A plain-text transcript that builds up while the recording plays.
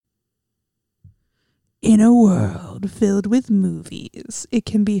In a world filled with movies, it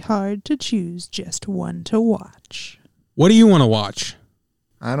can be hard to choose just one to watch. What do you want to watch?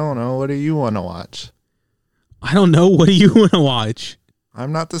 I don't know. What do you want to watch? I don't know. What do you want to watch?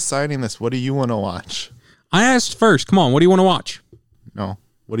 I'm not deciding this. What do you want to watch? I asked first. Come on. What do you want to watch? No.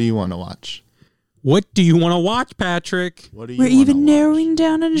 What do you want to watch? What do you want to watch, Patrick? What do you Where wanna even watch? narrowing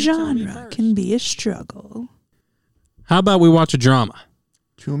down a You tell me genre first. can be a struggle. How about we watch a drama?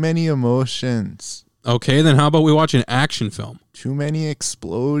 Too many emotions. Okay, then how about we watch an action film? Too many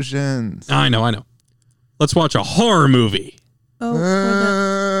explosions. I know. Let's watch a horror movie. Oh, for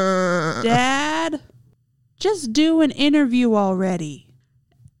the Dad, just do an interview already.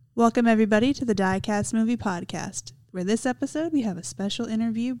 Welcome, everybody, to the Diecast Movie Podcast, where this episode we have a special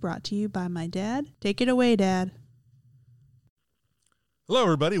interview brought to you by my dad. Take it away, Dad. Hello,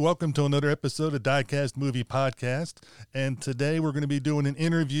 everybody. Welcome to another episode of Diecast Movie Podcast. And today we're going to be doing an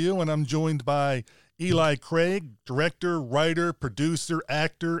interview, and I'm joined by Eli Craig, director, writer, producer,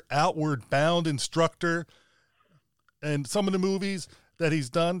 actor, Outward Bound instructor, and some of the movies that he's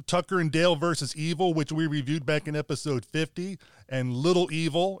done, Tucker and Dale versus Evil, which we reviewed back in episode 50, and Little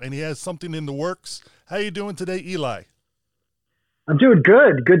Evil, and he has something in the works. How you doing today, Eli? I'm doing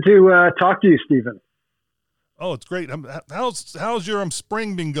good. Good to talk to you, Stephen. Oh, it's great. How's your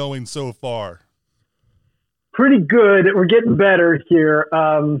spring been going so far? Pretty good. We're getting better here.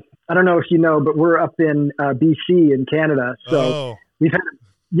 I don't know if you know, but we're up in BC in Canada. So we've had,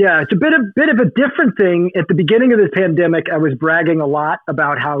 it's a bit of a different thing. At the beginning of the pandemic, I was bragging a lot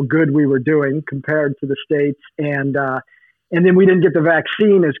about how good we were doing compared to the States. And then we didn't get the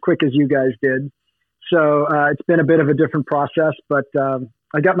vaccine as quick as you guys did. So it's been a bit of a different process, but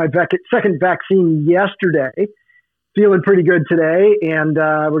I got my second vaccine yesterday, feeling pretty good today, and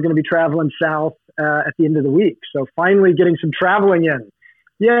we're going to be traveling south at the end of the week. So finally getting some traveling in.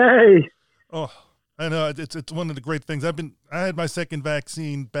 Yay! Oh, I know. It's one of the great things. I had my second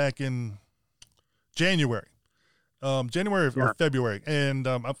vaccine back in January or February, and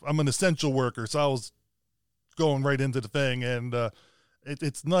I'm an essential worker, so I was going right into the thing, and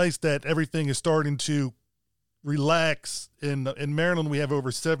it's nice that everything is starting to relax. In Maryland, we have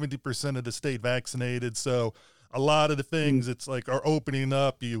over 70% of the state vaccinated, so a lot of the things it's like are opening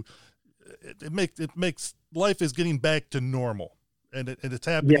up. It makes life is getting back to normal, and it's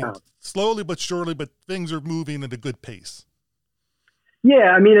happening slowly but surely, but things are moving at a good pace.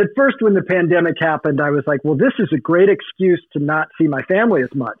 Yeah, I mean, at first when the pandemic happened, I was like, well, this is a great excuse to not see my family as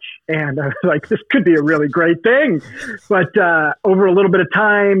much. And I was like, this could be a really great thing. But over a little bit of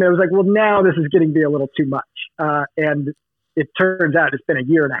time, I was like, well, now this is getting to be a little too much. And it turns out it's been a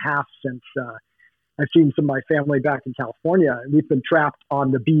year and a half since I've seen some of my family back in California. We've been trapped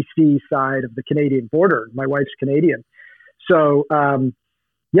on the BC side of the Canadian border. My wife's Canadian. So,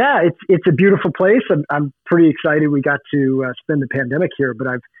 it's a beautiful place. I'm pretty excited we got to spend the pandemic here, but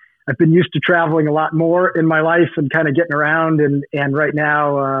I've been used to traveling a lot more in my life and kind of getting around. And right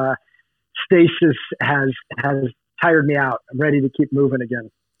now, stasis has tired me out. I'm ready to keep moving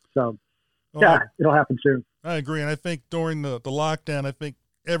again. So it'll happen soon. I agree. And I think during the lockdown, I think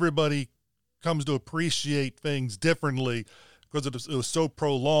everybody comes to appreciate things differently because it was so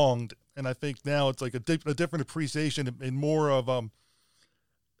prolonged. And I think now it's like a different appreciation and more of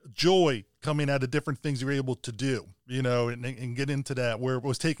joy coming out of different things you're able to do, and get into that where it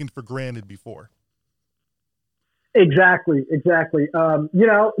was taken for granted before. Exactly.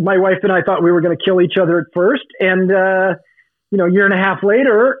 My wife and I thought we were going to kill each other at first. And, a year and a half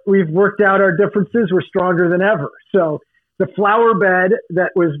later, we've worked out our differences. We're stronger than ever. So the flower bed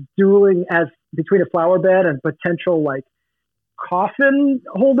that was dueling as between a flower bed and potential coffin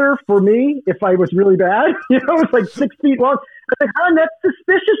holder for me, if I was really bad, it was like 6 feet long. I was like, hon, that's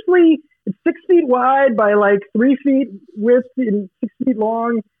suspiciously, it's 6 feet wide by 3 feet width and 6 feet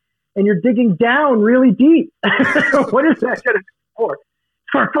long. And you're digging down really deep. What is that going to be for?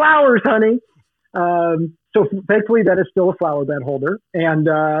 For flowers, honey. So thankfully that is still a flower bed holder. And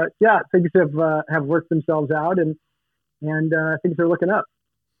things have worked themselves out and things are looking up.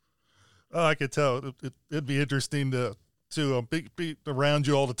 Oh, I could tell it'd be interesting to be around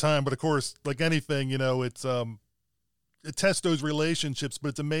you all the time. But of course, like anything, it's, it tests those relationships, but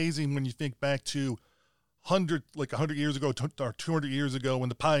it's amazing when you think back to 100 years ago or 200 years ago when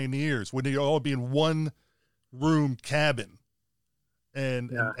the pioneers, when they all be in one room cabin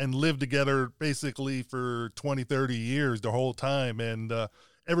and live together basically for 20, 30 years the whole time. And,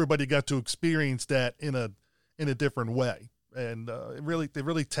 everybody got to experience that in a different way. And, they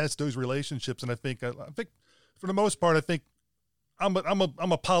really test those relationships. And I think for the most part, I'm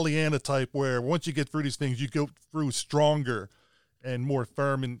a Pollyanna type where once you get through these things, you go through stronger and more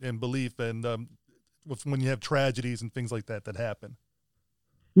firm in belief. And when you have tragedies and things like that happen.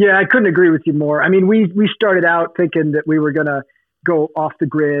 Yeah, I couldn't agree with you more. I mean, we started out thinking that we were going to go off the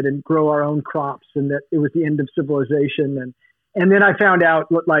grid and grow our own crops and that it was the end of civilization. And then I found out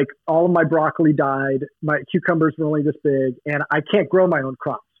like all of my broccoli died, my cucumbers were only this big, and I can't grow my own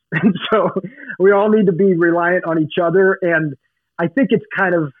crops. And so we all need to be reliant on each other. And I think it's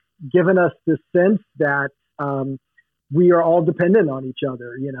kind of given us this sense that we are all dependent on each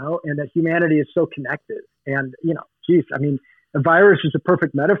other, you know, and that humanity is so connected. And, you know, geez, I mean, a virus is a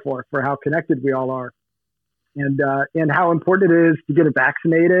perfect metaphor for how connected we all are. And how important it is to get it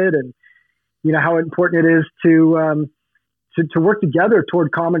vaccinated, and you know how important it is to work together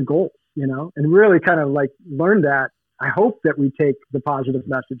toward common goals, you know, and really kind of like learn that. I hope that we take the positive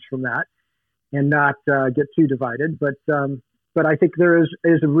message from that and not get too divided. But I think there is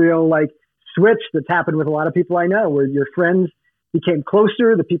a real like switch that's happened with a lot of people I know, where your friends became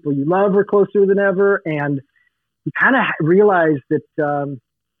closer, the people you love are closer than ever, and you kind of realize that.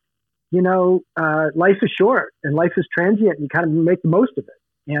 You know, life is short and life is transient. And you kind of make the most of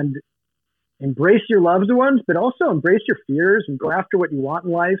it and embrace your loved ones, but also embrace your fears and go after what you want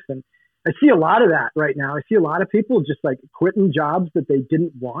in life. And I see a lot of that right now. I see a lot of people just like quitting jobs that they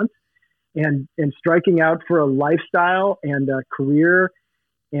didn't want and striking out for a lifestyle and a career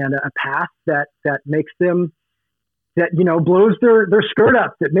and a path that makes them, that, you know, blows their skirt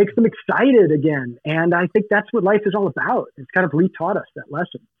up, that makes them excited again. And I think that's what life is all about. It's kind of retaught us that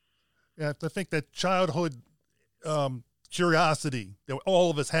lesson. Yeah, I think that childhood curiosity that all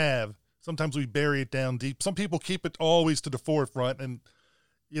of us have, sometimes we bury it down deep. Some people keep it always to the forefront and,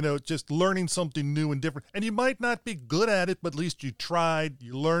 you know, just learning something new and different. And you might not be good at it, but at least you tried,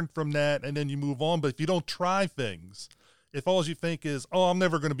 you learned from that, and then you move on. But if you don't try things, if all you think is, oh, I'm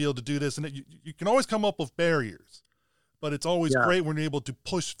never going to be able to do this, and you can always come up with barriers. But it's always great when you're able to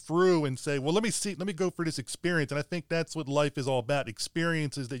push through and say, well, let me go for this experience. And I think that's what life is all about,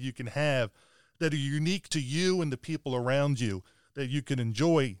 experiences that you can have that are unique to you and the people around you that you can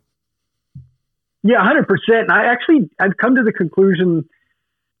enjoy. Yeah, 100%. And I've come to the conclusion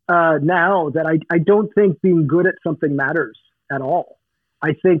now that I don't think being good at something matters at all.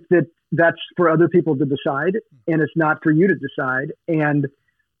 I think that that's for other people to decide, and it's not for you to decide. And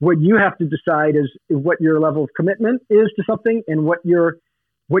what you have to decide is what your level of commitment is to something and what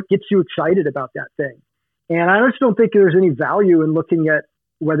gets you excited about that thing. And I just don't think there's any value in looking at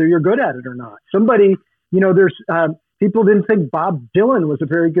whether you're good at it or not. Somebody, you know, there's people didn't think Bob Dylan was a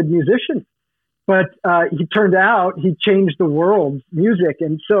very good musician, but he turned out he changed the world's music.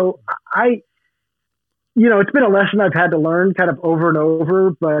 And so you know, it's been a lesson I've had to learn kind of over and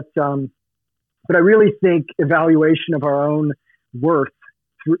over, but I really think evaluation of our own worth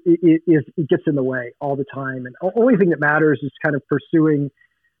it gets in the way all the time. And the only thing that matters is kind of pursuing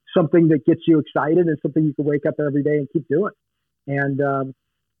something that gets you excited and something you can wake up every day and keep doing. And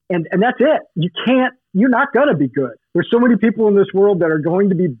that's it. You're not going to be good. There's so many people in this world that are going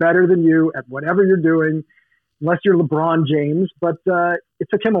to be better than you at whatever you're doing, unless you're LeBron James, but it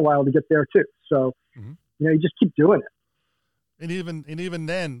took him a while to get there too. So, you know, you just keep doing it. And even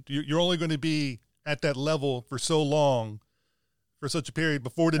then you're only going to be at that level for so long, for such a period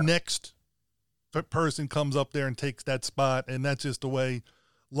before the next person comes up there and takes that spot. And that's just the way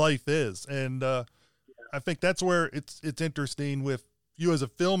life is. And I think that's where it's interesting with you as a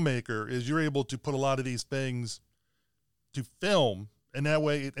filmmaker, is you're able to put a lot of these things to film. And that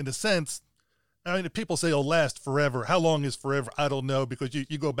way, in a sense, I mean, people say it'll last forever. How long is forever? I don't know, because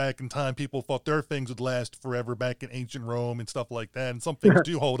you go back in time, people thought their things would last forever back in ancient Rome and stuff like that. And some things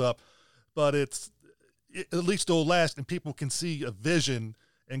do hold up, but at least it'll last and people can see a vision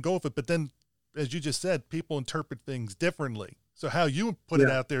and go with it. But then, as you just said, people interpret things differently. So how you put it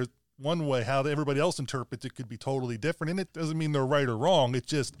out there one way, how everybody else interprets it could be totally different. And it doesn't mean they're right or wrong. It's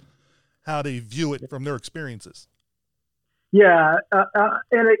just how they view it from their experiences. Yeah.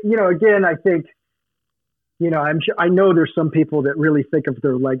 You know, again, I think, you know, I know there's some people that really think of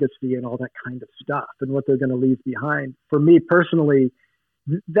their legacy and all that kind of stuff and what they're going to leave behind. For me personally,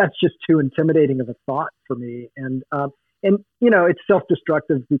 that's just too intimidating of a thought for me. And you know, it's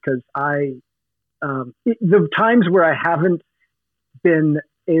self-destructive because the times where I haven't been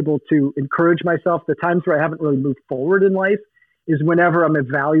able to encourage myself, the times where I haven't really moved forward in life, is whenever I'm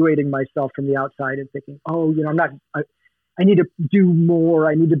evaluating myself from the outside and thinking, oh, you know, I need to do more.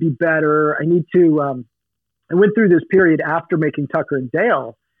 I need to be better. I need to, I went through this period after making Tucker and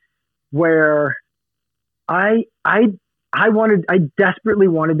Dale where I desperately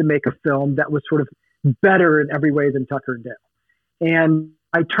wanted to make a film that was sort of better in every way than Tucker and Dale. And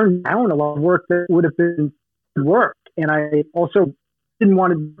I turned down a lot of work that would have been good work. And I also didn't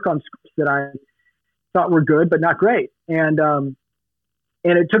want to work on scripts that I thought were good, but not great. And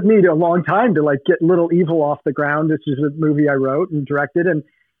it took me a long time to like get Little Evil off the ground. This is a movie I wrote and directed.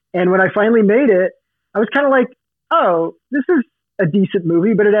 And when I finally made it, I was kind of like, oh, this is a decent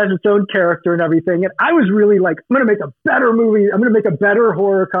movie, but it has its own character and everything. And I was really like, I'm going to make a better movie. I'm going to make a better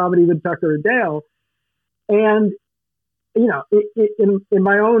horror comedy than Tucker and Dale. And, you know, in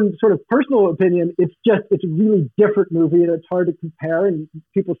my own sort of personal opinion, it's a really different movie and it's hard to compare, and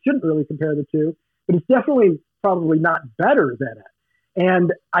people shouldn't really compare the two, but it's definitely probably not better than it.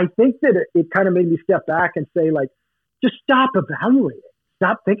 And I think that it kind of made me step back and say, like, just stop evaluating.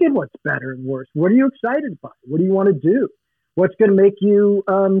 Stop thinking what's better and worse. What are you excited by? What do you want to do? What's going to make you,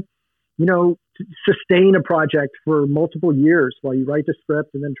 sustain a project for multiple years while you write the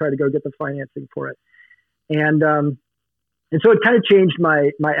script and then try to go get the financing for it? And so it kind of changed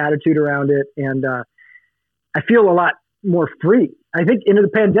my attitude around it. And I feel a lot more free. I think the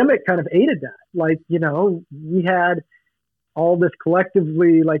pandemic kind of aided that. Like, you know, we had all this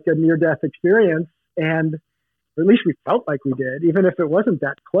collectively like a near-death experience, and or at least we felt like we did, even if it wasn't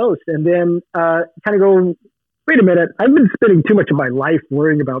that close. And then kind of going, wait a minute, I've been spending too much of my life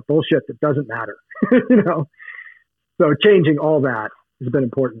worrying about bullshit that doesn't matter, you know? So changing all that has been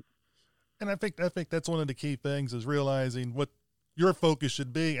important. And I think that's one of the key things is realizing what your focus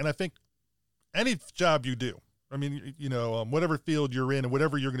should be. And I think any job you do, I mean, you know, whatever field you're in and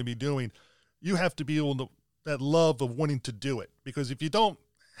whatever you're going to be doing, you have to be able to, that love of wanting to do it. Because if you don't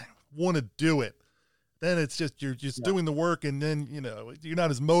want to do it, then it's just, you're just doing the work, and then, you know, you're not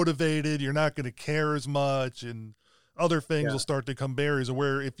as motivated, you're not going to care as much, and other things will start to come barriers.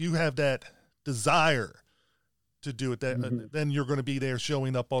 Where if you have that desire to do it, then you're going to be there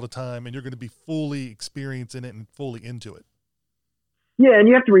showing up all the time, and you're going to be fully experiencing it and fully into it. Yeah. And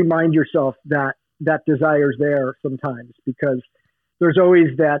you have to remind yourself that desire's there sometimes, because there's always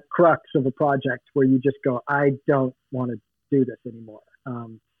that crux of a project where you just go, I don't want to do this anymore.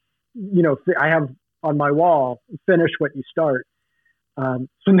 You know, I have on my wall, finish what you start.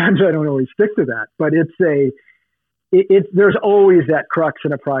 Sometimes I don't always stick to that, but there's always that crux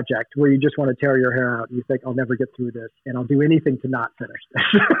in a project where you just want to tear your hair out and you think, I'll never get through this, and I'll do anything to not finish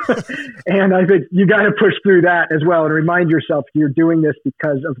this. And I think you got to push through that as well and remind yourself you're doing this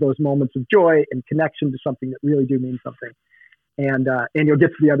because of those moments of joy and connection to something that really do mean something. And you'll get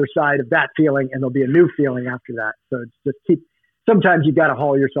to the other side of that feeling, and there'll be a new feeling after that. So it's just sometimes you got to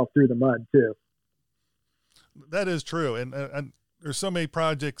haul yourself through the mud too. That is true. And there's so many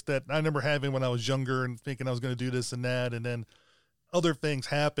projects that I remember having when I was younger and thinking I was going to do this and that. And then other things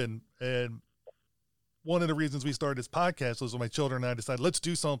happen. And one of the reasons we started this podcast was when my children and I decided, let's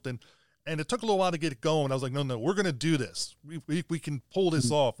do something. And it took a little while to get it going. I was like, no, we're going to do this. We can pull this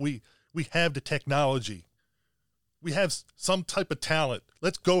off. We have the technology. We have some type of talent.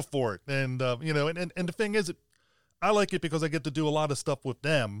 Let's go for it. And, you know, and the thing is, I like it because I get to do a lot of stuff with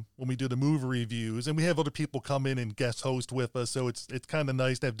them when we do the movie reviews, and we have other people come in and guest host with us. So it's kind of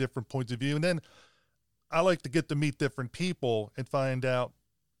nice to have different points of view. And then I like to get to meet different people and find out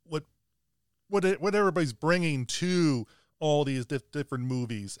what everybody's bringing to all these different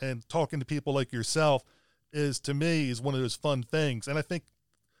movies, and talking to people like yourself to me is one of those fun things. And I think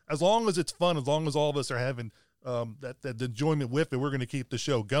as long as it's fun, as long as all of us are having that enjoyment with it, we're going to keep the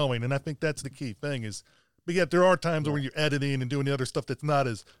show going. And I think that's the key thing but yet there are times when you're editing and doing the other stuff that's not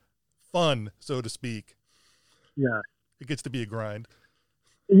as fun, so to speak. Yeah. It gets to be a grind.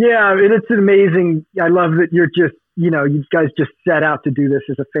 Yeah. And it's amazing. I love that you're just, you know, you guys just set out to do this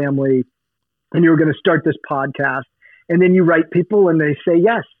as a family, and you were going to start this podcast, and then you write people and they say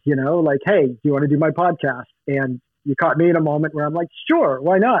yes, you know, like, hey, do you want to do my podcast? And you caught me in a moment where I'm like, sure,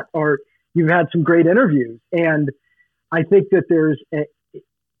 why not? Or you've had some great interviews. And I think that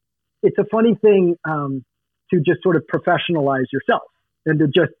it's a funny thing, to just sort of professionalize yourself, and to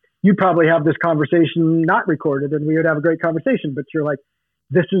just, you probably have this conversation not recorded and we would have a great conversation, but you're like,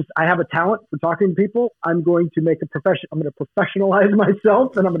 I have a talent for talking to people. I'm going to make I'm going to professionalize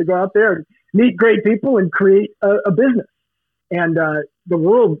myself, and I'm going to go out there and meet great people and create a business. And the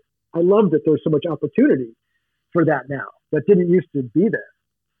world, I love that there's so much opportunity for that now that didn't used to be there.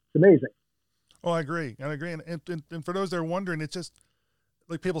 It's amazing. Oh, I agree. And for those that are wondering, it's just,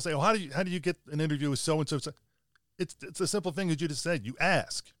 like people say, oh, how do you get an interview with so-and-so? It's a simple thing that you just said. You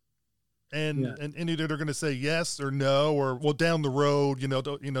ask, and either they're going to say yes or no, or well, down the road,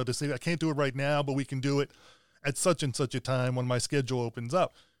 to say, I can't do it right now, but we can do it at such and such a time when my schedule opens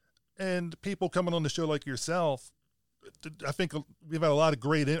up. And people coming on the show like yourself, I think we've had a lot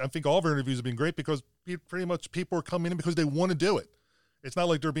of I think all of our interviews have been great because pretty much people are coming in because they want to do it. It's not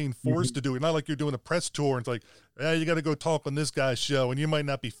like they're being forced to do it. Not like you're doing a press tour and it's like, you got to go talk on this guy's show and you might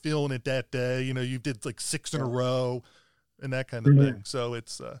not be feeling it that day. You know, you did like 6 in a row and that kind of thing. So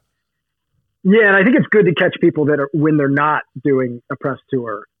it's, yeah. And I think it's good to catch people that are, when they're not doing a press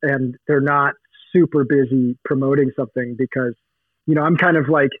tour and they're not super busy promoting something, because, you know, I'm kind of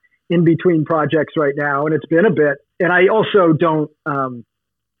like in between projects right now and it's been a bit, and I also don't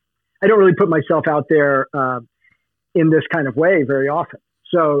really put myself out there, in this kind of way very often.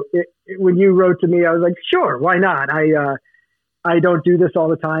 So when you wrote to me, I was like, sure, why not? I don't do this all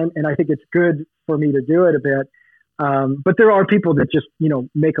the time, and I think it's good for me to do it a bit. But there are people that just, you know,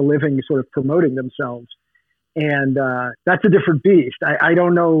 make a living sort of promoting themselves. And that's a different beast. I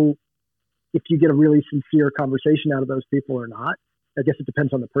don't know if you get a really sincere conversation out of those people or not. I guess it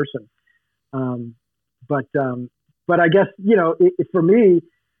depends on the person. But I guess, you know, for me,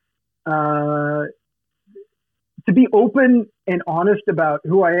 to be open and honest about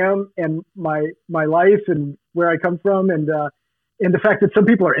who I am and my life and where I come from, and the fact that some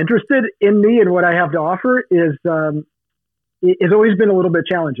people are interested in me and what I have to offer is always been a little bit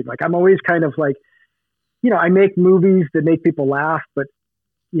challenging. Like, I'm always kind of like, you know, I make movies that make people laugh, but,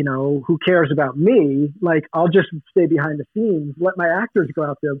 you know, who cares about me? Like, I'll just stay behind the scenes, let my actors go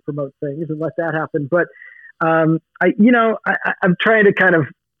out there and promote things and let that happen. But I'm trying to kind of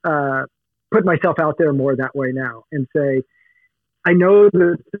put myself out there more that way now and say, I know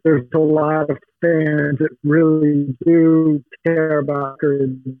that there's a lot of fans that really do care about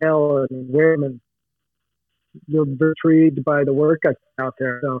Dale and women. They're intrigued by the work I put out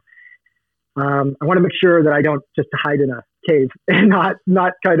there. So I want to make sure that I don't just hide in a cave and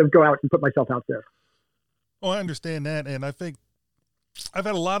not kind of go out and put myself out there. Oh, I understand that. And I think I've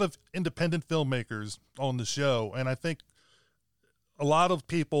had a lot of independent filmmakers on the show. And I think a lot of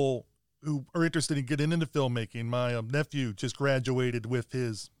people who are interested in getting into filmmaking. My nephew just graduated with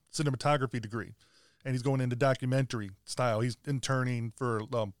his cinematography degree, and he's going into documentary style. He's interning for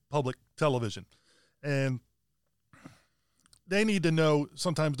public television, and they need to know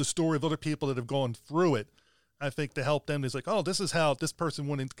sometimes the story of other people that have gone through it. I think to help them is like, oh, this is how this person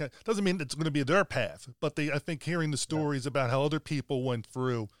went into. Doesn't mean it's going to be their path, but I think hearing the stories about how other people went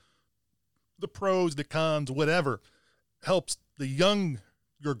through the pros, the cons, whatever, helps the younger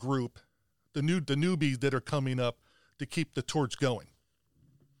group, the newbies that are coming up, to keep the torch going.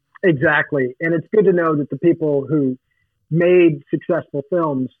 Exactly. And it's good to know that the people who made successful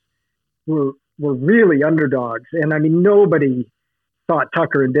films were really underdogs. And I mean, nobody thought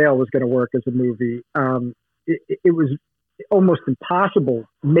Tucker and Dale was going to work as a movie. It was almost impossible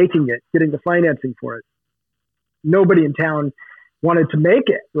making it, getting the financing for it. Nobody in town wanted to make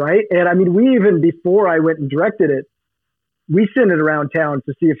it, right? And I mean, we even, before I went and directed it, we sent it around town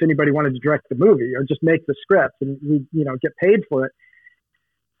to see if anybody wanted to direct the movie or just make the script and we, you know, get paid for it.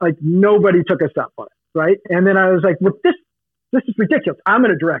 Like, nobody took us up on it. Right. And then I was like, well, this is ridiculous. I'm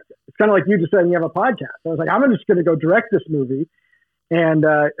going to direct it. It's kind of like you just saying you have a podcast. I was like, I'm just going to go direct this movie. And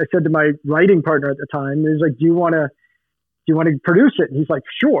I said to my writing partner at the time, he was like, do you want to produce it? And he's like,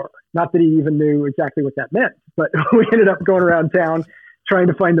 sure. Not that he even knew exactly what that meant, but we ended up going around town trying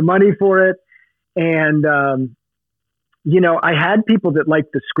to find the money for it. And, you know, I had people that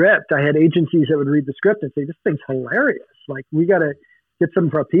liked the script. I had agencies that would read the script and say, this thing's hilarious. Like, we got to get some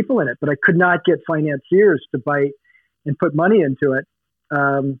of our people in it. But I could not get financiers to bite and put money into it.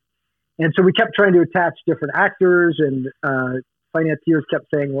 And so we kept trying to attach different actors, and financiers kept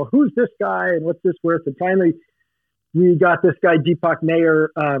saying, well, who's this guy and what's this worth? And finally, we got this guy, Deepak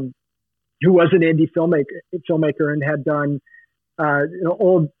Nair, who was an indie filmmaker and had done an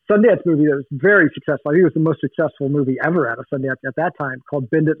old Sundance movie that was very successful. I think it was the most successful movie ever out of Sundance at that time, called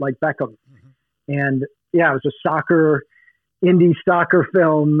Bend It Like Beckham. Mm-hmm. And yeah, it was a indie soccer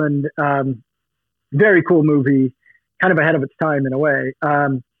film, and very cool movie, kind of ahead of its time in a way.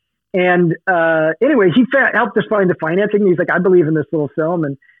 Anyway, he helped us find the financing. He's like, I believe in this little film.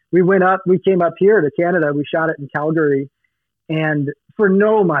 And we came up here to Canada. We shot it in Calgary, and for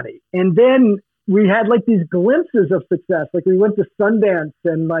no money. And then we had like these glimpses of success. Like, we went to Sundance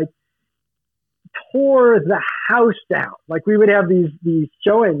and like tore the house down. Like, we would have these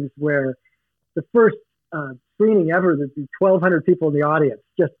showings where the first screening ever, there'd be 1,200 people in the audience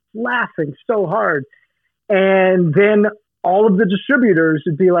just laughing so hard. And then all of the distributors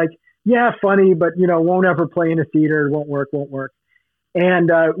would be like, yeah, funny, but, you know, won't ever play in a theater. Won't work.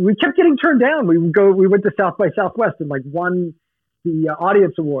 And we kept getting turned down. We went to South by Southwest and like won the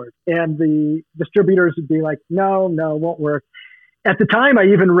audience award, and the distributors would be like, no, won't work. At the time, I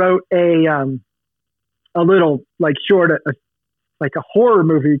even wrote a little like short, like a horror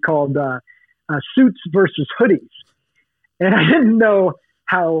movie called Suits versus Hoodies. And I didn't know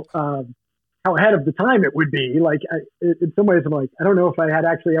how ahead of the time it would be. Like, in some ways, I'm like, I don't know if I had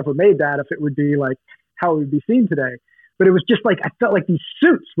actually ever made that, if it would be like how it would be seen today. But it was just like, I felt like these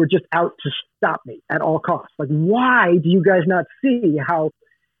suits were just out to stop me at all costs. Like, why do you guys not see how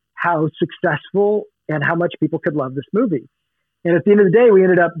successful and how much people could love this movie? And at the end of the day, we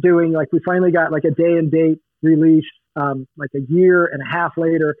ended up doing, like, we finally got like a day and date release, like a year and a half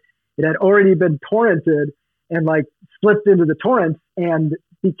later. It had already been torrented and like slipped into the torrents and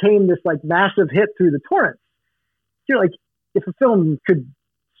became this like massive hit through the torrents. You're like, if a film could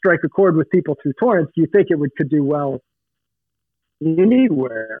strike a chord with people through torrents, do you think it could do well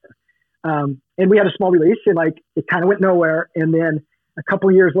anywhere? And we had a small release, and like it kind of went nowhere. And then a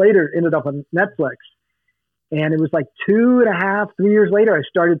couple years later, it ended up on Netflix. And it was like 2.5, 3 years later, I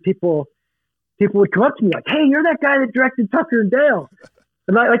started people would come up to me like, "Hey, you're that guy that directed Tucker and Dale."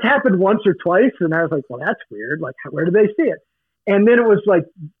 And that like happened once or twice, and I was like, "Well, that's weird. Like, where did they see it?" And then it was like,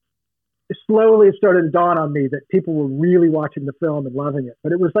 slowly it started to dawn on me that people were really watching the film and loving it.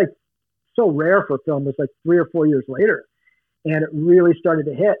 But it was like so rare for a film. It was like 3 or 4 years later, and it really started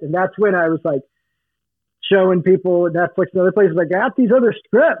to hit. And that's when I was like showing people at Netflix and other places, like, I got these other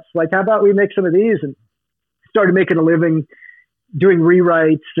scripts. Like, how about we make some of these? And started making a living doing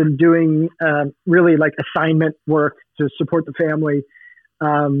rewrites and doing really like assignment work to support the family.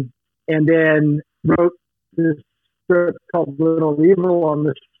 And then wrote this script called Little Evil on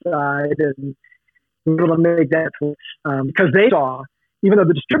the side, and we were able to make that because they saw, even though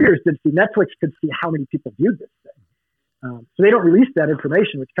the distributors didn't see, Netflix could see how many people viewed this thing. So they don't release that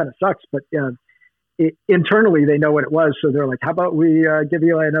information, which kind of sucks, but internally they know what it was. So they're like, how about we give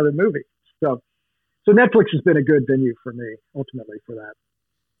Eli another movie? So Netflix has been a good venue for me, ultimately, for that.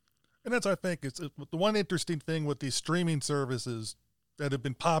 And that's, I think, it's the one interesting thing with these streaming services that have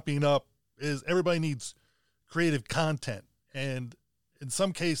been popping up is everybody needs creative content. And in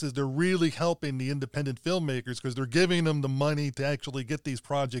some cases, they're really helping the independent filmmakers because they're giving them the money to actually get these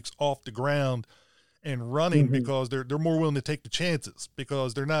projects off the ground and running, because they're more willing to take the chances,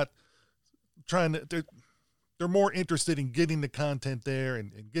 because they're not trying to, they're more interested in getting the content there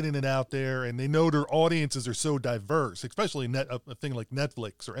and getting it out there. And they know their audiences are so diverse, especially a thing like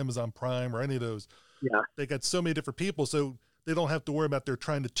Netflix or Amazon Prime or any of those. Yeah. They got so many different people. So they don't have to worry about they're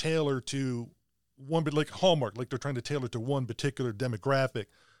trying to tailor to one, but like Hallmark, like they're trying to tailor to one particular demographic.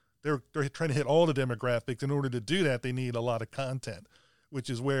 They're trying to hit all the demographics. In order to do that, they need a lot of content, which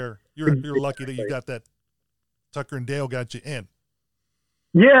is where you're lucky that you got that. Tucker and Dale got you in.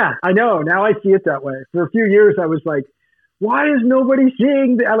 Yeah, I know. Now I see it that way. For a few years, I was like, why is nobody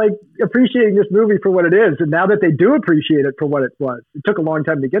appreciating this movie for what it is? And now that they do appreciate it for what it was, it took a long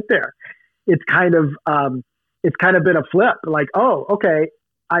time to get there. It's kind of been a flip. Like, oh, okay,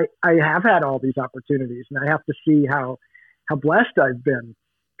 I have had all these opportunities, and I have to see how blessed I've been.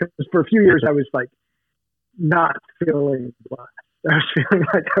 Because for a few years, I was like not feeling blessed. I was feeling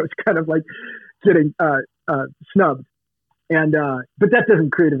like I was kind of like getting snubbed. And, but that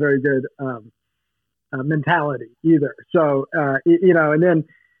doesn't create a very good, mentality either. So, and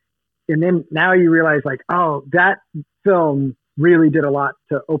then now you realize like, oh, that film really did a lot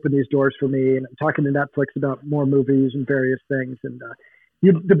to open these doors for me. And I'm talking to Netflix about more movies and various things. And,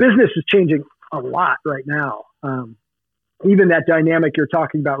 the business is changing a lot right now. Even that dynamic you're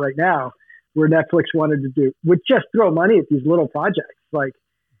talking about right now, where Netflix would just throw money at these little projects, like,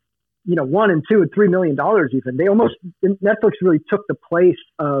 $1 and $2 and $3 million even. Netflix really took the place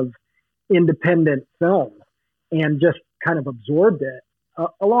of independent film and just kind of absorbed it,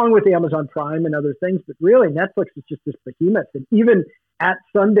 along with Amazon Prime and other things. But really, Netflix is just this behemoth. And even at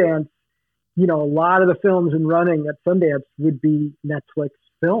Sundance, a lot of the films in running at Sundance would be Netflix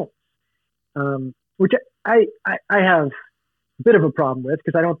films, which I have a bit of a problem with,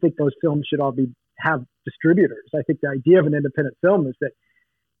 because I don't think those films should all have distributors. I think the idea of an independent film is that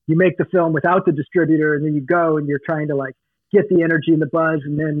you make the film without the distributor, and then you go and you're trying to like get the energy and the buzz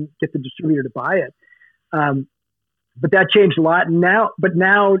and then get the distributor to buy it. But that changed a lot. Now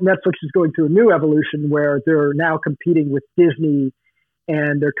Netflix is going through a new evolution where they're now competing with Disney,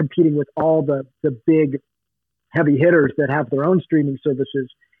 and they're competing with all the big heavy hitters that have their own streaming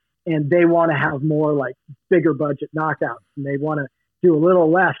services. And they want to have more like bigger budget knockouts, and they want to do a little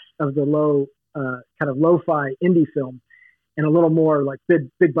less of the low, kind of lo-fi indie film, and a little more like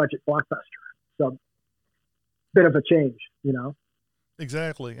big budget blockbuster. So bit of a change,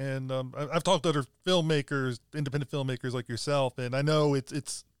 Exactly. And I've talked to other filmmakers, independent filmmakers like yourself, and I know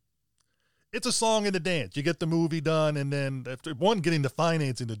it's a song and a dance. You get the movie done, and then after getting the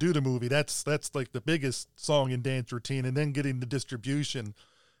financing to do the movie, that's like the biggest song and dance routine, and then getting the distribution.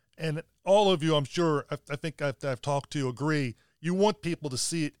 And all of you, I'm sure, I think I've talked to agree, you want people to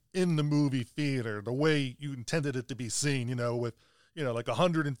see it in the movie theater, the way you intended it to be seen, with, like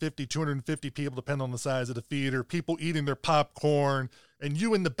 150, 250 people, depending on the size of the theater, people eating their popcorn, and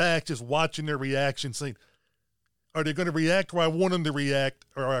you in the back just watching their reaction, saying, are they going to react where I want them to react,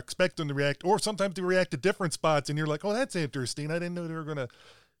 or I expect them to react, or sometimes they react to different spots, and you're like, oh, that's interesting. I didn't know they were going to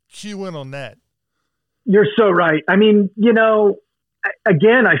cue in on that. You're so right. I mean,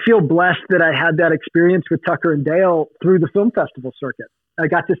 again, I feel blessed that I had that experience with Tucker and Dale through the film festival circuit. I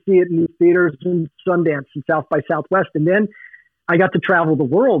got to see it in these theaters in Sundance and South by Southwest. And then I got to travel the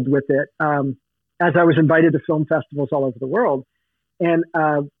world with it as I was invited to film festivals all over the world. And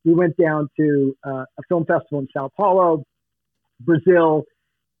we went down to a film festival in Sao Paulo, Brazil.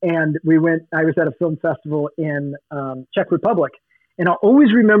 And I was at a film festival in Czech Republic. And I'll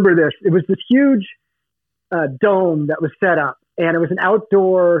always remember this. It was this huge dome that was set up. And it was an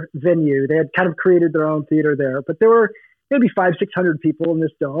outdoor venue. They had kind of created their own theater there, but there were maybe 500-600 people in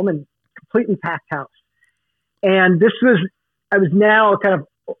this dome and completely packed house. And I was now kind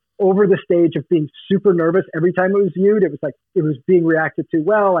of over the stage of being super nervous every time it was viewed. It was like it was being reacted to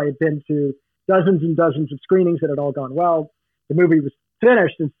well. I had been to dozens and dozens of screenings that had all gone well. The movie was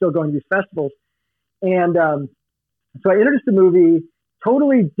finished and still going to these festivals. And so I introduced the movie,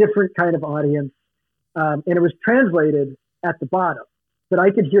 totally different kind of audience. And it was translated at the bottom, but I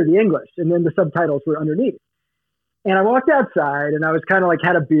could hear the English, and then the subtitles were underneath. And I walked outside, and I was kind of like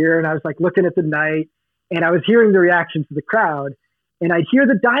had a beer, and I was like looking at the night, and I was hearing the reactions of the crowd, and I'd hear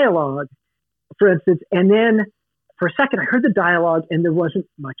the dialogue, for instance, and then for a second I heard the dialogue, and there wasn't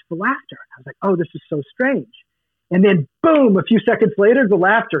much of the laughter. I was like, oh, this is so strange. And then boom, a few seconds later, the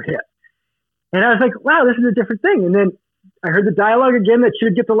laughter hit, and I was like, wow, this is a different thing. And then I heard the dialogue again that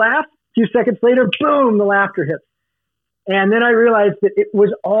should get the laugh. A few seconds later, boom, the laughter hits. And then I realized that it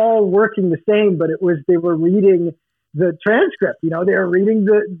was all working the same, but they were reading the transcript, they were reading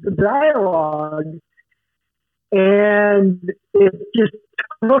the dialogue, and it just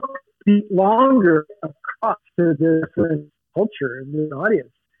took longer across the different culture and the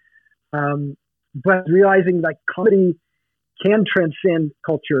audience. But realizing like comedy can transcend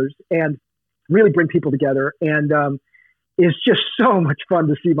cultures and really bring people together. And it's just so much fun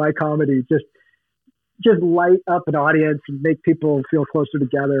to see my comedy just light up an audience and make people feel closer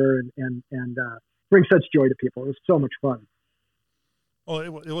together and bring such joy to people. It was so much fun. Oh,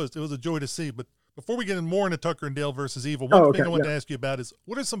 it was a joy to see. But before we get more into Tucker and Dale versus Evil, one thing I wanted to ask you about is,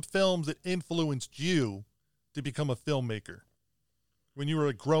 what are some films that influenced you to become a filmmaker? When you were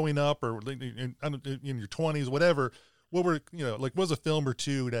like growing up or in your 20s, whatever, what were, what was a film or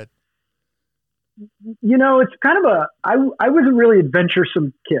two that? It's kind of I was a really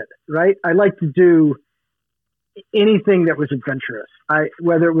adventuresome kid, right? I liked to do anything that was adventurous.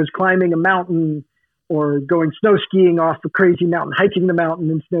 Whether it was climbing a mountain or going snow skiing off a crazy mountain, hiking the mountain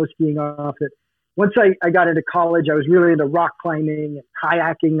and snow skiing off it. Once I got into college, I was really into rock climbing and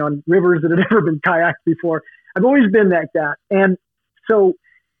kayaking on rivers that had never been kayaked before. I've always been like that. And so,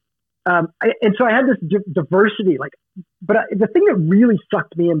 I had this diversity, but the thing that really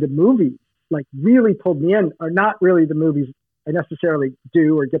sucked me into movies, really pulled me in, are not really the movies I necessarily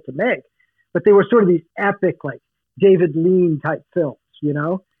do or get to make, but they were sort of these epic, David Lean type films,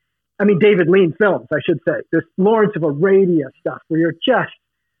 I mean, David Lean films, I should say. This Lawrence of Arabia stuff where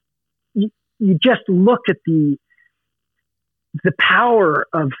you just look at the power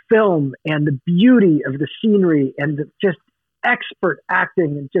of film and the beauty of the scenery and the just expert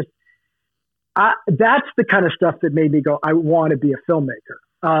acting and that's the kind of stuff that made me go, I want to be a filmmaker.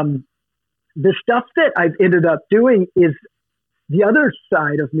 The stuff that I've ended up doing is the other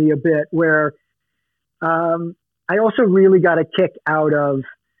side of me a bit, where I also really got a kick out of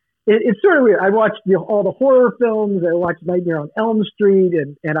it's sort of weird. I watched all the horror films. I watched Nightmare on Elm Street,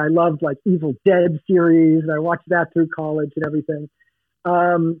 and I loved Evil Dead series. And I watched that through college and everything.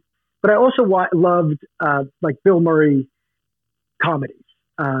 But I also loved Bill Murray comedies.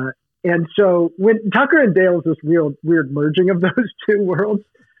 And so when Tucker and Dale is this real weird merging of those two worlds.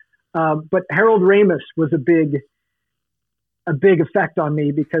 But Harold Ramis was a big effect on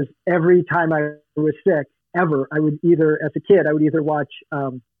me, because every time I was sick, as a kid, I would either watch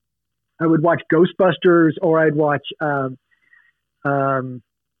Ghostbusters, or I'd watch, any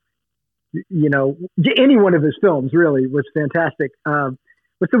one of his films really was fantastic.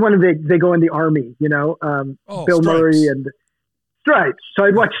 What's the one they go in the army, Bill Stripes. Murray and Stripes. So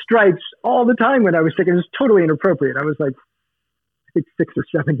I'd watch Stripes all the time when I was sick. It was totally inappropriate. I was I think 6 or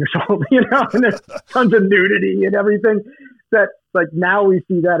 7 years old, and there's tons of nudity and everything that now we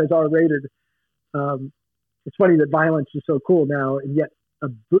see that as R-rated. It's funny that violence is so cool now, and yet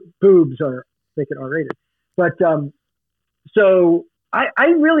boobs are make it R-rated. But so I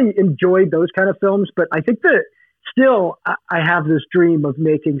really enjoyed those kind of films. But I think that still I have this dream of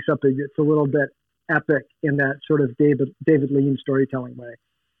making something that's a little bit epic in that sort of David Lean storytelling way.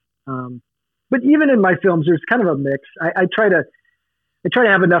 But even in my films, there's kind of a mix. I try to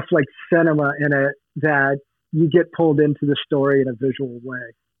have enough like cinema in it that you get pulled into the story in a visual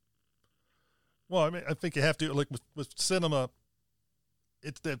way. Well, I mean, I think you have to, like with cinema,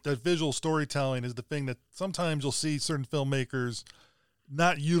 it's that visual storytelling is the thing that sometimes you'll see certain filmmakers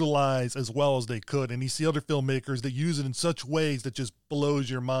not utilize as well as they could. And you see other filmmakers that use it in such ways that just blows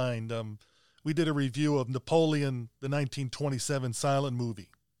your mind. We did a review of Napoleon, the 1927 silent movie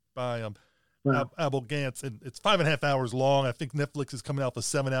by Abel Gance, and it's 5.5 hours long. I think Netflix is coming out with a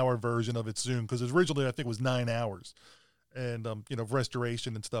 7-hour version of it soon, because originally I think it was 9 hours, and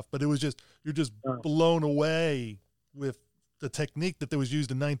restoration and stuff. But it was just, you're just blown away with the technique that was used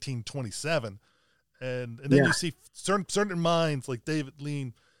in 1927, and then you see certain minds like David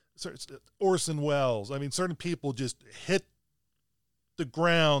Lean, Orson Welles. I mean, certain people just hit the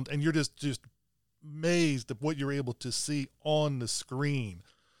ground, and you're just amazed at what you're able to see on the screen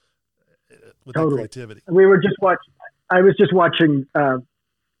with that creativity. I was just watching the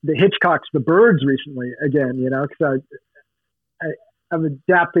Hitchcock's The Birds recently again, because I'm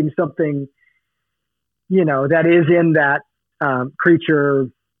adapting something, that is in that creature,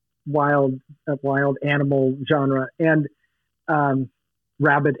 wild animal genre, and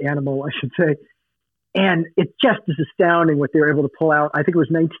rabid animal, I should say. And it just is astounding what they were able to pull out. I think it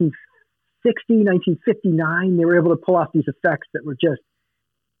was 1959. They were able to pull off these effects that were just,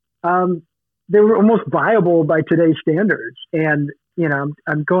 they were almost viable by today's standards. And,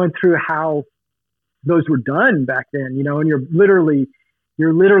 I'm going through how those were done back then, and you're literally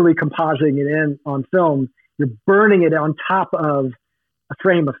compositing it in on film. You're burning it on top of a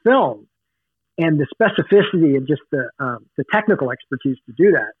frame of film, and the specificity and just the technical expertise to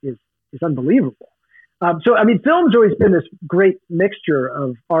do that is unbelievable. So, I mean, film's always been this great mixture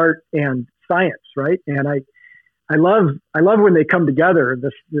of art and science, right? And I love when they come together.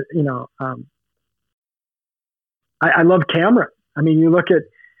 I love Cameron. I mean, you look at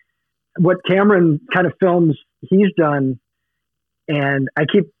what Cameron kind of films he's done, and I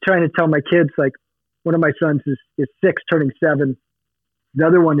keep trying to tell my kids, like, one of my sons is 6, turning 7. The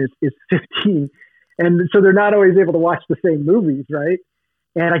other one is 15. And so they're not always able to watch the same movies, right?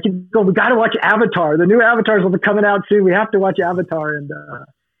 And I keep going, we got to watch Avatar. The new Avatars will be coming out soon. We have to watch Avatar. And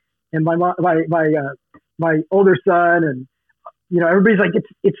my older son, and everybody's like,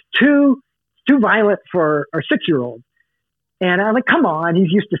 it's too violent for our 6-year-old. And I'm like, come on,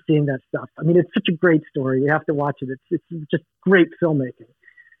 he's used to seeing that stuff. I mean, it's such a great story. You have to watch it. It's just great filmmaking.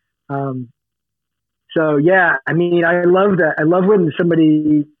 So yeah, I mean, I love that. I love when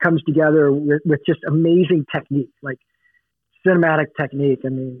somebody comes together with just amazing technique, like cinematic technique. I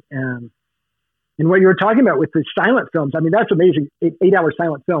mean, and what you were talking about with the silent films, I mean, that's amazing. 8-hour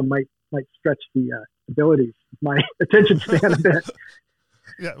silent film might stretch the abilities of my attention span a bit.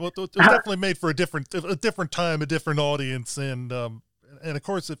 Yeah, well, it was definitely made for a different time, a different audience, and of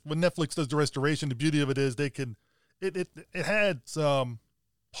course, when Netflix does the restoration, the beauty of it is it had some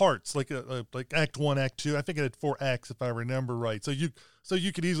parts like Act 1, Act 2. I think it had 4 acts if I remember right. So you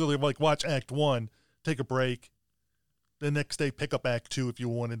could easily like watch Act 1, take a break, the next day pick up Act 2 if you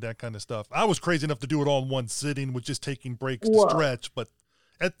wanted, that kind of stuff. I was crazy enough to do it all in one sitting with just taking breaks to stretch, but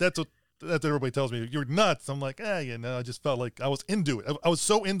that's what everybody tells me. You're nuts. I'm like, I just felt like I was into it. I was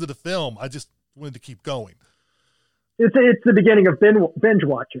so into the film, I just wanted to keep going. It's the beginning of binge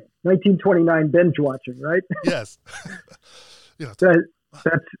watching, 1929 binge watching, right? Yes.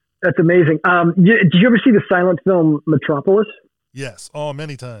 That's amazing. Did you ever see the silent film Metropolis? Yes. Oh,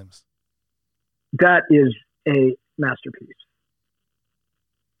 many times. That is a masterpiece.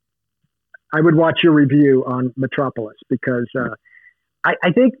 I would watch your review on Metropolis because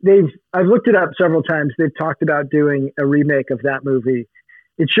I think I've looked it up several times. They've talked about doing a remake of that movie.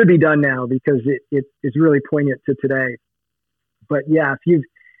 It should be done now because it is really poignant to today. But yeah, if you've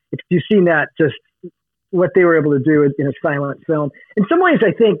seen that, just what they were able to do in a silent film. In some ways,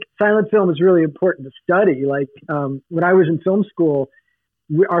 I think silent film is really important to study. Like when I was in film school,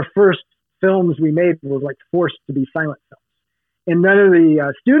 our first films we made were like forced to be silent films. And none of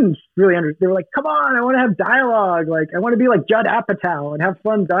the students really understood. They were like, come on, I want to have dialogue. Like, I want to be like Judd Apatow and have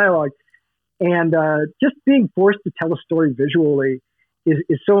fun dialogue. And just being forced to tell a story visually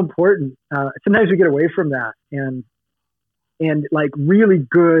is so important. Sometimes we get away from that. And like really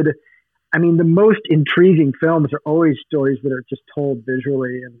good, I mean, the most intriguing films are always stories that are just told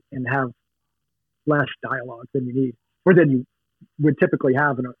visually and have less dialogue than you need or than you would typically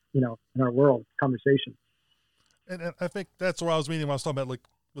have in in our world conversation. And I think that's where I was meaning when I was talking about, like,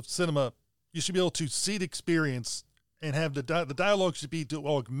 with cinema, you should be able to see the experience and have the dialogue should be to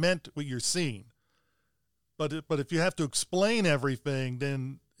augment what you're seeing. But if you have to explain everything,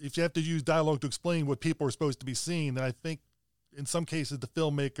 then if you have to use dialogue to explain what people are supposed to be seeing, then I think in some cases the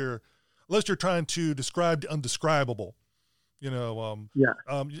filmmaker, unless you're trying to describe the undescribable, I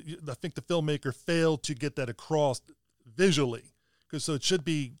think the filmmaker failed to get that across visually. So it should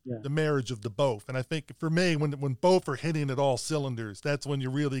be the marriage of the both. And I think for me, when both are hitting at all cylinders, that's when you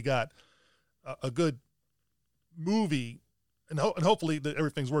really got a good movie, and hopefully that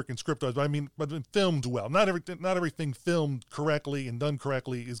everything's working script-wise. But filmed well. Not everything filmed correctly and done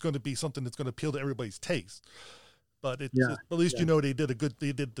correctly is going to be something that's going to appeal to everybody's taste. But at least they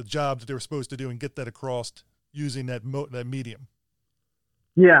did the job that they were supposed to do and get that across using that medium.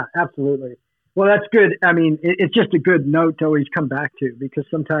 Yeah, absolutely. Well, that's good. I mean, it's just a good note to always come back to, because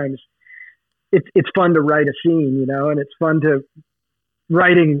sometimes it's fun to write a scene, and it's fun to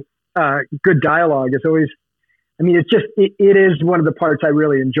writing good dialogue. It's always, it is one of the parts I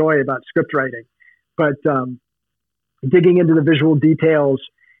really enjoy about script writing. But digging into the visual details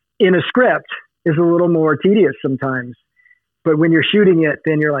in a script is a little more tedious sometimes. But when you're shooting it,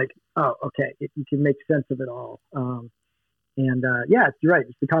 then you're like, oh, okay, you can make sense of it all. You're right.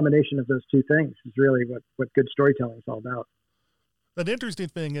 It's the combination of those two things is really what good storytelling is all about. The interesting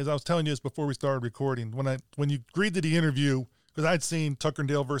thing is, I was telling you this before we started recording, when you agreed to the interview, because I'd seen Tucker and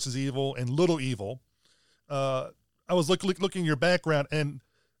Dale versus Evil and Little Evil, I was looking at your background, and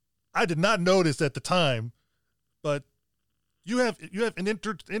I did not notice at the time, but you have an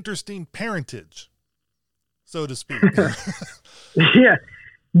interesting parentage, so to speak.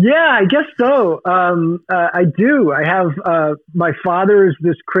 Yeah, I guess so. I do. I have my father's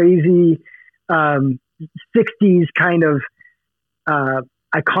this crazy 60s kind of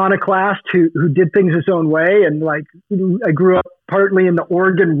iconoclast who did things his own way, and like I grew up partly in the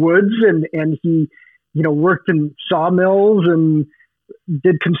Oregon woods, and he worked in sawmills and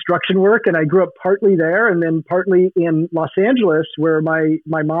did construction work, and I grew up partly there and then partly in Los Angeles, where my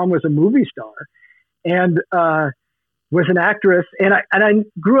mom was a movie star and was an actress, and I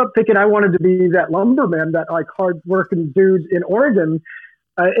grew up thinking I wanted to be that lumberman, that like hard working dude in Oregon,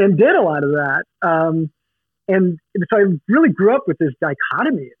 and did a lot of that. And so I really grew up with this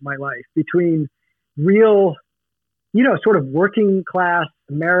dichotomy in my life between real, sort of working class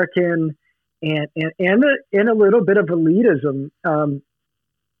American and a little bit of elitism. I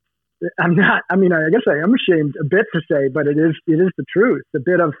guess I am ashamed a bit to say, but it is the truth. A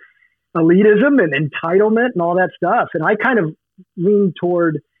bit of elitism and entitlement and all that stuff. And I kind of lean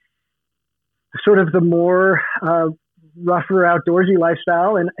toward sort of the more rougher, outdoorsy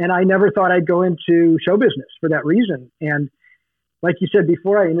lifestyle. And I never thought I'd go into show business for that reason. And like you said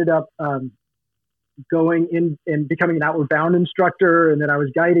before, I ended up going in and becoming an Outward Bound instructor. And then I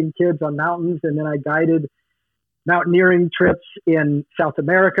was guiding kids on mountains. And then I guided mountaineering trips in South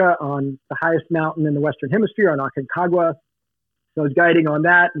America on the highest mountain in the Western Hemisphere, on Aconcagua. So I was guiding on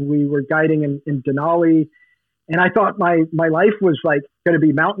that, and we were guiding in Denali. And I thought my life was like going to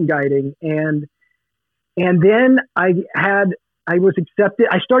be mountain guiding. And then I was accepted.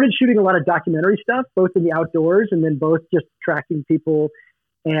 I started shooting a lot of documentary stuff, both in the outdoors and then both just tracking people.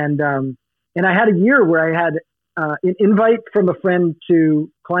 And I had a year where I had an invite from a friend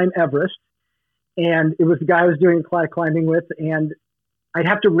to climb Everest. And it was the guy I was doing climbing with. And I'd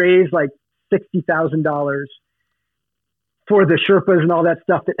have to raise like $60,000 for the Sherpas and all that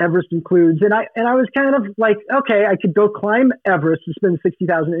stuff that Everest includes. And I was kind of like, okay, I could go climb Everest and spend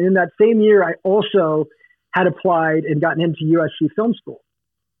 $60,000. And in that same year, I also had applied and gotten into USC Film School.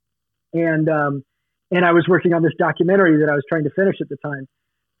 And I was working on this documentary that I was trying to finish at the time.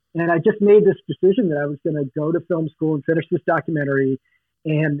 And I just made this decision that I was going to go to film school and finish this documentary,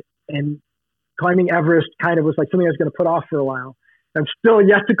 and climbing Everest kind of was like something I was going to put off for a while. I'm still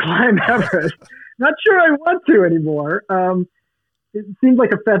yet to climb Everest. Not sure I want to anymore. It seems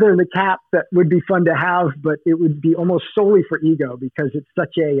like a feather in the cap that would be fun to have, but it would be almost solely for ego, because it's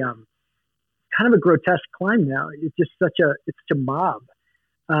such a kind of a grotesque climb now. It's just such a mob.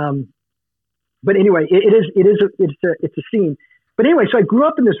 But anyway, it's a scene. But anyway, so I grew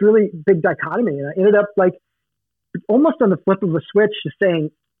up in this really big dichotomy, and I ended up like almost on the flip of a switch, just saying,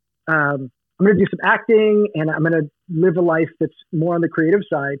 I'm going to do some acting, and I'm going to live a life that's more on the creative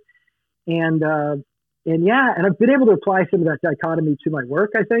side. And I've been able to apply some of that dichotomy to my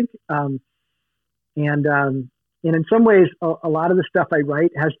work, I think. And in some ways, a lot of the stuff I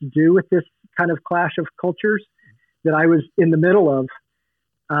write has to do with this kind of clash of cultures that I was in the middle of.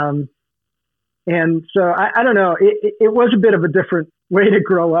 And so I don't know. It was a bit of a different way to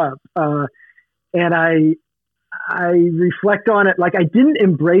grow up, and I reflect on it like I didn't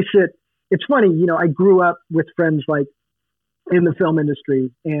embrace it. It's funny, you know. I grew up with friends like in the film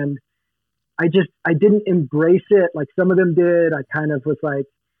industry, and I didn't embrace it like some of them did. I kind of was like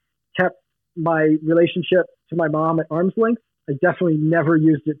kept my relationship to my mom at arm's length. I definitely never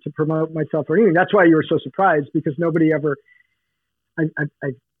used it to promote myself or anything. That's why you were so surprised, because nobody ever.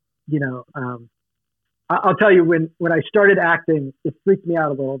 I'll tell you, when I started acting, it freaked me out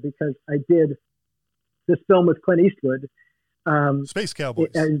a little because I did this film with Clint Eastwood. Space Cowboys.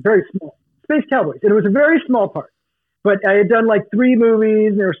 Very small. Space Cowboys. And it was a very small part. But I had done like 3 movies,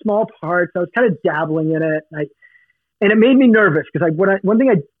 and there were small parts. I was kind of dabbling in it. And it made me nervous because one thing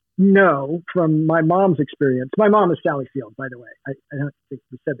I know from my mom's experience, my mom is Sally Field, by the way. I don't think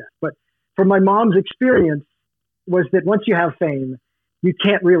we said that. But from my mom's experience was that once you have fame, you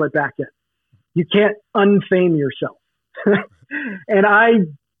can't reel it back in. You can't unfame yourself. And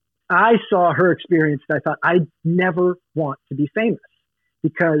I saw her experience, and I thought, I never want to be famous,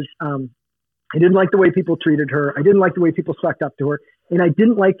 because I didn't like the way people treated her. I didn't like the way people sucked up to her. And I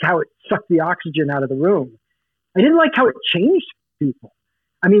didn't like how it sucked the oxygen out of the room. I didn't like how it changed people.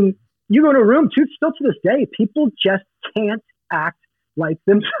 I mean, you go in a room, still to this day, people just can't act like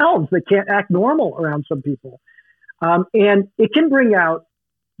themselves. They can't act normal around some people. And it can bring out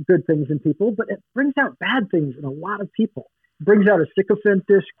good things in people, but it brings out bad things in a lot of people. It brings out a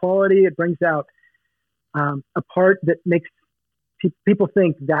sycophantish quality. It brings out a part that makes people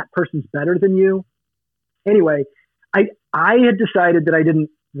think that person's better than you. Anyway, I had decided that I didn't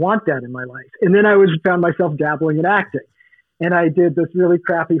want that in my life. And then I found myself dabbling in acting. And I did this really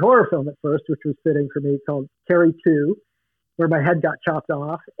crappy horror film at first, which was fitting for me, called Carrie 2, where my head got chopped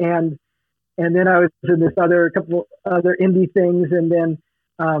off. And then I was in this couple other indie things. And then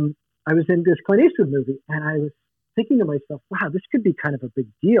I was in this Clint Eastwood movie. And I was thinking to myself, wow, this could be kind of a big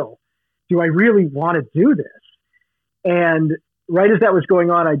deal. Do I really want to do this? And right as that was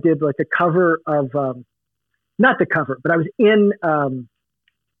going on, I did like a cover of, not the cover, but I was in,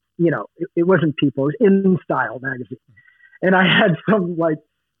 it wasn't People, it was In Style magazine. And I had some like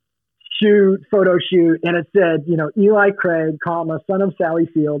photo shoot, and it said, Eli Craig, son of Sally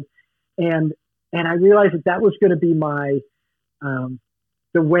Field. And I realized that was going to be my,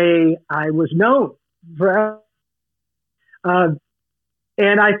 the way I was known forever. And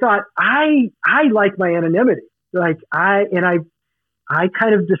I thought, I like my anonymity. Like I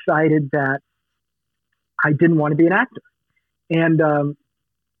kind of decided that I didn't want to be an actor. And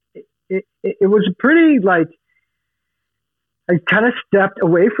it was pretty like, I kind of stepped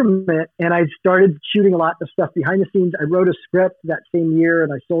away from it, and I started shooting a lot of stuff behind the scenes. I wrote a script that same year,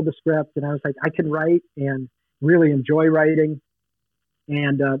 and I sold the script, and I was like, I can write and really enjoy writing,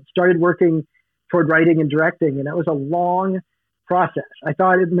 and started working toward writing and directing. And that was a long process. I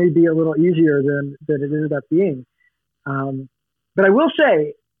thought it may be a little easier than it ended up being. But I will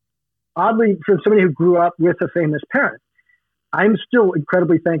say, oddly, for somebody who grew up with a famous parent, I'm still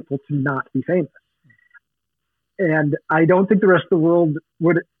incredibly thankful to not be famous. And I don't think the rest of the world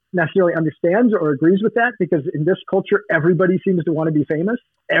would necessarily understands or agrees with that, because in this culture, everybody seems to want to be famous.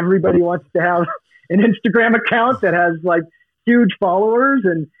 Everybody wants to have an Instagram account that has like huge followers.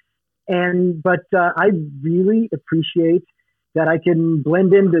 But I really appreciate that I can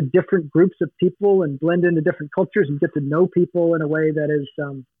blend into different groups of people and blend into different cultures and get to know people in a way that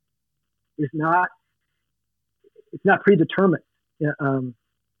is not predetermined. And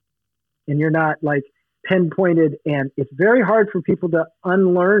you're not like pinpointed, and it's very hard for people to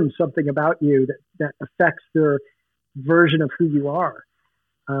unlearn something about you that affects their version of who you are.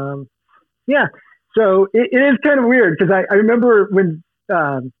 So it is kind of weird, because I remember when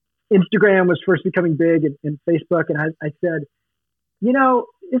Instagram was first becoming big and Facebook, and I said,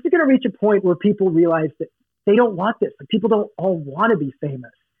 is it going to reach a point where people realize that they don't want this? Like, people don't all want to be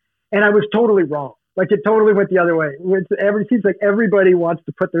famous. And I was totally wrong. Like, it totally went the other way. It seems like everybody wants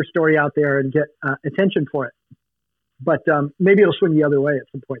to put their story out there and get attention for it. But maybe it'll swing the other way at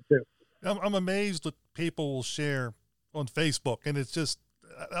some point too. I'm amazed that people will share on Facebook, and it's just,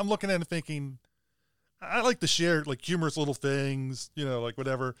 I'm looking at it thinking, I like to share like humorous little things, like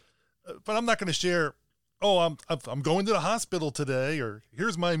whatever, but I'm not going to share, oh, I'm going to the hospital today, or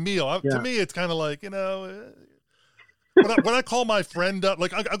here's my meal. To me, it's kind of like, when I call my friend up,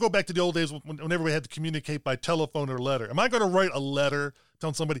 like I go back to the old days whenever we had to communicate by telephone or letter. Am I going to write a letter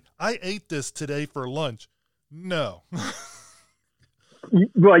telling somebody, I ate this today for lunch? No.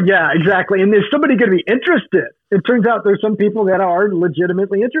 Well, yeah, exactly. And there's somebody going to be interested. It turns out there's some people that are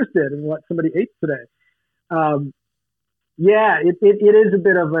legitimately interested in what somebody ate today. It is a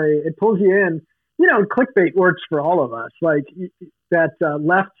bit of it pulls you in. clickbait works for all of us. Like that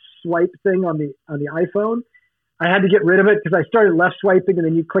left swipe thing on the iPhone, I had to get rid of it because I started left swiping, and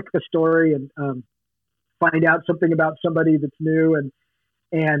then you click the story and find out something about somebody that's new, and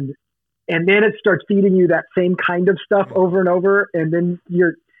then it starts feeding you that same kind of stuff over and over, and then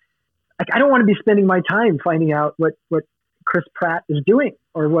you're like, I don't want to be spending my time finding out what Chris Pratt is doing,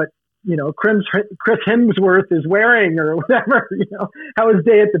 or what Chris Hemsworth is wearing, or whatever, how his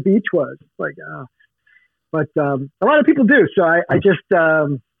day at the beach was. Like, but a lot of people do. So I just,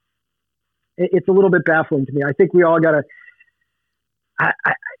 it's a little bit baffling to me. I think we all got to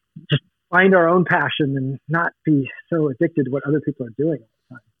just find our own passion and not be so addicted to what other people are doing all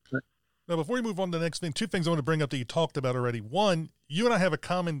the time. But now, before we move on to the next thing, two things I want to bring up that you talked about already. One, you and I have a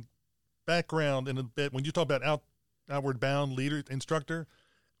common background in a bit. When you talk about Outward Bound leader instructor,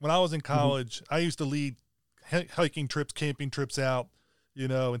 when I was in college, I used to lead hiking trips, camping trips out,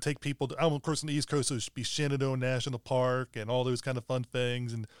 and take people to, of course, on the East Coast, so it should be Shenandoah National Park and all those kind of fun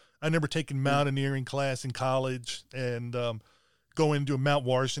things. And I remember taking mountaineering class in college and going to Mount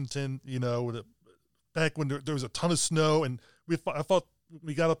Washington, back when there was a ton of snow. And I thought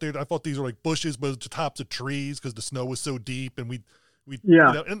we got up there, I thought these were like bushes, but the tops of trees because the snow was so deep. And we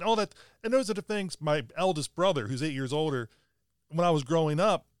and all that. And those are the things. My eldest brother, who's 8 years older, when I was growing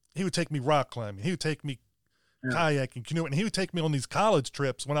up, he would take me rock climbing. He would take me kayaking, canoeing, and he would take me on these college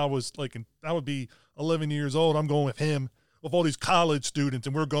trips when I was I would be 11 years old. I'm going with him, with all these college students,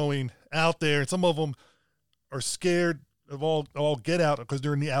 and we're going out there, and some of them are scared of all get out because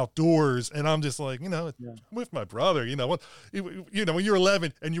they're in the outdoors, and I'm just like, I'm with my brother. When you're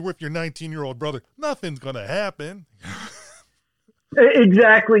 11 and you're with your 19-year-old brother, nothing's gonna happen.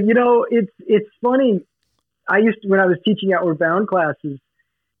 Exactly. It's funny. When I was teaching Outward Bound classes,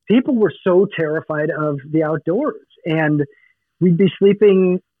 people were so terrified of the outdoors, and we'd be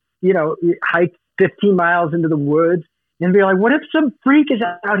sleeping, hike 15 miles into the woods and be like, what if some freak is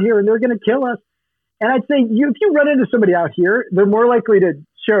out here and they're going to kill us? And I'd say, if you run into somebody out here, they're more likely to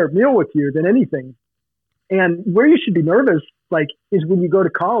share a meal with you than anything. And where you should be nervous, is when you go to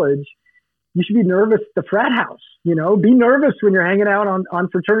college. You should be nervous at the frat house, be nervous when you're hanging out on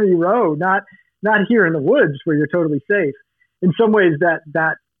Fraternity Row, not here in the woods where you're totally safe. In some ways, that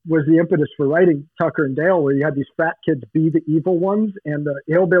was the impetus for writing Tucker and Dale, where you had these frat kids be the evil ones and the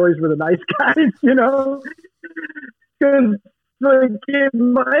hillbillies were the nice guys, Because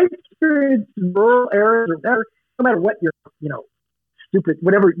in my experience, rural areas or whatever, no matter what your, stupid,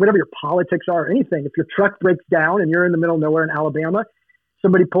 whatever your politics are or anything, if your truck breaks down and you're in the middle of nowhere in Alabama,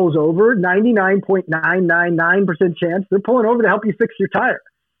 somebody pulls over, 99.999% chance they're pulling over to help you fix your tire.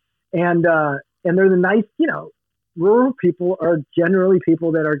 And they're the nice, rural people are generally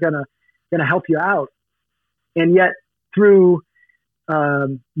people that are gonna help you out. And yet through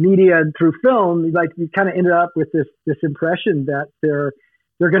media and through film, you kind of ended up with this impression that they're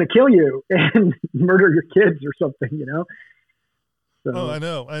gonna kill you and murder your kids or something, So. Oh, I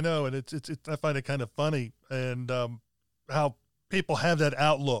know, and it's I find it kind of funny, and how people have that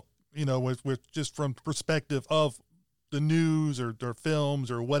outlook, with just from perspective of the news or films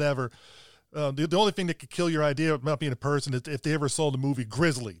or whatever. The only thing that could kill your idea about being a person is if they ever saw the movie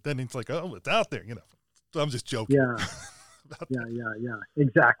Grizzly. Then it's like, oh, it's out there, So I'm just joking. Yeah. Yeah.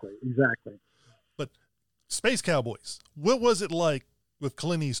 Exactly. But Space Cowboys, what was it like with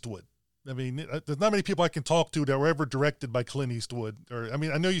Clint Eastwood? I mean, there's not many people I can talk to that were ever directed by Clint Eastwood. I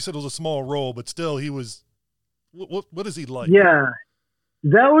know you said it was a small role, but still, he was. What is he like? Yeah,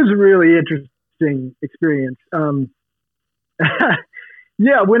 that was a really interesting experience.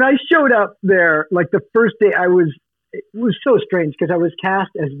 Yeah, when I showed up there, the first day, it was so strange because I was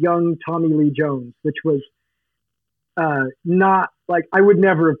cast as young Tommy Lee Jones, which was not I would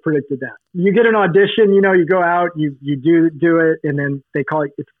never have predicted that. You get an audition, you go out, you do it, and then they call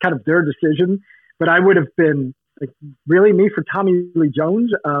it. It's kind of their decision. But I would have been really me for Tommy Lee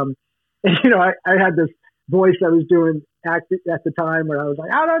Jones. And I had this voice I was doing at the time where I was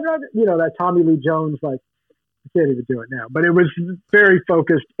like, that Tommy Lee Jones I can't even do it now, but it was very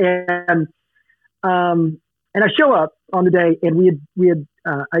focused. And I show up on the day, and we had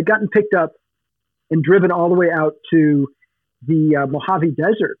I'd gotten picked up and driven all the way out to the Mojave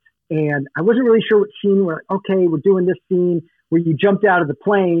Desert, and I wasn't really sure what scene we're doing this scene where you jumped out of the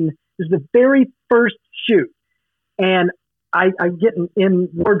plane. This is the very first shoot, and I get in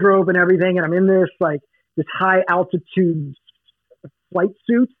wardrobe and everything, and I'm in this high altitude flight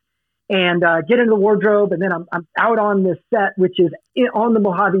suit. And get into the wardrobe, and then I'm out on this set, which is on the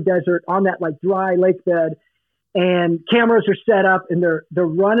Mojave Desert, on that dry lake bed, and cameras are set up, and they're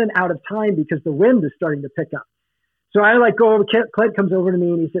running out of time because the wind is starting to pick up. So I like go over, Clint comes over to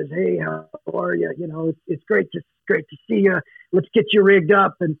me and he says, "Hey, how are you? You know, it's great to see you. Let's get you rigged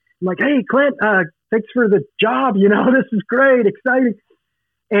up." And I'm like, "Hey, Clint, thanks for the job. You know, this is great, exciting."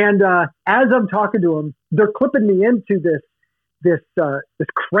 And as I'm talking to him, they're clipping me into this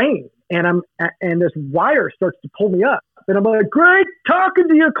crane, and this wire starts to pull me up, and I'm like, "Great talking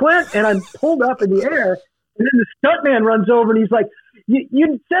to you, Clint." And I'm pulled up in the air, and then the stuntman runs over and he's like,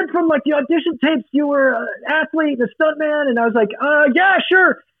 You said from like the audition tapes you were an athlete and a stuntman, and I was like, yeah,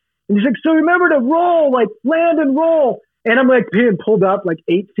 sure. And he's like, so remember to roll, like land and roll. And I'm like being pulled up like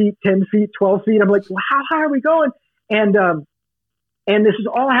 8 feet, 10 feet, 12 feet. I'm like, well, how high are we going? And this is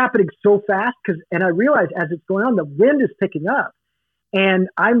all happening so fast and I realize as it's going on, the wind is picking up, and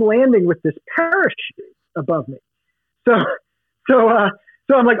I'm landing with this parachute above me. So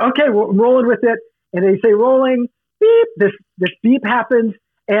I'm like, okay, well, I'm rolling with it, and they say rolling. Beep, this beep happens,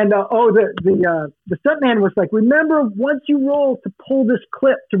 and the stuntman was like, remember once you roll to pull this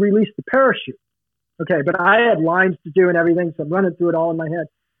clip to release the parachute. Okay, but I had lines to do and everything, so I'm running through it all in my head.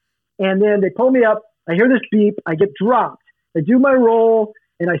 And then they pull me up, I hear this beep, I get dropped, I do my roll,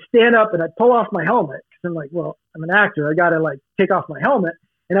 and I stand up and I pull off my helmet, because I'm like, well, I'm an actor, I gotta like take off my helmet,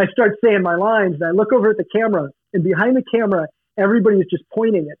 and I start saying my lines, and I look over at the camera, and behind the camera, everybody is just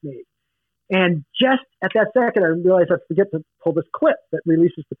pointing at me. And just at that second, I realize I forget to pull this clip that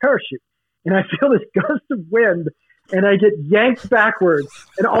releases the parachute. And I feel this gust of wind, and I get yanked backwards.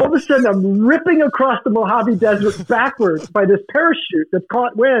 And all of a sudden, I'm ripping across the Mojave Desert backwards by this parachute that's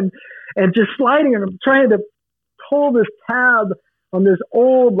caught wind and just sliding. And I'm trying to pull this tab on this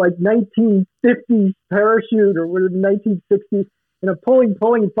old, like, 1950s parachute or 1960s. And I'm pulling,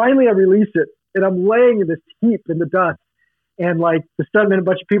 and finally I release it. And I'm laying in this heap in the dust. And like the stuntman, a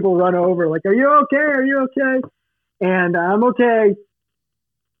bunch of people run over, like, "Are you okay? Are you okay?" And I'm okay.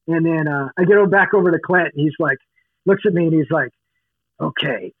 And then I get back over to Clint. And he's like, looks at me and he's like,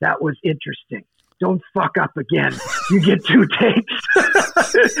 "Okay, that was interesting. Don't fuck up again. You get 2 takes."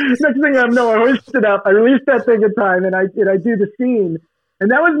 Next thing I know, I hoist it up. I released that thing in time, and I do the scene.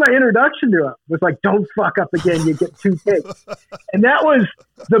 And that was my introduction to him. Was like, "Don't fuck up again. You get 2 takes." And that was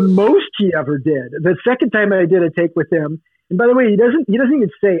the most he ever did. The second time I did a take with him. And by the way, he doesn't even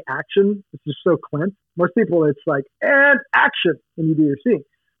say action. It's just so Clint. Most people, it's like, and action when you do your scene.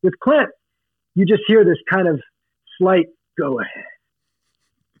 With Clint, you just hear this kind of slight go ahead.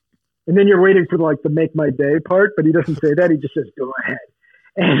 And then you're waiting for like the make my day part, but he doesn't say that. He just says, go ahead.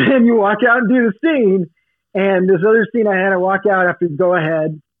 And then you walk out and do the scene. And this other scene I had, I walk out after go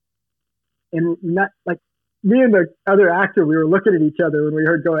ahead. And not like me and the other actor, we were looking at each other when we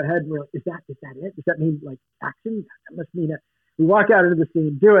heard go ahead, and we were like, is that it? Does that mean like action? That must mean it. We walk out into the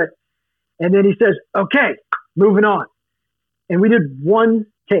scene, do it. And then he says, okay, moving on. And we did 1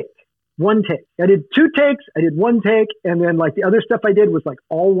 take. I did 2 takes. I did 1 take. And then like the other stuff I did was like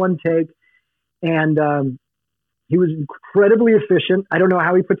all 1 take. And he was incredibly efficient. I don't know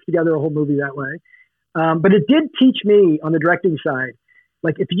how he puts together a whole movie that way. But it did teach me on the directing side,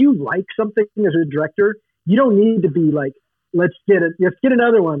 like if you like something as a director, you don't need to be like, let's get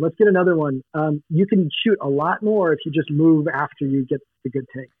another one. You can shoot a lot more if you just move after you get the good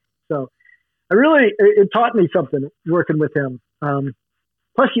take. So it taught me something working with him.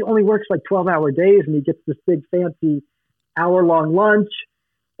 Plus he only works like 12-hour days, and he gets this big fancy hour-long lunch,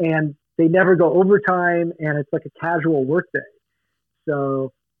 and they never go overtime, and it's like a casual work day.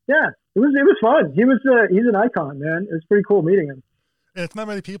 So yeah, it was fun. He's an icon, man. It was pretty cool meeting him. And it's not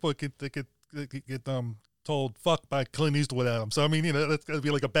many people that get told fuck by Clint Eastwood at him. So I mean, you know, that's gotta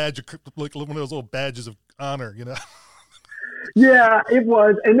be like a badge of, like one of those little badges of honor, you know. Yeah, it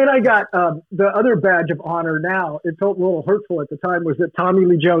was. And then I got the other badge of honor now. It felt a little hurtful at the time, was that Tommy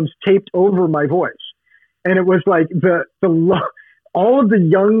Lee Jones taped over my voice. And it was like all of the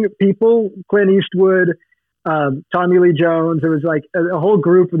young people, Clint Eastwood, Tommy Lee Jones, there was like a whole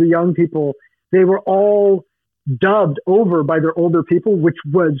group of the young people. They were all dubbed over by their older people, which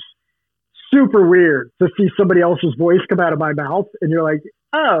was super weird to see somebody else's voice come out of my mouth. And you're like,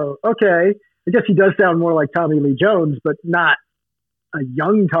 oh, okay. I guess he does sound more like Tommy Lee Jones, but not a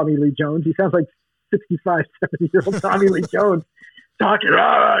young Tommy Lee Jones. He sounds like 65, 70-year-old Tommy Lee Jones talking,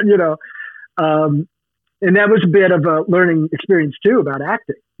 you know. And that was a bit of a learning experience too about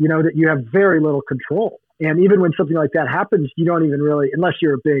acting, you know, that you have very little control. And even when something like that happens, you don't even really, unless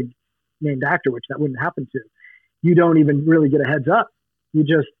you're a big named actor, which that wouldn't happen to, you don't even really get a heads up. You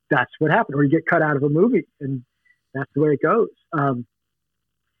just, that's what happened. Or you get cut out of a movie, and that's the way it goes.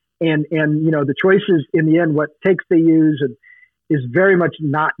 And you know, the choices in the end, what takes they use, and is very much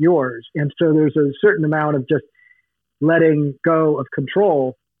not yours. And so there's a certain amount of just letting go of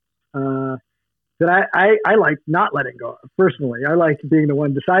control. that I like not letting go of personally. I like being the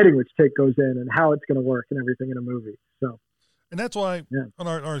one deciding which take goes in and how it's going to work and everything in a movie. So, and that's why on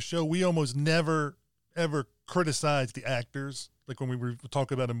our show, we almost never, ever criticize the actors. Like when we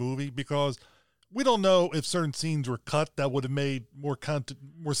talk about a movie, because we don't know if certain scenes were cut that would have made more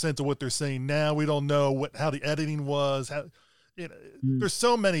sense of what they're saying now. We don't know how the editing was. There's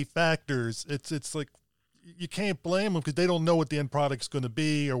so many factors. It's like you can't blame them because they don't know what the end product's going to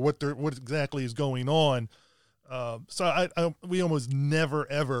be or what exactly is going on. So we almost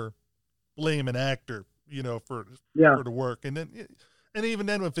never ever blame an actor, for the work. And even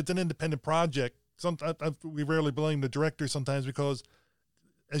then, if it's an independent project, we rarely blame the director sometimes because,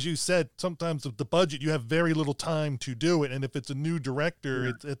 as you said, sometimes with the budget, you have very little time to do it. And if it's a new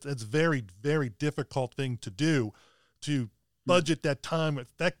director, it's very, very difficult thing to do, to budget that time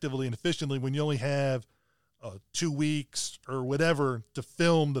effectively and efficiently when you only have 2 weeks or whatever to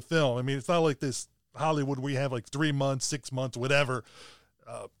film the film. I mean, it's not like this Hollywood where you have like 3 months, 6 months, whatever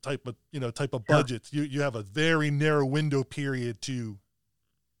type of budgets. You have a very narrow window period to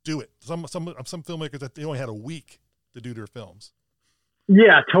do it. Some filmmakers that they only had a week to do their films.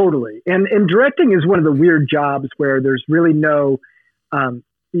 Yeah, totally. And directing is one of the weird jobs where there's really no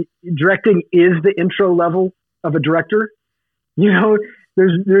directing is the intro level of a director.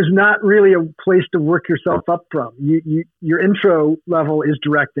 There's not really a place to work yourself up from. Your intro level is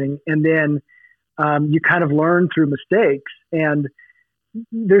directing, and then you kind of learn through mistakes. And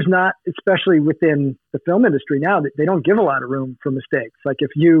there's not, especially within the film industry now, that they don't give a lot of room for mistakes. Like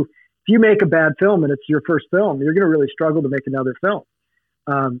if you make a bad film and it's your first film, you're going to really struggle to make another film.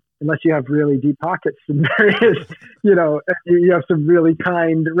 Unless you have really deep pockets and various, you have some really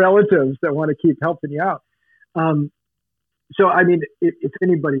kind relatives that want to keep helping you out. So, I mean, if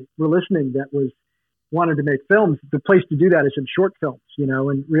anybody were listening that wanted to make films, the place to do that is in short films,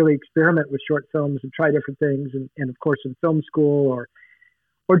 and really experiment with short films and try different things. And of course, in film school or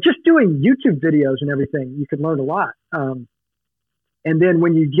just doing YouTube videos and everything, you can learn a lot. And then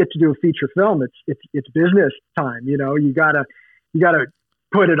when you get to do a feature film, it's business time. You gotta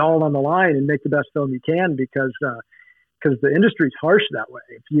put it all on the line and make the best film you can because the industry's harsh that way.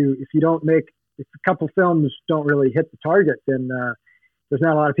 If a couple films don't really hit the target, then there's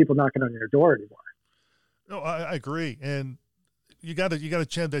not a lot of people knocking on your door anymore. No, I agree. And you got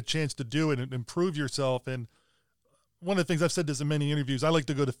to have that chance to do it and improve yourself. And one of the things I've said this in many interviews, I like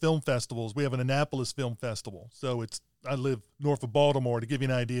to go to film festivals. We have an Annapolis Film Festival. So I live north of Baltimore. To give you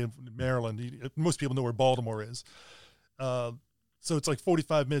an idea, in Maryland, most people know where Baltimore is. So it's like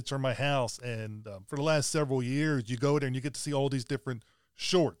 45 minutes from my house. And for the last several years, you go there and you get to see all these different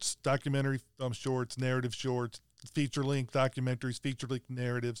shorts, documentary shorts, narrative shorts, feature-length documentaries, feature-length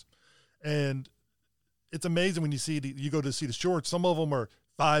narratives. And it's amazing when you go to see the shorts. Some of them are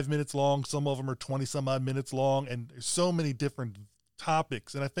 5 minutes long. Some of them are 20-some-odd minutes long. And there's so many different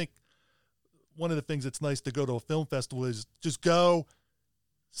topics. And I think one of the things that's nice to go to a film festival is just go,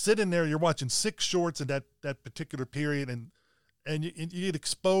 sit in there. You're watching 6 shorts in that particular period, and you get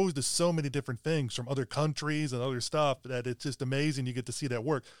exposed to so many different things from other countries and other stuff that it's just amazing. You get to see that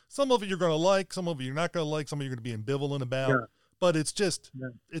work. Some of it you're going to like, some of it you're not going to like, some of it you're going to be ambivalent about, but it's just,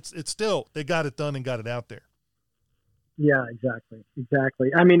 it's still, they got it done and got it out there. Yeah, exactly.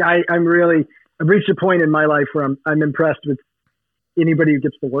 I mean, I've reached a point in my life where I'm impressed with anybody who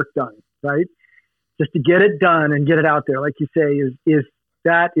gets the work done, right? Just to get it done and get it out there, like you say, is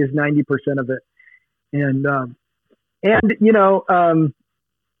 90% of it. And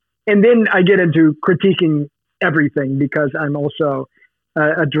then I get into critiquing everything because I'm also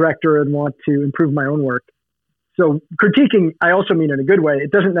a director and want to improve my own work. So critiquing, I also mean in a good way. It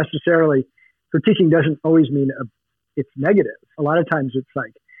doesn't necessarily, critiquing doesn't always mean it's negative. A lot of times it's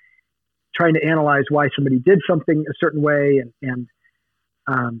like trying to analyze why somebody did something a certain way. And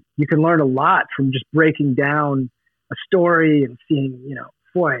you can learn a lot from just breaking down a story and seeing,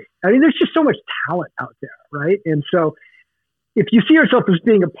 boy, I mean, there's just so much talent out there, right? And so if you see yourself as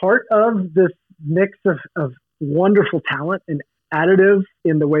being a part of this mix of wonderful talent and additive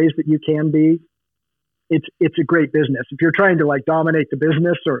in the ways that you can be, it's a great business. If you're trying to like dominate the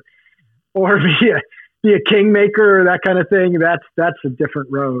business or be a kingmaker or that kind of thing, that's a different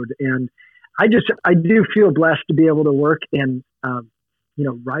road. And I do feel blessed to be able to work and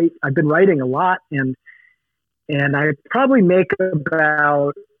write. I've been writing a lot, and I probably make I've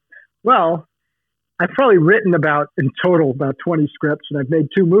probably written in total about 20 scripts, and I've made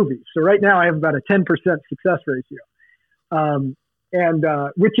 2 movies. So right now I have about a 10% success ratio,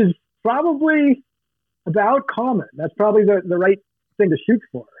 which is probably about common. That's probably the right thing to shoot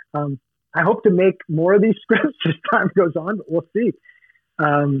for. I hope to make more of these scripts as time goes on, but we'll see.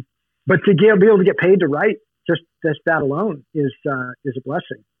 but to be able to get paid to write, just that alone is a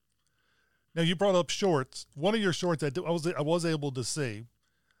blessing. Now you brought up shorts. One of your shorts I was able to see.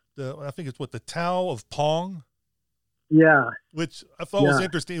 I think it's the Tao of Pong. Yeah. Which I thought was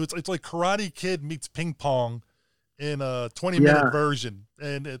interesting. It's like Karate Kid meets ping pong in a 20-minute version,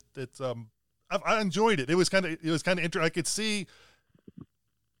 and I enjoyed it. It was kind of interesting. I could see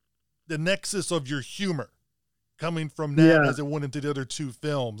the nexus of your humor coming from that as it went into the other two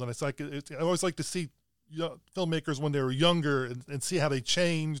films, and it's like I always like to see filmmakers when they were younger and see how they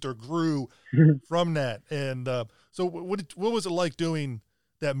changed or grew from that. And so, what was it like doing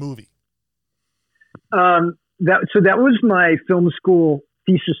that movie? That was my film school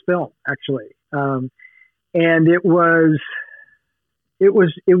thesis film, actually, and it was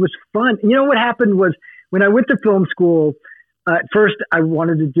fun. You know what happened was when I went to film school. At first, I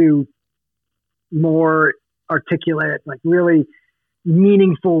wanted to do more articulate, like really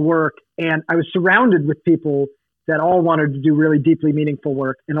meaningful work, and I was surrounded with people that all wanted to do really deeply meaningful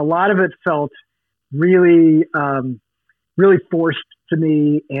work, and a lot of it felt really, really forced to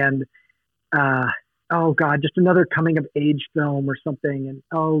me, and oh God, just another coming of age film or something,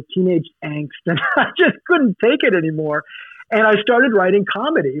 and teenage angst, and I just couldn't take it anymore, and I started writing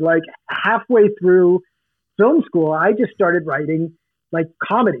comedy. Like halfway through film school, I just started writing like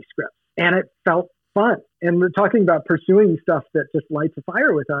comedy scripts, and it felt fun. And we're talking about pursuing stuff that just lights a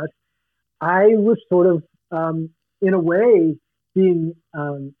fire with us. I was sort of, in a way, being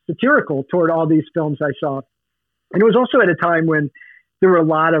satirical toward all these films I saw. And it was also at a time when there were a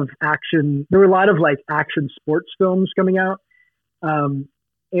lot of action. There were a lot of like action sports films coming out.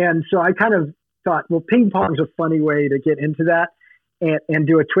 And so I kind of thought, well, ping pong's a funny way to get into that and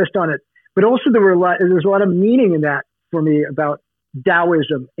do a twist on it. But also there was a lot of meaning in that for me about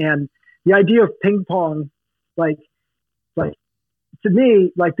Taoism and the idea of ping pong, like to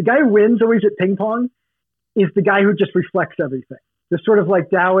me, like the guy who wins always at ping pong is the guy who just reflects everything. The sort of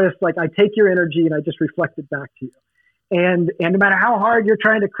like Taoist, like I take your energy and I just reflect it back to you. And no matter how hard you're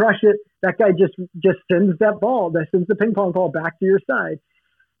trying to crush it, that guy just sends sends the ping pong ball back to your side.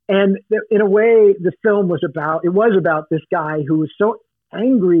 And in a way, the film was about this guy who was so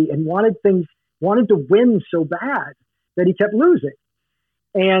angry and wanted to win so bad that he kept losing.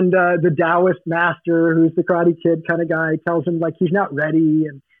 And the Taoist master, who's the Karate Kid kind of guy, tells him like he's not ready,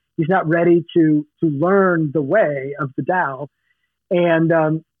 and he's not ready to learn the way of the Tao. And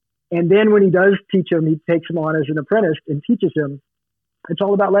then when he does teach him, he takes him on as an apprentice and teaches him. It's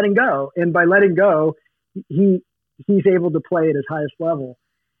all about letting go, and by letting go, he's able to play at his highest level.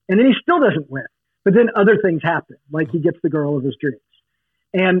 And then he still doesn't win, but then other things happen, like he gets the girl of his dreams.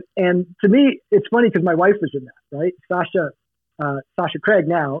 And to me, it's funny because my wife was in that, right? Sasha Craig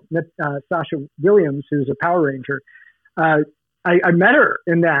now, Sasha Williams, who's a Power Ranger. I met her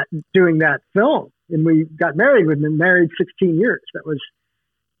in that, doing that film, and we got married. We've been married 16 years. That was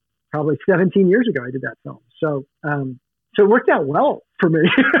probably 17 years ago I did that film. So it worked out well for me.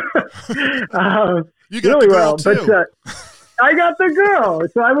 You got really the girl well, too. but I got the girl,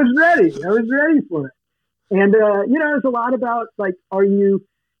 so I was ready. I was ready for it. And it's a lot about like, are you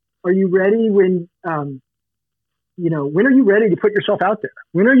ready when when are you ready to put yourself out there?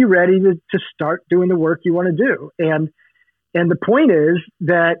 When are you ready to start doing the work you want to do? And the point is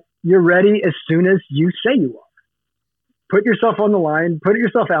that you're ready as soon as you say you are. Put yourself on the line, put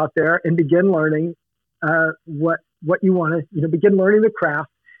yourself out there, and begin learning what you want to, begin learning the craft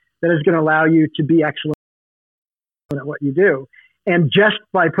that is going to allow you to be excellent at what you do. And just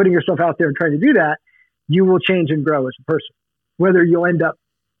by putting yourself out there and trying to do that, you will change and grow as a person. Whether you'll end up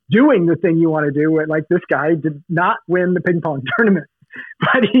doing the thing you want to do, like this guy did not win the ping pong tournament,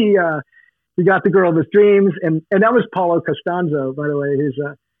 but he got the girl of his dreams, and that was Paulo Costanzo, by the way, who's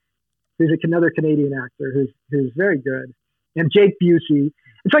another Canadian actor who's very good, and Jake Busey.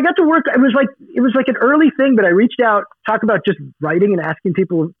 And so I got to work. It was like an early thing, but I reached out, talk about just writing and asking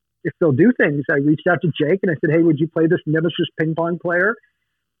people if they'll do things. I reached out to Jake and I said, "Hey, would you play this Nemesis ping pong player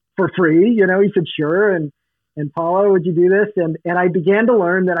for free?" He said, "Sure." And Paulo, would you do this? And I began to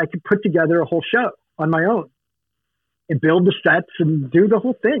learn that I could put together a whole show on my own and build the sets and do the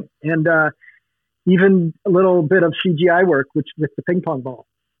whole thing. And even a little bit of CGI work, with the ping pong ball.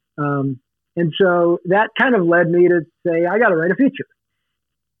 And so that kind of led me to say, I got to write a feature.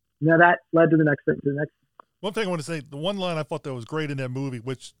 Now that led to the next thing, One thing I want to say, the one line I thought that was great in that movie,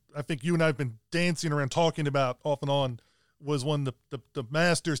 which I think you and I have been dancing around talking about off and on, was when the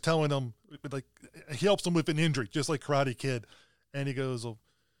master's telling him, like, he helps him with an injury, just like Karate Kid. And he goes,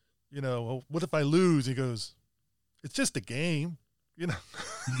 what if I lose? He goes, it's just a game, Yeah.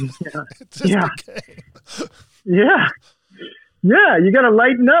 It's just a game. Yeah. Yeah, you got to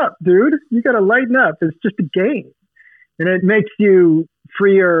lighten up, dude. You got to lighten up. It's just a game, and it makes you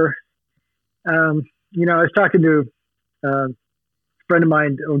freer. I was talking to a friend of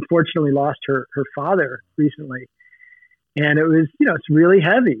mine who unfortunately lost her father recently, and it was, it's really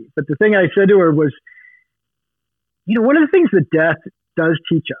heavy. But the thing I said to her was, one of the things that death does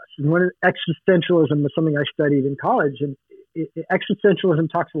teach us, and existentialism was something I studied in college, and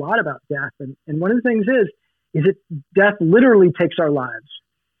existentialism talks a lot about death, and one of the things is that death literally takes our lives,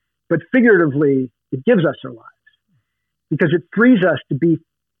 but figuratively it gives us our lives because it frees us to be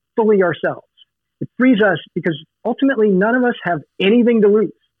fully ourselves. It frees us because ultimately none of us have anything to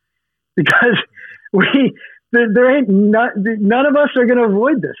lose because none of us are going to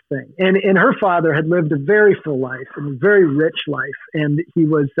avoid this thing. And her father had lived a very full life and a very rich life. And he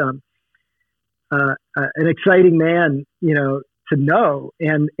was an exciting man, to know.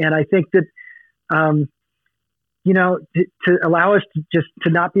 And I think that, to allow us to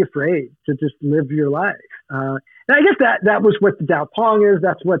not be afraid, to just live your life. And I guess that was what the Dao Pong is.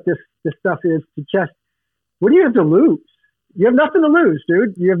 That's what this stuff is, to just, what do you have to lose? You have nothing to lose,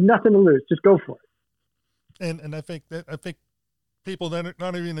 dude. You have nothing to lose. Just go for it. And I think people that are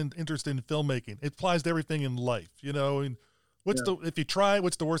not even interested in filmmaking, it applies to everything in life, and if you try,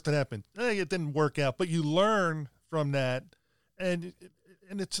 what's the worst that happened? It didn't work out, but you learn from that. And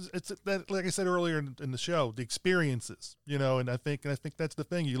it's that, like I said earlier in the show, the experiences, and I think that's the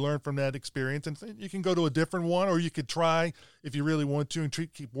thing. You learn from that experience, and you can go to a different one, or you could try if you really want to and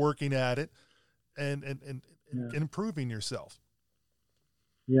keep working at it and improving yourself.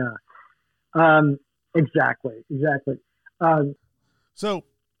 Yeah. Exactly. So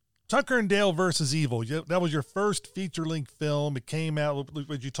Tucker and Dale versus Evil, that was your first feature-length film. It came out,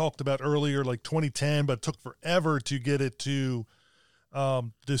 as you talked about earlier, like 2010, but it took forever to get it to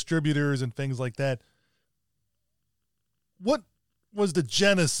distributors and things like that. What was the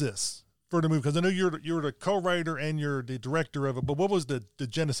genesis for the movie? Because I know you're the co-writer and you're the director of it, but what was the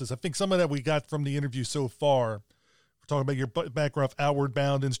genesis? I think some of that we got from the interview so far. We're talking about your background of Outward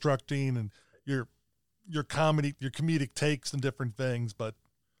Bound instructing and your comedic takes and different things, but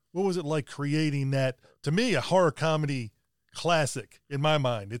what was it like creating that, to me, a horror comedy classic in my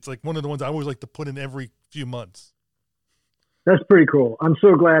mind? It's like one of the ones I always like to put in every few months. That's pretty cool. I'm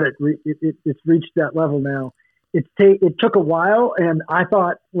so glad it's reached that level now. It took a while, and I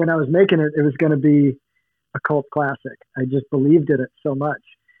thought when I was making it, it was going to be a cult classic. I just believed in it so much.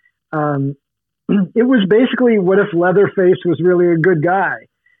 It was basically, what if Leatherface was really a good guy?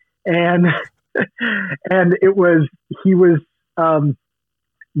 And he was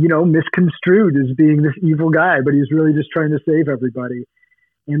misconstrued as being this evil guy, but he's really just trying to save everybody.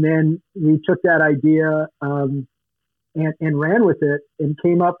 And then we took that idea and ran with it and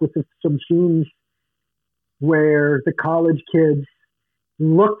came up with some scenes where the college kids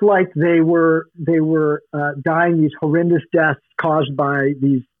looked like they were dying these horrendous deaths caused by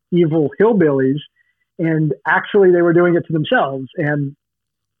these evil hillbillies, and actually they were doing it to themselves. And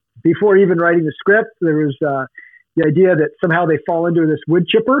before even writing the script, there was the idea that somehow they fall into this wood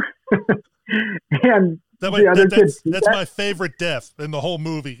chipper. And that's my favorite death in the whole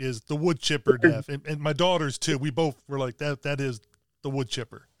movie is the wood chipper death. And my daughters too. We both were like, that is the wood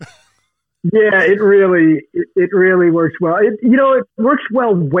chipper. Yeah, it really works well. It works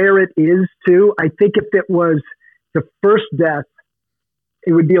well where it is too. I think if it was the first death,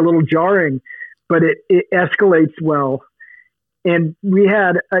 it would be a little jarring, but it escalates well. And we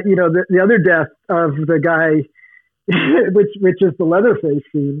had, the other death of the guy, which is the Leatherface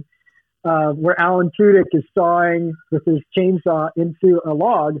scene, where Alan Tudyk is sawing with his chainsaw into a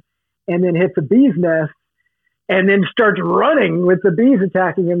log and then hits a bee's nest and then starts running with the bees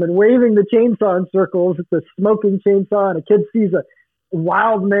attacking him and waving the chainsaw in circles with the smoking chainsaw. And a kid sees a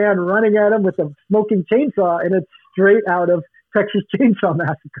wild man running at him with a smoking chainsaw, and it's straight out of Texas Chainsaw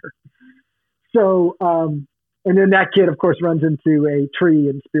Massacre. So, and then that kid, of course, runs into a tree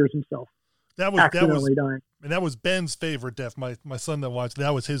and spears himself. Accidentally dying. And that was Ben's favorite death. My son that watched,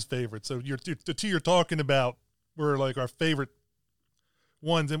 that was his favorite. So the two you're talking about were like our favorite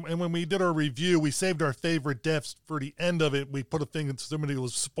ones. And when we did our review, we saved our favorite deaths for the end of it. We put a thing that somebody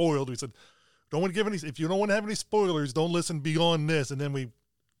was spoiled. We said, don't want to give any, if you don't want to have any spoilers, don't listen beyond this. And then we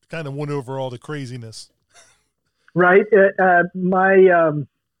kind of went over all the craziness. Right. My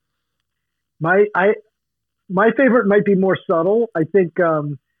favorite might be more subtle. I think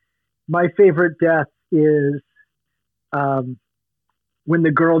my favorite death is when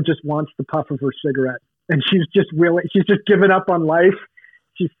the girl just wants the puff of her cigarette, and she's just given up on life.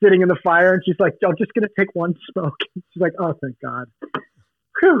 She's sitting in the fire, and she's like, I'm just going to take one smoke. She's like, oh, thank God.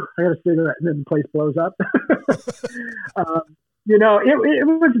 Whew, I got a cigarette, and then the place blows up. it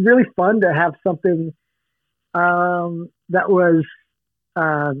was really fun to have something that was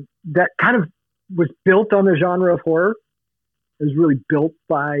that kind of was built on the genre of horror. It was really built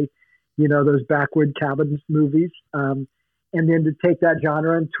by, those backwood cabins movies. And then to take that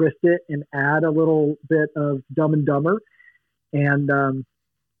genre and twist it and add a little bit of Dumb and Dumber and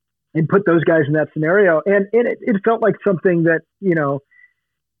put those guys in that scenario. And it felt like something that,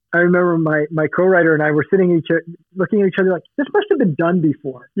 I remember my co-writer and I were looking at each other like, this must have been done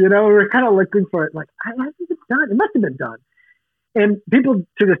before. We were kind of looking for it like, it hasn't been done. It must have been done. And people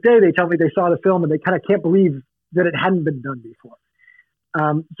to this day, they tell me they saw the film and they kind of can't believe that it hadn't been done before.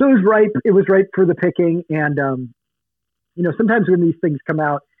 So it was ripe. It was ripe for the picking. And, sometimes when these things come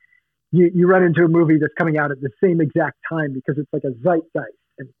out, you run into a movie that's coming out at the same exact time because it's like a zeitgeist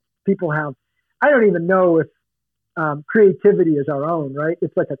and people have, I don't even know if creativity is our own, right?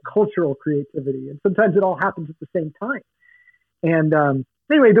 It's like a cultural creativity. And sometimes it all happens at the same time. And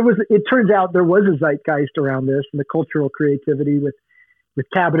anyway, it turns out there was a zeitgeist around this and the cultural creativity with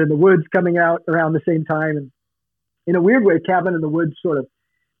Cabin in the Woods coming out around the same time. And in a weird way, Cabin in the Woods sort of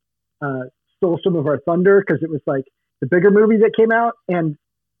stole some of our thunder because it was like the bigger movie that came out and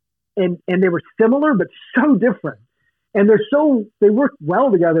they were similar, but so different. And they work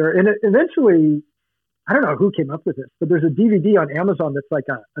well together. And eventually, I don't know who came up with this, but there's a DVD on Amazon that's like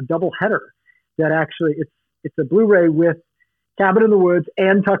a double header that actually it's a Blu-ray with Cabin in the Woods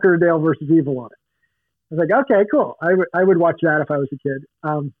and Tucker and Dale versus Evil on it. I was like, okay, cool. I would watch that if I was a kid.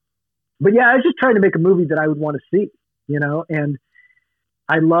 But yeah, I was just trying to make a movie that I would want to see, and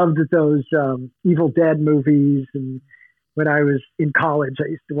I loved those Evil Dead movies. And when I was in college, I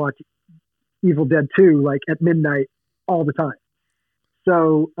used to watch Evil Dead 2 like at midnight all the time.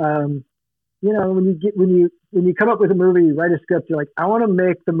 So, when you come up with a movie, you write a script, you're like, I want to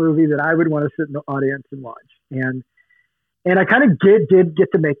make the movie that I would want to sit in the audience and watch. And I kind of did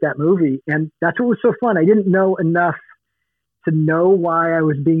get to make that movie. And that's what was so fun. I didn't know enough to know why I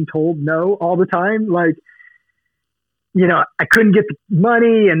was being told no all the time. Like, I couldn't get the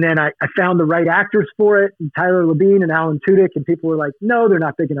money. And then I found the right actors for it. And Tyler Labine and Alan Tudyk. And people were like, no, they're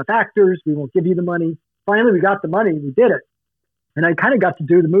not big enough actors. We won't give you the money. Finally, we got the money. We did it. And I kind of got to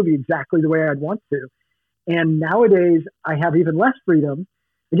do the movie exactly the way I'd want to. And nowadays, I have even less freedom.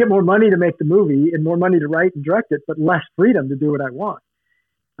 I get more money to make the movie and more money to write and direct it, but less freedom to do what I want.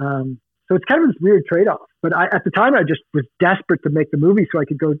 So it's kind of this weird trade-off. But at the time, I just was desperate to make the movie so I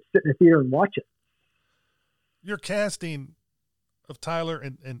could go sit in a theater and watch it. Your casting of Tyler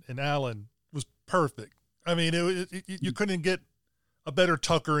and Alan was perfect. I mean, you couldn't get a better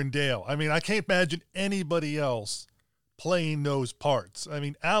Tucker and Dale. I mean, I can't imagine anybody else playing those parts. I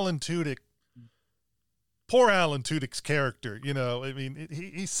mean, Alan Tudyk, poor Alan Tudyk's character, I mean,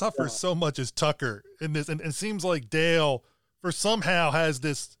 he suffers so much as Tucker in this, and it seems like Dale somehow has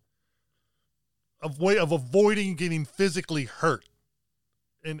this way of avoiding getting physically hurt.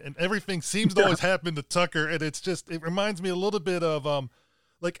 And everything seems to always happen to Tucker. And it reminds me a little bit of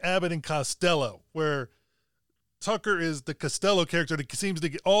like Abbott and Costello, where Tucker is the Costello character that seems to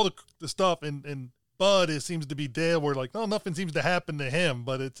get all the stuff, and Bud seems to be Dale, where like, no, nothing seems to happen to him,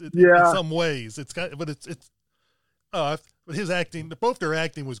 but in some ways but his acting, both their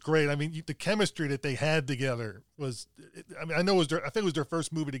acting was great. I mean, the chemistry that they had together was, I mean, I think it was their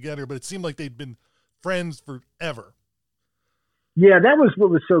first movie together, but it seemed like they'd been friends forever. Yeah, that was what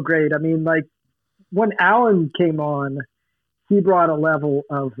was so great. I mean, like when Alan came on, he brought a level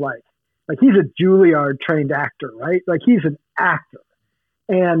of like he's a Juilliard trained actor, right? Like he's an actor.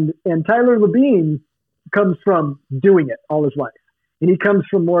 And Tyler Labine comes from doing it all his life. And he comes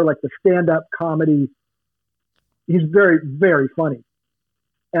from more like the stand-up comedy. He's very, very funny.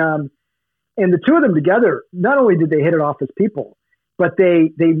 And the two of them together, not only did they hit it off as people, but they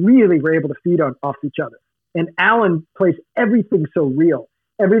really were able to feed off each other. And Alan plays everything so real.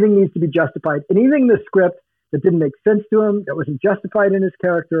 Everything needs to be justified. Anything in the script that didn't make sense to him, that wasn't justified in his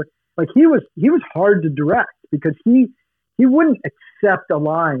character, like he was hard to direct because he wouldn't accept a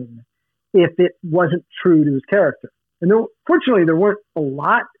line if it wasn't true to his character. And fortunately, there weren't a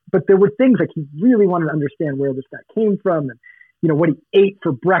lot, but there were things like he really wanted to understand where this guy came from and, what he ate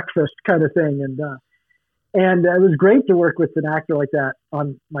for breakfast kind of thing. And it was great to work with an actor like that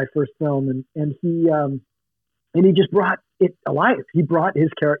on my first film. And he just brought it alive. He brought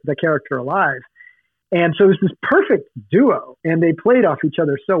the character alive. And so it was this perfect duo, and they played off each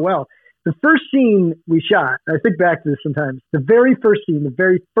other so well. The first scene we shot, I think back to this sometimes, the very first scene, the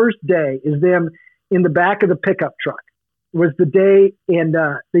very first day is them in the back of the pickup truck. It was the day, and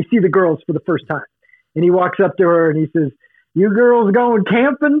they see the girls for the first time. And he walks up to her and he says, "You girls going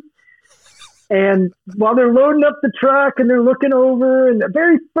camping?" And while they're loading up the truck and they're looking over, and the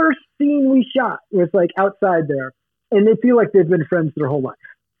very first scene we shot was like outside there, and they feel like they've been friends their whole life.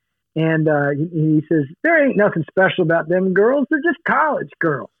 And he says, there ain't nothing special about them girls. They're just college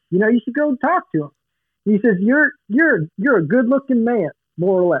girls. You know, you should go talk to them. He says, you're a good looking man,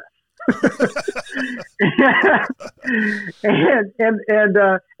 more or less.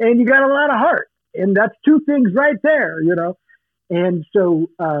 and you got a lot of heart, and that's two things right there, you know? And so,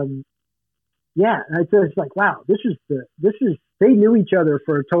 yeah, and so it's like, wow, they knew each other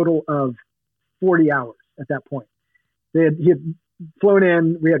for a total of 40 hours at that point. He had flown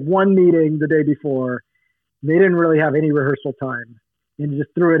in. We had one meeting the day before. They didn't really have any rehearsal time, and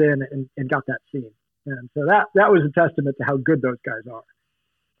just threw it in and got that scene. And so that was a testament to how good those guys are.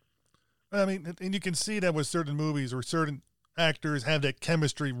 I mean, and you can see that with certain movies or certain actors have that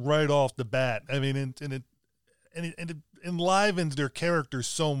chemistry right off the bat. I mean, and it enlivens their characters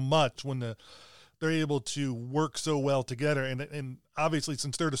so much when they're able to work so well together. And obviously,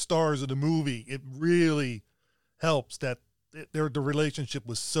 since they're the stars of the movie, it really helps that the relationship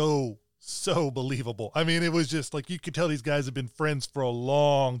was so believable. I mean, it was just like you could tell these guys have been friends for a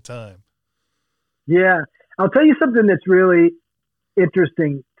long time. Yeah. I'll tell you something that's really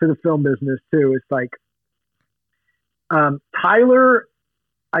interesting to the film business too. It's like Tyler,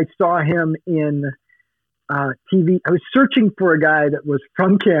 I saw him in TV. I was searching for a guy that was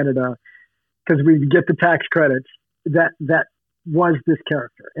from Canada because we get the tax credits that was this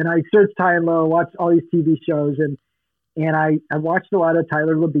character. And I searched high and low, watched all these TV shows, and I watched a lot of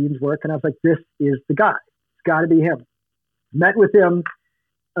Tyler Labine's work, and I was like, this is the guy. It's got to be him. Met with him,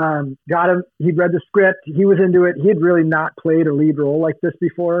 got him. He'd read the script. He was into it. He had really not played a lead role like this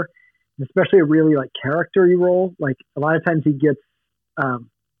before, especially a really like character-y role. Like a lot of times he gets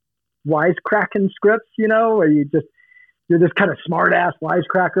wisecracking scripts, you know, where you're this kind of smart-ass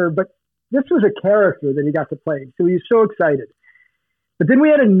wisecracker. But this was a character that he got to play. So he was so excited. But then we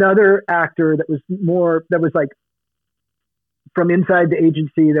had another actor that was like from inside the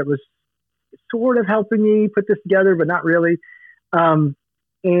agency that was sort of helping me put this together, but not really.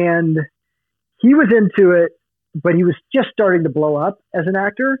 And he was into it, but he was just starting to blow up as an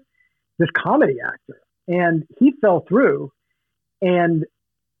actor, this comedy actor. And he fell through, and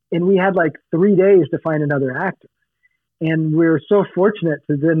we had like 3 days to find another actor. And we were so fortunate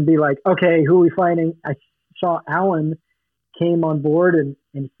to then be like, okay, who are we finding? I saw Alan came on board,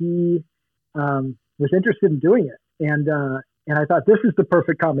 and he was interested in doing it. And I thought, this is the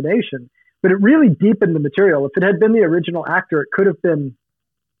perfect combination. But it really deepened the material. If it had been the original actor, it could have been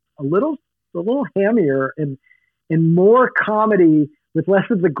a little hammier and more comedy with less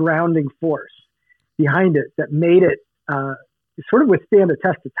of the grounding force behind it that made it sort of withstand the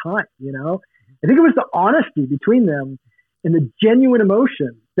test of time, you know? I think it was the honesty between them and the genuine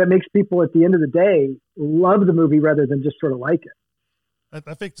emotion that makes people at the end of the day love the movie rather than just sort of like it.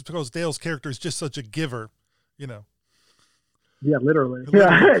 I think it's because Dale's character is just such a giver, you know? Yeah, literally.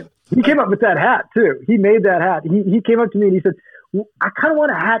 Yeah. He came up with that hat too. He made that hat. He came up to me and he said, well, I kind of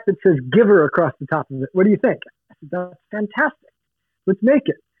want a hat that says giver across the top of it. What do you think? I said, that's fantastic. Let's make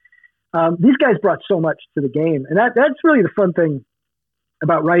it. These guys brought so much to the game. And that's really the fun thing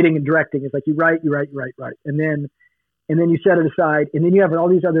about writing and directing. It's like you write. And then you set it aside, and then you have all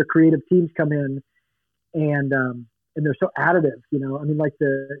these other creative teams come in and they're so additive, you know? I mean, like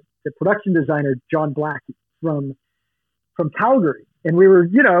the production designer, John Black from Calgary. And we were,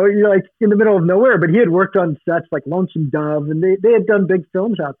 you know, you're like in the middle of nowhere, but he had worked on sets like Lonesome Dove, and they had done big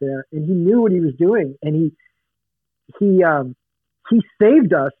films out there, and he knew what he was doing. And he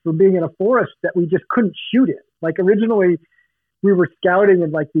saved us from being in a forest that we just couldn't shoot in. Like originally we were scouting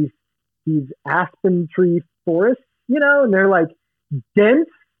in like these aspen tree forests, you know, and they're like dense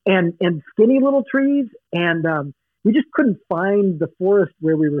and skinny little trees. And we just couldn't find the forest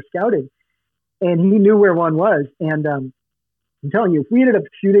where we were scouting. And he knew where one was. And I'm telling you, if we ended up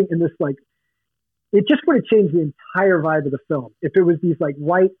shooting in this, like, it just would have changed the entire vibe of the film. If it was these like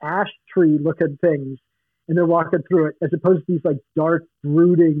white ash tree looking things and they're walking through it, as opposed to these like dark,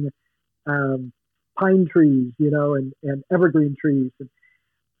 brooding pine trees, you know, and evergreen trees.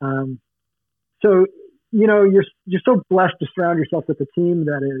 And, so, you know, you're so blessed to surround yourself with a team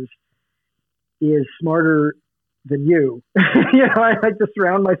that is smarter than you. You know, I like to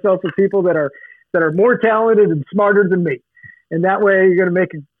surround myself with people that are more talented and smarter than me. And that way you're going to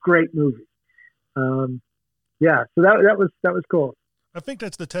make a great movie. Yeah. So that was cool. I think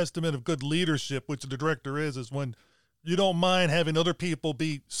that's the testament of good leadership, which the director is when you don't mind having other people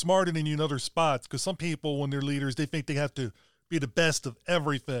be smarter than you in other spots. Because some people, when they're leaders, they think they have to be the best of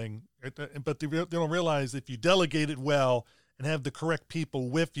everything. But they don't realize if you delegate it well and have the correct people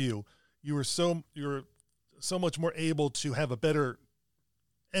with you, you're so much more able to have a better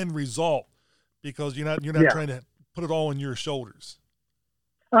end result because you're not trying to put it all on your shoulders.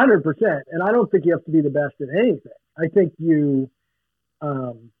 100%. And I don't think you have to be the best at anything. I think you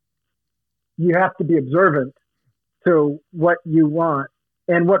have to be observant to what you want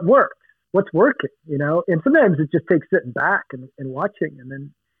and what works, what's working, and sometimes it just takes sitting back and watching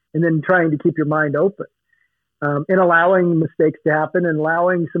and then trying to keep your mind open, and allowing mistakes to happen and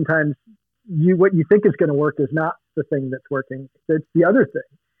allowing sometimes what you think is going to work is not the thing that's working. It's the other thing.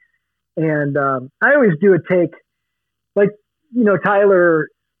 And I always do a take, like, Tyler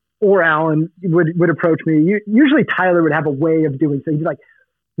or Alan would approach me. Usually Tyler would have a way of doing things. He's like,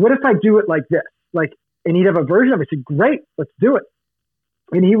 what if I do it like this? And he'd have a version of it. I said, great, let's do it.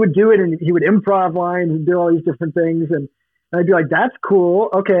 And he would do it, and he would improv lines and do all these different things. And I'd be like, that's cool.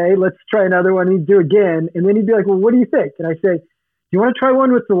 Okay, let's try another one. And he'd do again. And then he'd be like, well, what do you think? And I say, do you want to try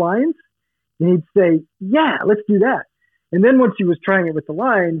one with the lines? And he'd say, yeah, let's do that. And then once he was trying it with the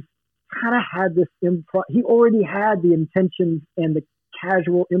lines, kind of had this improv. He already had the intentions and the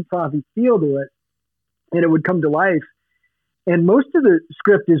casual improv feel to it, and it would come to life. And most of the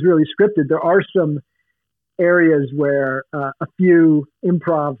script is really scripted. There are some areas where a few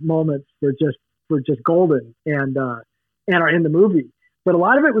improv moments were just golden and are in the movie. But a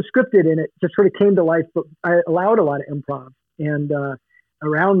lot of it was scripted, and it just sort of came to life. But I allowed a lot of improv and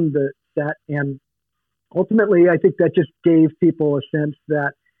around the set, and ultimately, I think that just gave people a sense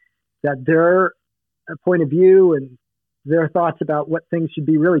that their point of view and their thoughts about what things should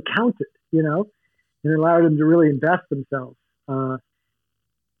be really counted, and it allowed them to really invest themselves.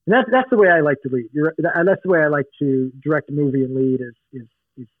 And that's the way I like to lead. That's the way I like to direct a movie and lead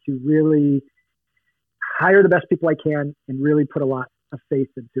is to really hire the best people I can and really put a lot of faith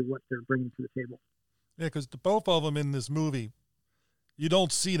into what they're bringing to the table. Yeah, because both of them in this movie, you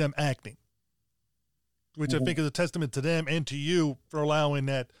don't see them acting, which I think is a testament to them and to you for allowing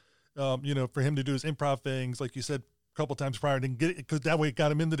that, for him to do his improv things, like you said a couple times prior, and get it, because that way it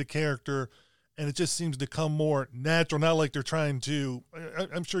got him into the character. And it just seems to come more natural, not like they're trying to.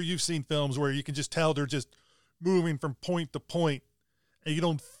 I'm sure you've seen films where you can just tell they're just moving from point to point, and you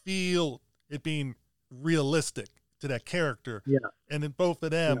don't feel it being realistic to that character. Yeah. And in both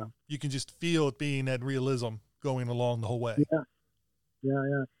of them, you can just feel it being that realism going along the whole way. Yeah.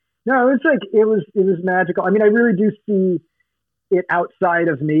 No, it's like it was magical. I mean, I really do see it outside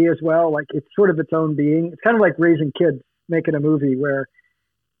of me as well. Like it's sort of its own being. It's kind of like raising kids, making a movie where.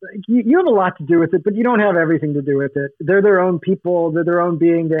 You have a lot to do with it, but you don't have everything to do with it. They're their own people. They're their own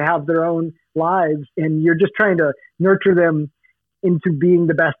being. They have their own lives, and you're just trying to nurture them into being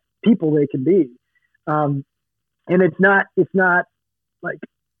the best people they can be. And it's not like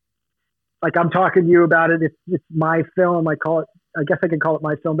I'm talking to you about it. It's my film. I guess I can call it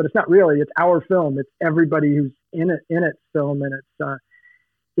my film, but it's not really. It's our film. It's everybody who's in its film, and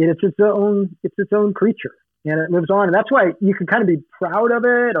it's its own creature. And it lives on. And that's why you can kind of be proud of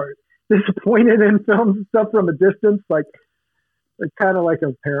it or disappointed in films and stuff from a distance, like kind of like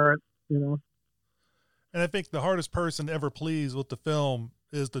a parent, And I think the hardest person to ever please with the film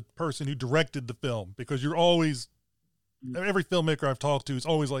is the person who directed the film, because you're always, every filmmaker I've talked to is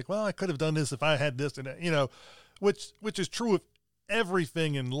always like, well, I could have done this if I had this, and which is true of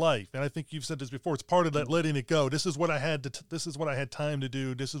everything in life. And I think you've said this before. It's part of that letting it go. This is what I had this is what I had time to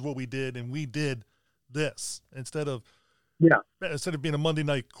do. This is what we did. And we did this instead of being a Monday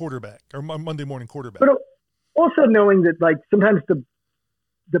night quarterback or Monday morning quarterback. But also knowing that like sometimes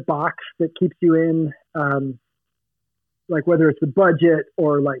the box that keeps you in, like whether it's the budget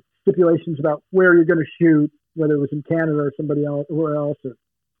or like stipulations about where you're going to shoot, whether it was in Canada or somebody else or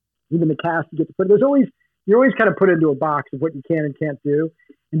even the cast you get to put. You're always kind of put into a box of what you can and can't do,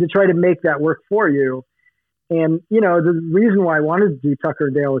 and to try to make that work for you. And the reason why I wanted to do Tucker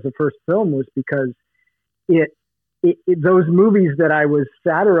and Dale as a first film was because those movies that I was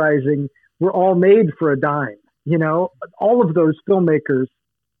satirizing were all made for a dime. All of those filmmakers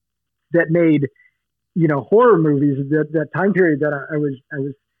that made, horror movies, that time period that I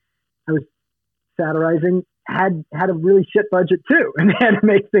was satirizing had a really shit budget too, and had to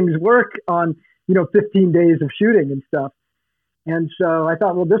make things work on, 15 days of shooting and stuff. And so I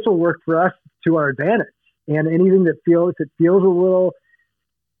thought, well, this will work for us to our advantage. And anything that feels a little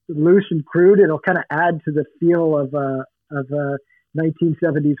loose and crude, it'll kind of add to the feel of a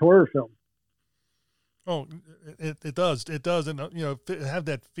 1970s horror film. Oh, it does. It does. And, have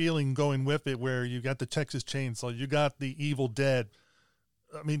that feeling going with it where you got the Texas Chainsaw, you got the Evil Dead.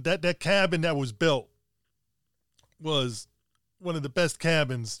 I mean, that cabin that was built was one of the best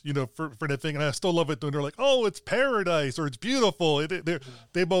cabins, for that thing. And I still love it when they're like, oh, it's paradise or it's beautiful.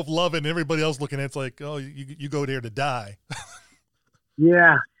 They both love it. And everybody else looking at it's like, oh, you go there to die.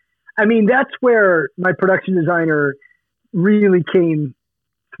 Yeah. I mean, that's where my production designer really came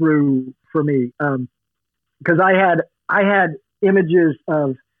through for me. Because I had images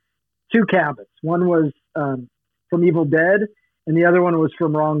of two cabins. One was from Evil Dead and the other one was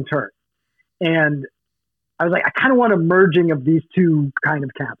from Wrong Turn. And I was like, I kind of want a merging of these two kind of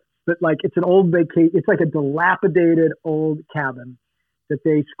cabins, but like it's an old it's like a dilapidated old cabin that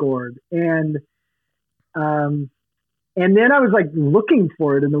they scored. And then I was like looking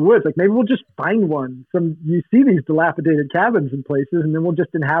for it in the woods. Like maybe we'll just find one. You see these dilapidated cabins in places and then we'll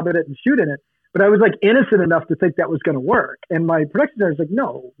just inhabit it and shoot in it. But I was like innocent enough to think that was going to work. And my production designer was like,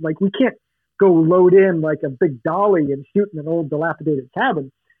 no, like we can't go load in like a big dolly and shoot in an old dilapidated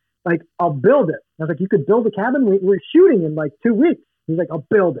cabin. Like, I'll build it. I was like, you could build a cabin? We're shooting in like 2 weeks. He's like, I'll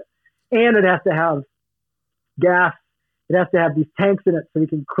build it. And it has to have gas. It has to have these tanks in it so we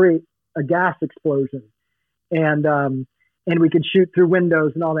can create a gas explosion. And we can shoot through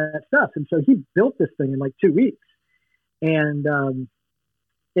windows and all that stuff. And so he built this thing in like 2 weeks. And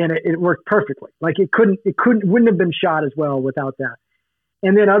it worked perfectly. Like wouldn't have been shot as well without that.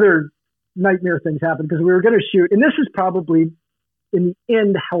 And then other nightmare things happened because we were going to shoot, and this is probably in the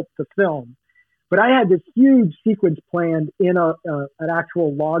end helped the film. But I had this huge sequence planned in an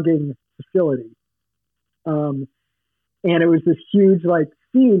actual logging facility. And it was this huge like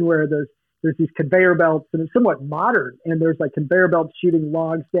scene where there's these conveyor belts and it's somewhat modern and there's like conveyor belts shooting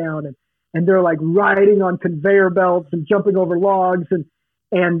logs down and they're like riding on conveyor belts and jumping over logs.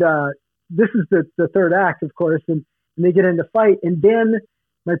 And this is the third act, of course. And they get into fight. And then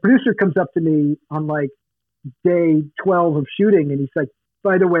my producer comes up to me on like day 12 of shooting and he's like,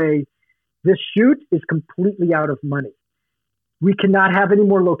 by the way, this shoot is completely out of money. We cannot have any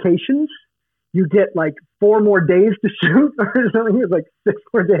more locations. You get like 4 more days to shoot or something. It was like 6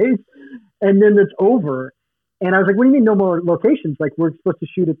 more days and then it's over. And I was like, what do you mean no more locations? Like we're supposed to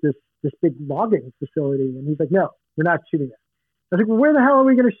shoot at this big logging facility. And he's like, no, we're not shooting it. I was like, well, where the hell are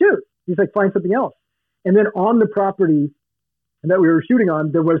we going to shoot? He's like, find something else. And then on the property that we were shooting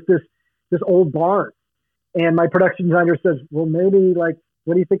on, there was this old barn. And my production designer says, well, maybe like,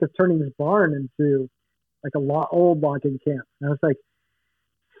 what do you think of turning this barn into like old logging camp? And I was like,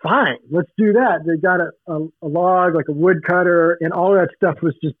 fine, let's do that. They got a log, like a wood cutter, and all that stuff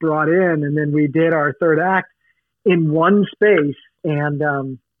was just brought in. And then we did our third act in one space and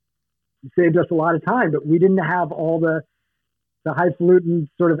it saved us a lot of time, but we didn't have all the highfalutin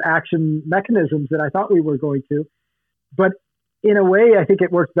sort of action mechanisms that I thought we were going to. But in a way, I think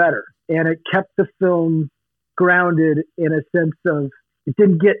it worked better. And it kept the film grounded in a sense of it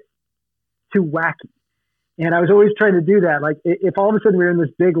didn't get too wacky. And I was always trying to do that. Like if all of a sudden we were in this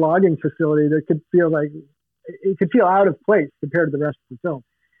big logging facility, it could feel out of place compared to the rest of the film.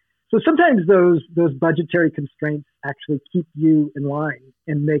 So sometimes those budgetary constraints actually keep you in line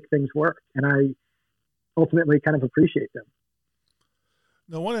and make things work. And I ultimately kind of appreciate them.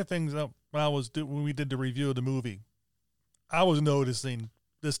 Now, one of the things that when we did the review of the movie, I was noticing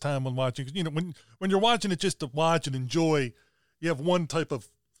this time when watching, because when you're watching it just to watch and enjoy, you have one type of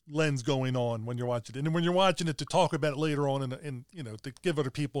lens going on when you're watching it, and then when you're watching it to talk about it later on and to give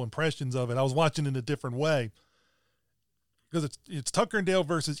other people impressions of it, I was watching it in a different way because it's Tucker and Dale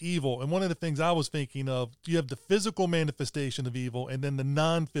versus evil, and one of the things I was thinking of, you have the physical manifestation of evil and then the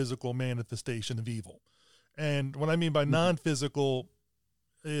non-physical manifestation of evil, and what I mean by non-physical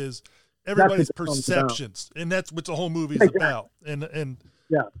is everybody's perceptions, and that's what the whole movie is about. And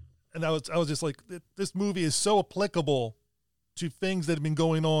yeah, and I was just like, this movie is so applicable to things that have been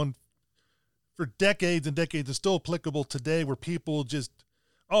going on for decades and decades. It's still applicable today, where people just,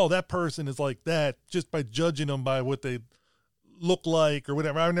 oh, that person is like that just by judging them by what they look like or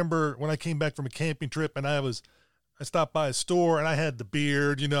whatever. I remember when I came back from a camping trip and I stopped by a store and I had the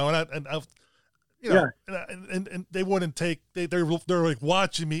beard, and they wouldn't take, they're like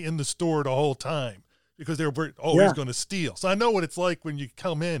watching me in the store the whole time because they were, he's going to steal. So I know what it's like when you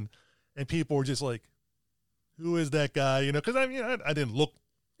come in and people were just like, who is that guy? Cause I didn't look,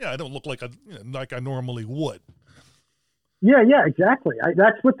 I don't look like like I normally would. Yeah, exactly.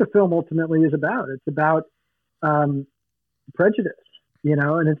 That's what the film ultimately is about. It's about, prejudice,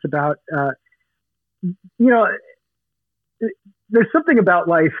 and it's about, there's something about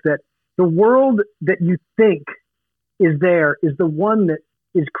life that the world that you think is there is the one that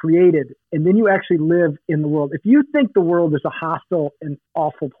is created, and then you actually live in the world. If you think the world is a hostile and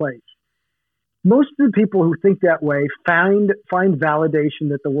awful place, most of the people who think that way find validation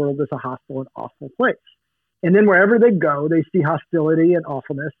that the world is a hostile and awful place. And then wherever they go, they see hostility and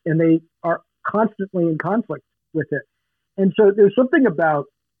awfulness, and they are constantly in conflict with it. And so there's something about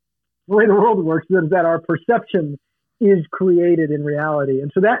the way the world works that our perception is created in reality.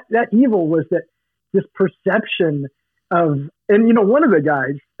 And so that evil was that this perception of, and one of the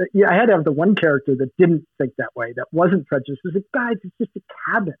guys, I had to have the one character that didn't think that way, that wasn't prejudiced. Was like, guys, it's just a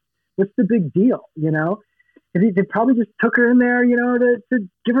cabin. What's the big deal, And they probably just took her in there, to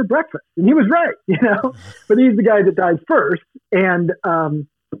give her breakfast. And he was right, But he's the guy that dies first, and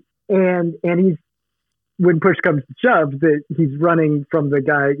he's, when push comes to shove, that he's running from the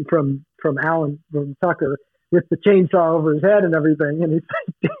guy from Alan, from Tucker, with the chainsaw over his head and everything. And he's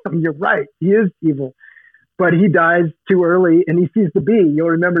like, damn, you're right. He is evil. But he dies too early, and he sees the bee. You'll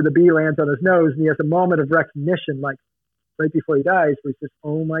remember the bee lands on his nose, and he has a moment of recognition, like right before he dies, where he says,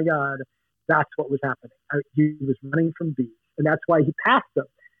 oh my God, that's what was happening. He was running from bees, and that's why he passed them.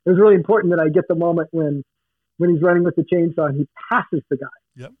 It was really important that I get the moment when he's running with the chainsaw and he passes the guy.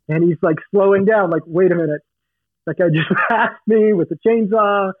 Yep. And he's like slowing down, like, wait a minute, that guy just passed me with the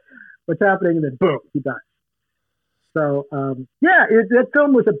chainsaw. What's happening? And then boom, he dies. So, that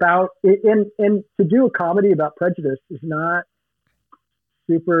film was about, and to do a comedy about prejudice is not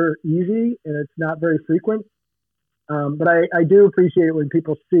super easy, and it's not very frequent. But I do appreciate it when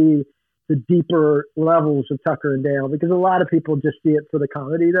people see the deeper levels of Tucker and Dale, because a lot of people just see it for the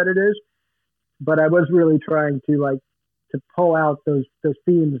comedy that it is. But I was really trying to pull out those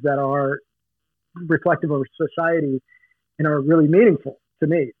themes that are reflective of society and are really meaningful to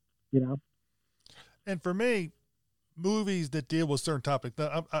me, And for me, movies that deal with certain topics,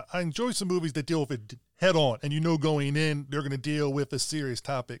 I enjoy some movies that deal with it head on, and going in, they're going to deal with a serious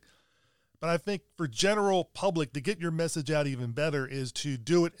topic. But I think for general public, to get your message out even better is to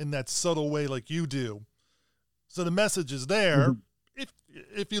do it in that subtle way like you do. So the message is there. Mm-hmm.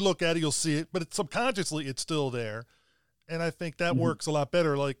 If you look at it, you'll see it, but subconsciously it's still there. And I think that works a lot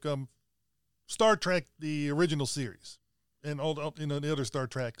better. Like Star Trek, the original series, and all the other Star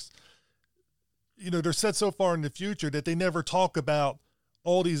Treks, they're set so far in the future that they never talk about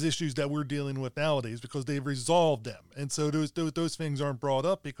all these issues that we're dealing with nowadays because they've resolved them. And so those things aren't brought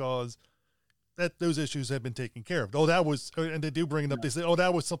up because those issues have been taken care of. And they do bring it up. They say,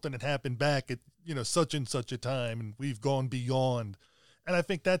 that was something that happened back at, such and such a time, and we've gone beyond. And I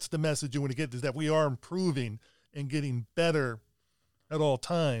think that's the message you want to get, is that we are improving and getting better at all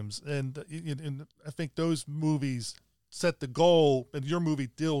times. And I think those movies set the goal, and your movie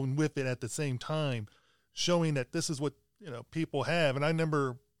dealing with it at the same time, showing that this is what, people have. And I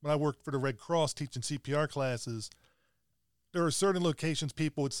remember when I worked for the Red Cross teaching CPR classes, there are certain locations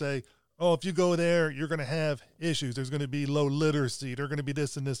people would say, oh, if you go there, you're going to have issues. There's going to be low literacy. There's going to be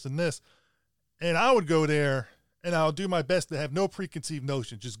this and this and this. And I would go there and I'll do my best to have no preconceived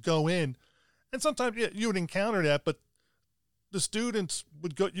notions. Just go in. And sometimes you would encounter that, but the students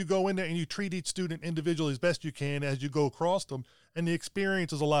you go in there and you treat each student individually as best you can as you go across them. And the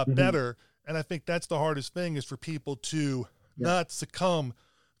experience is a lot better. And I think that's the hardest thing, is for people to not succumb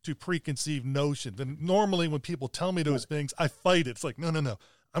to preconceived notions. And normally when people tell me those things, I fight it. It's like, no.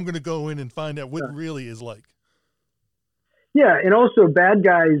 I'm going to go in and find out what it really is like. Yeah. And also bad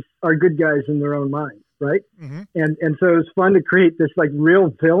guys are good guys in their own mind. Right. Mm-hmm. And so it's fun to create this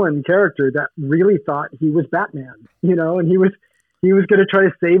real villain character that really thought he was Batman, and he was going to try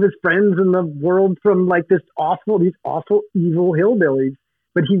to save his friends in the world from these awful evil hillbillies,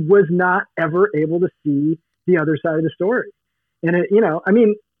 but he was not ever able to see the other side of the story. And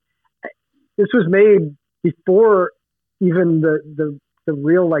this was made before even the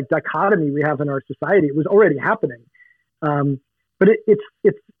real dichotomy we have in our society. It was already happening. But it's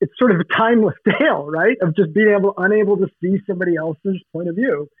sort of a timeless tale, right? Of just being unable to see somebody else's point of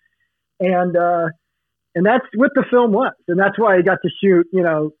view. And that's what the film was. And that's why I got to shoot,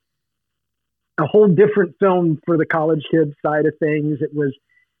 a whole different film for the college kids side of things.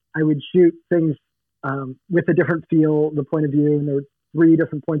 I would shoot things, with a different feel, the point of view. And there were 3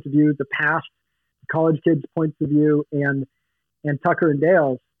 different points of view: the past, the college kids' points of view, and Tucker and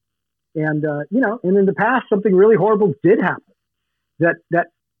Dale's. And, and in the past, something really horrible did happen that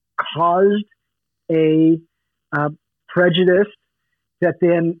caused a prejudice that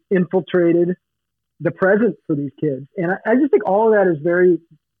then infiltrated the present for these kids. And I just think all of that is very,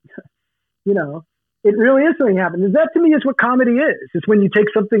 it really is something happened. And that to me is what comedy is. It's when you take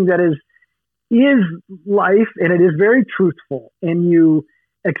something that is life and it is very truthful, and you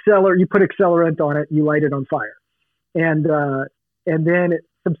put accelerant on it, you light it on fire. And then it's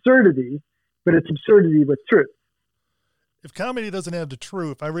absurdity, but it's absurdity with truth. If comedy doesn't have the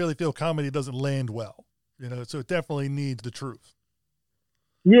truth, I really feel comedy doesn't land well, so it definitely needs the truth.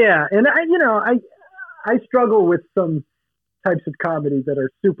 Yeah. And I struggle with some types of comedy that are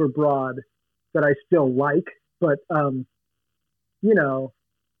super broad that I still like, but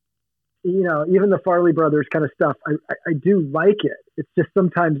even the Farley Brothers kind of stuff, I do like it. It's just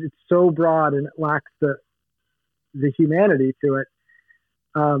sometimes it's so broad and it lacks the humanity to it.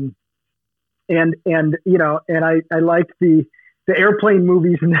 And I like the airplane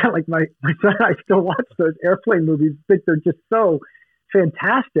movies and that. Like my son, I still watch those airplane movies. I think they're just so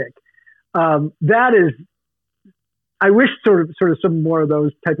fantastic. That is, I wish sort of some more of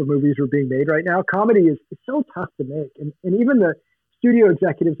those type of movies were being made right now. Comedy is so tough to make, and even the studio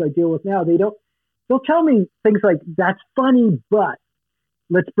executives I deal with now, they'll tell me things like, "That's funny, but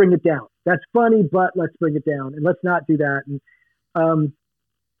let's bring it down. That's funny, but let's bring it down, and let's not do that." And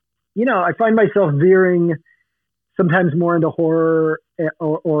I find myself veering sometimes more into horror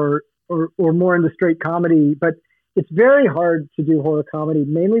or more into straight comedy, but it's very hard to do horror comedy,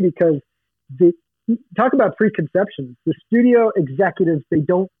 mainly because talk about preconceptions. The studio executives, they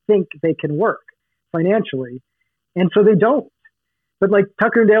don't think they can work financially, and so they don't. But like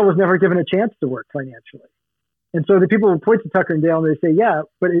Tucker and Dale was never given a chance to work financially. And so the people will point to Tucker and Dale and they say, yeah,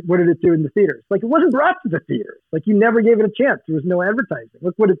 but what did it do in the theaters? Like, it wasn't brought to the theaters. Like, you never gave it a chance. There was no advertising.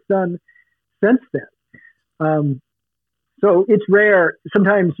 Look what it's done since then. So it's rare.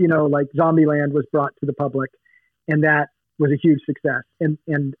 Sometimes, like Zombieland was brought to the public and that was a huge success. And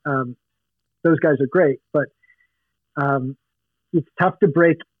those guys are great, but it's tough to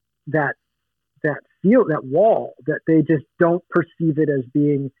break that wall that they just don't perceive it as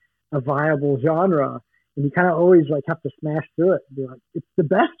being a viable genre. And you kind of always like have to smash through it and be like, it's the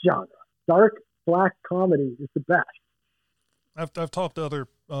best genre. Dark black comedy is the best. I've talked to other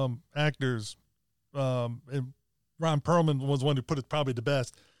actors, and Ron Perlman was one who put it probably the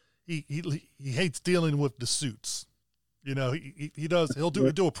best. He hates dealing with the suits. He'll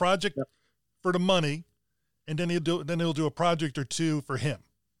do a project for the money, and then he'll do a project or two for him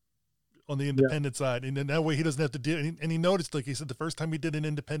on the independent side, and then that way he doesn't have to deal. And he noticed, like he said, the first time he did an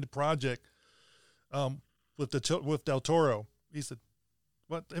independent project with Del Toro, he said,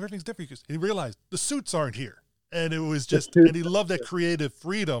 "What? Everything's different." Because he realized the suits aren't here, and it was just, and he loved that creative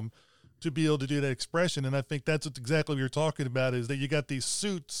freedom to be able to do that expression. And I think that's exactly what you're talking about, is that you got these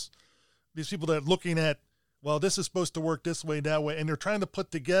suits, these people that are looking at, well, this is supposed to work this way, that way, and they're trying to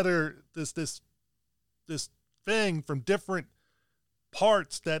put together this thing from different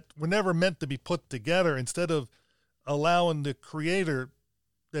parts that were never meant to be put together, instead of allowing the creator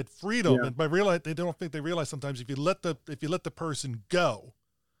that freedom. And by they don't think they realize sometimes if you let the person go.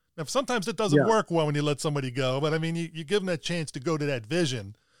 Now, sometimes it doesn't work well when you let somebody go, but I mean, you give them that chance to go to that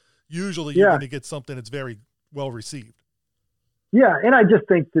vision. Usually you're going to get something that's very well received. Yeah. And I just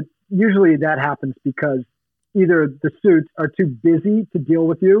think that usually that happens because either the suits are too busy to deal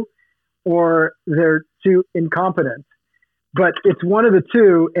with you or they're too incompetent. But it's one of the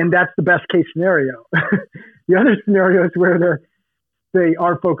two, and that's the best case scenario. The other scenario is where they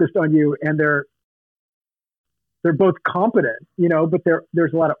are focused on you and they're both competent, but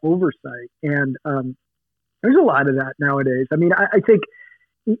there's a lot of oversight, and there's a lot of that nowadays. I mean, I think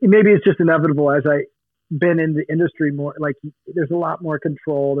maybe it's just inevitable as I've been in the industry more. Like, there's a lot more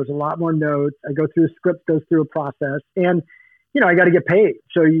control, there's a lot more notes. I go through a script, goes through a process, and I got to get paid.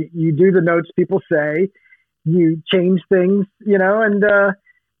 So you do the notes people say. You change things, and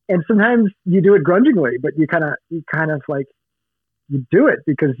sometimes you do it grudgingly, but you kind of like, you do it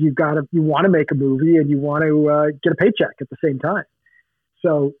because you want to make a movie and you want to get a paycheck at the same time.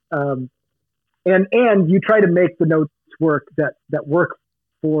 So, and you try to make the notes work that work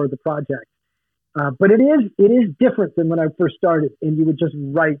for the project. But it is different than when I first started, and you would just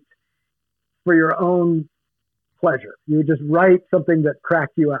write for your own pleasure. You would just write something that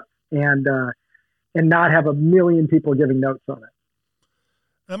cracked you up, and not have a million people giving notes on it.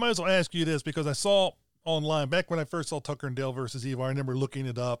 I might as well ask you this, because I saw online, back when I first saw Tucker and Dale versus Evil, I remember looking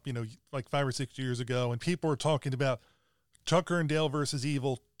it up, like 5 or 6 years ago, and people were talking about Tucker and Dale versus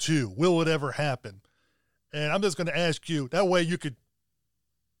Evil 2. Will it ever happen? And I'm just going to ask you, that way you could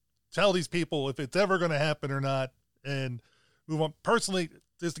tell these people if it's ever going to happen or not, and move on. Personally,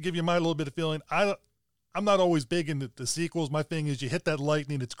 just to give you my little bit of feeling, I'm not always big into the sequels. My thing is, you hit that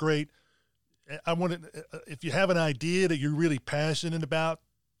lightning, it's great. I want to, if you have an idea that you're really passionate about,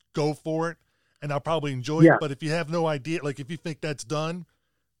 go for it, and I'll probably enjoy it. But if you have no idea, like if you think that's done,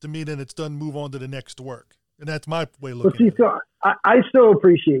 to me, then it's done. Move on to the next work, and that's my way of looking at it. So I so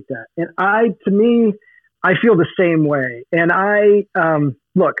appreciate that, and to me, I feel the same way. And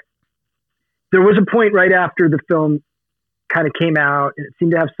look, there was a point right after the film kind of came out, and it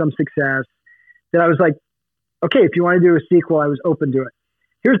seemed to have some success, that I was like, okay, if you want to do a sequel, I was open to it.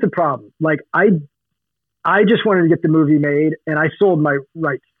 Here's the problem. Like, I I just wanted to get the movie made, and I sold my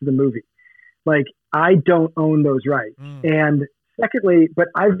rights to the movie. Like, I don't own those rights. And secondly, but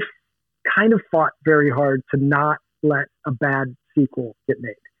I've kind of fought very hard to not let a bad sequel get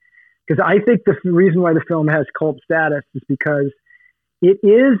made. Because I think the reason why the film has cult status is because it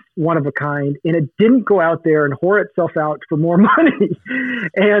is one of a kind, and it didn't go out there and whore itself out for more money.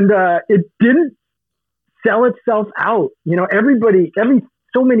 And it didn't sell itself out. You know,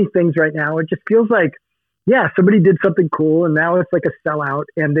 so many things right now, it just feels like, yeah, somebody did something cool and now it's like a sellout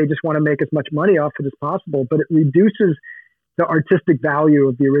and they just want to make as much money off it as possible, but it reduces the artistic value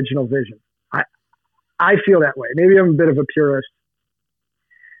of the original vision. I feel that way. Maybe I'm a bit of a purist,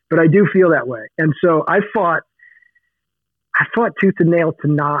 but I do feel that way. And so I fought tooth and nail to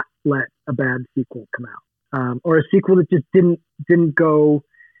not let a bad sequel come out, or a sequel that just didn't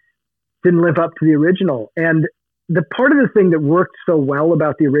live up to the original. And the part of the thing that worked so well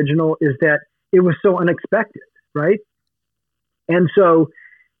about the original is that it was so unexpected, right? And so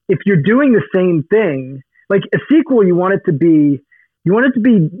if you're doing the same thing, like a sequel, you want it to be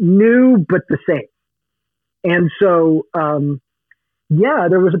new, but the same. And so,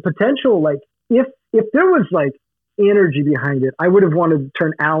 there was a potential, like if there was like energy behind it, I would have wanted to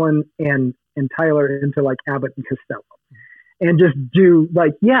turn Alan and Tyler into like Abbott and Costello and just do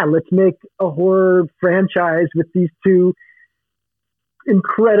like, let's make a horror franchise with these two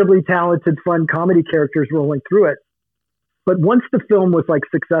incredibly talented, fun comedy characters rolling through it. But once the film was like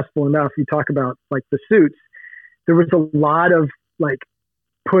successful enough, you talk about like The Suits, there was a lot of like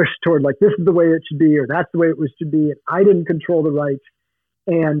push toward like, this is the way it should be, or that's the way it should be. And I didn't control the rights,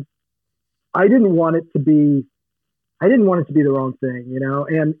 and I didn't want it to be the wrong thing, you know?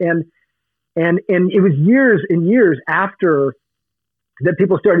 And it was years and years after that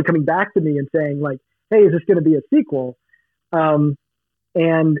people started coming back to me and saying like, hey, is this going to be a sequel?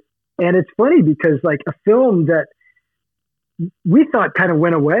 And it's funny because like a film that we thought kind of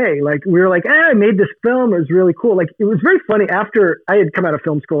went away. Like we were like, I made this film. It was really cool. Like it was very funny after I had come out of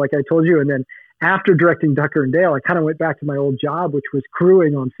film school, like I told you. And then after directing Tucker and Dale, I kind of went back to my old job, which was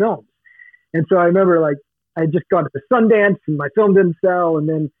crewing on films. And so I remember like, I had just gone to Sundance and my film didn't sell. And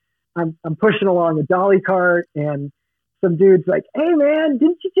then I'm pushing along a dolly cart and some dude's like, hey man,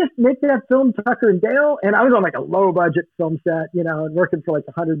 didn't you just make that film Tucker and Dale? And I was on like a low budget film set, you know, and working for like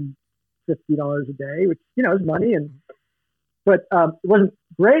 $150 a day, which, you know, is money. But it wasn't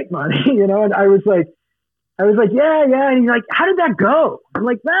great money, you know? And I was like, yeah. And he's like, how did that go? I'm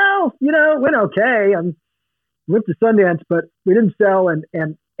like, well, you know, it went okay. Went to Sundance, but we didn't sell.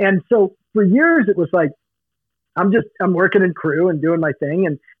 And so for years it was like, I'm working in crew and doing my thing.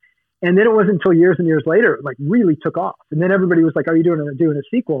 And then it wasn't until years and years later, it like really took off. And then everybody was like, are you doing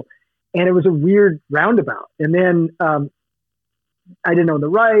a sequel? And it was a weird roundabout. And then I didn't own the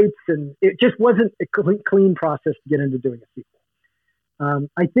rights, and it just wasn't a clean process to get into doing a sequel.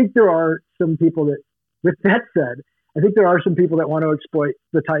 I think there are some people that, with that said, I think there are some people that want to exploit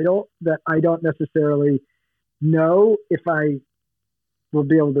the title that I don't necessarily know if I will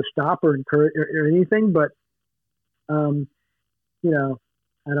be able to stop or encourage or anything. But, you know,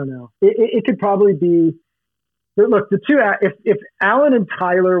 I don't know. It could probably be. Look, the two. If Alan and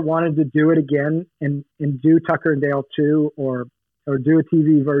Tyler wanted to do it again and do Tucker and Dale 2 or do a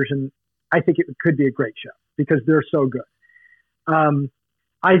TV version, I think it could be a great show because they're so good.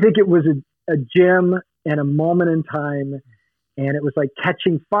 I think it was a gem and a moment in time, and it was like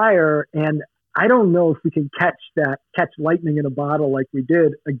catching fire. And I don't know if we can catch lightning in a bottle like we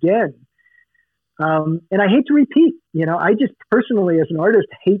did again. And I hate to repeat, you know, I just personally as an artist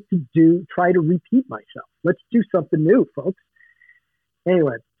hate to try to repeat myself. Let's do something new, folks.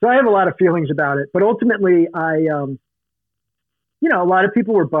 Anyway, so I have a lot of feelings about it, but ultimately you know, a lot of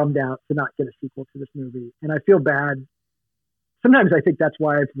people were bummed out to not get a sequel to this movie. And I feel bad. Sometimes I think that's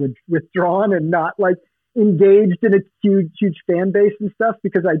why I've withdrawn and not like engaged in a huge fan base and stuff,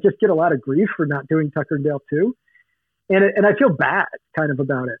 because I just get a lot of grief for not doing Tucker and Dale 2. And I feel bad kind of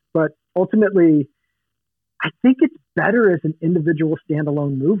about it. But ultimately, I think it's better as an individual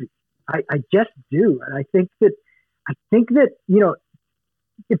standalone movie. I just do. And I think that, you know,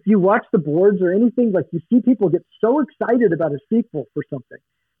 if you watch the boards or anything, like you see people get so excited about a sequel for something.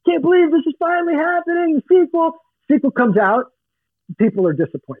 Can't believe this is finally happening. Sequel comes out. People are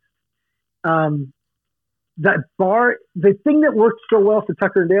disappointed. That bar, the thing that worked so well for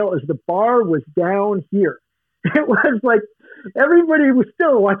Tucker and Dale is the bar was down here. It was like everybody who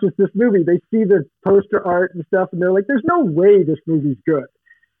still watches this movie, they see the poster art and stuff, and they're like, there's no way this movie's good.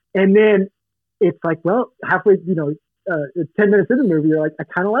 And then it's like, well, halfway, you know, 10 minutes into the movie, you're like, I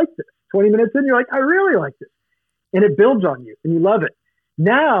kind of like this. 20 minutes in, you're like, I really like this. And it builds on you, and you love it.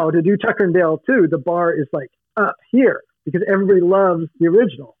 Now to do Tucker and Dale 2, the bar is like up here because everybody loves the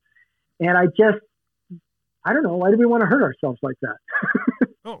original. And I don't know, why do we want to hurt ourselves like that?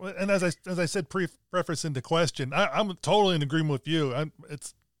 Oh, and as I said, preface in the question, I'm totally in agreement with you.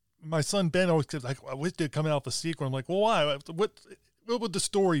 It's my son Ben always says, like, I wish they'd come out with a sequel. I'm like, well, why? What would the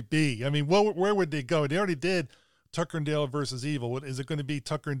story be? I mean, where would they go? They already did Tucker and Dale versus Evil. Is it going to be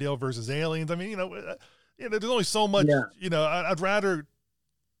Tucker and Dale versus Aliens? I mean, there's only so much. Yeah. I'd rather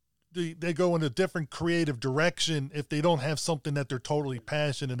they go in a different creative direction if they don't have something that they're totally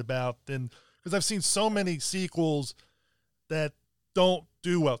passionate about. Because I've seen so many sequels that don't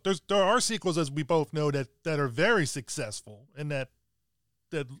do well. There are sequels, as we both know, that are very successful and that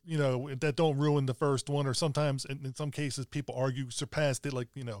don't ruin the first one, or sometimes in some cases people argue surpassed it, like,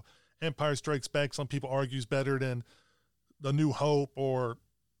 Empire Strikes Back, some people argues better than The New Hope, or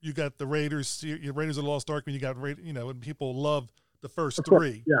you got the Raiders of the Lost Ark, and you got and people love the first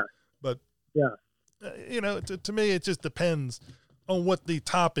three. Yeah. But yeah, to me it just depends on what the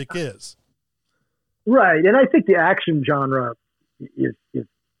topic is. Right. And I think the action genre is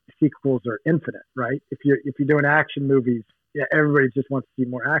sequels are infinite, right? If you're doing action movies, yeah, everybody just wants to see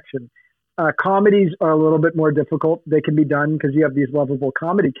more action. Comedies are a little bit more difficult. They can be done because you have these lovable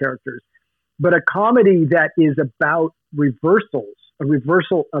comedy characters. But a comedy that is about reversals, a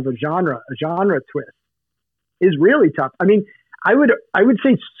reversal of a genre twist, is really tough. I mean, I would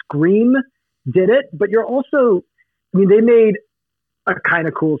say Scream did it, but you're also, they made a kind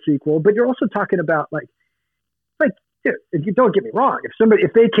of cool sequel, but you're also talking about like, dude, if you don't get me wrong,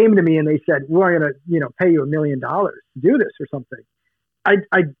 if they came to me and they said, we're going to, pay you $1 million to do this or something,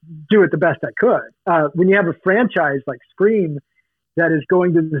 I'd do it the best I could. When you have a franchise like Scream that is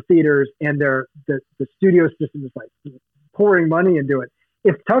going to the theaters and the studio system is like pouring money into it.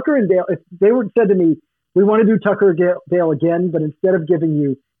 If Tucker and Dale, if they were said to me, we want to do Tucker and Dale again, but instead of giving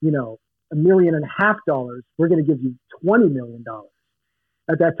you, $1.5 million, we're going to give you $20 million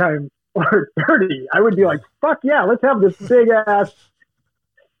at that time, or 30, I would be like, fuck yeah, let's have this big ass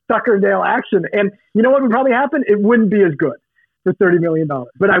Tucker and Dale action. And you know what would probably happen? It wouldn't be as good for $30 million,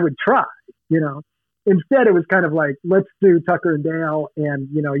 but I would try, Instead, it was kind of like, let's do Tucker and Dale, and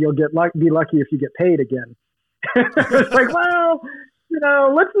you'll be lucky if you get paid again. It's like, well,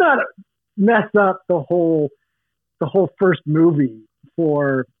 let's not mess up the whole first movie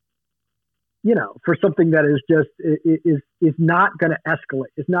for something that is just is not going to escalate.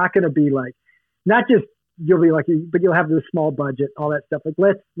 It's not going to be like, not just you'll be lucky, but you'll have this small budget, all that stuff. Like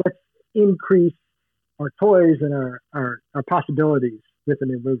let's increase our toys and our possibilities with a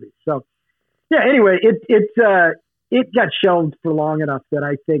new movie. So. Yeah. Anyway, it got shelved for long enough that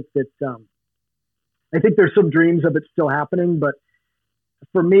I think that I think there's some dreams of it still happening. But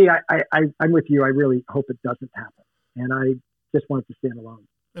for me, I'm with you. I really hope it doesn't happen, and I just want it to stand alone.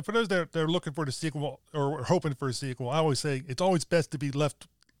 And for those that are looking for the sequel or hoping for a sequel, I always say it's always best to be left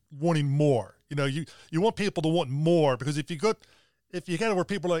wanting more. You want people to want more, because if you get it where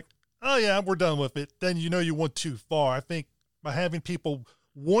people are like, oh yeah, we're done with it, then you went too far. I think by having people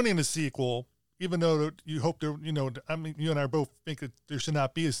wanting a sequel, even though you hope there, I mean, you and I both think that there should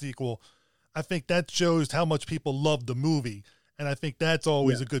not be a sequel, I think that shows how much people love the movie. And I think that's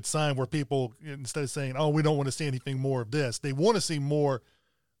always a good sign, where people, instead of saying, oh, we don't want to see anything more of this, they want to see more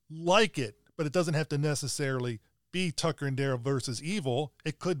like it, but it doesn't have to necessarily be Tucker and Dale versus Evil.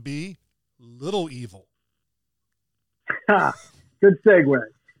 It could be Little Evil. Good segue.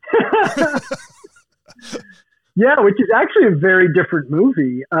 Yeah, which is actually a very different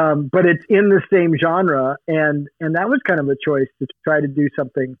movie, but it's in the same genre, and that was kind of a choice to try to do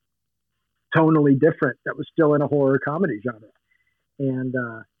something tonally different that was still in a horror comedy genre, and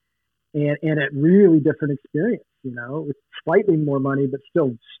a really different experience, with slightly more money, but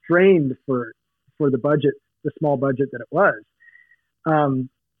still strained for the budget, the small budget that it was, and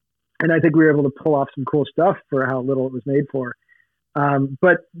I think we were able to pull off some cool stuff for how little it was made for.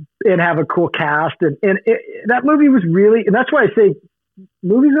 But have a cool cast, and that movie was really, and that's why I say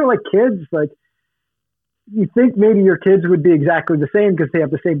movies are like kids. Like, you think maybe your kids would be exactly the same because they have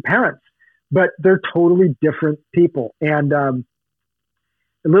the same parents, but they're totally different people. And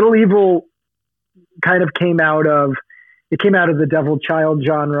Little Evil kind of came out of the Devil Child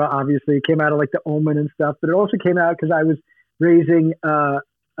genre. Obviously, it came out of like The Omen and stuff, but it also came out because I was raising a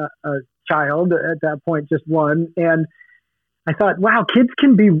child at that point, just one, and I thought, wow, kids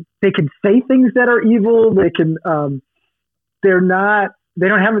they can say things that are evil. They can, they don't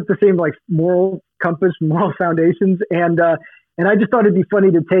have the same like moral compass, moral foundations. And I just thought it'd be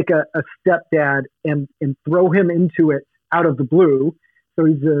funny to take a stepdad and throw him into it out of the blue. So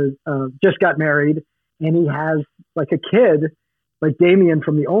he's just got married, and he has like a kid like Damien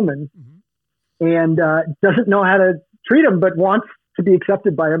from The Omen, and doesn't know how to treat him, but wants to be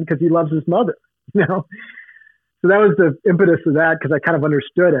accepted by him because he loves his mother. You know, so that was the impetus of that, because I kind of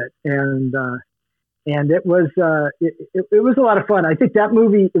understood it, and it was it was a lot of fun. I think that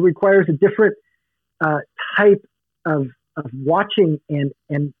movie, it requires a different type of watching,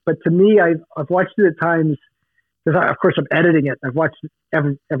 but to me, I've watched it at times because of course I'm editing it. I've watched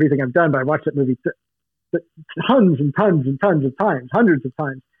everything I've done, but I watched that movie tons and tons and tons of times, hundreds of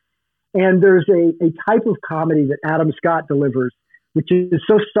times. And there's a type of comedy that Adam Scott delivers, which is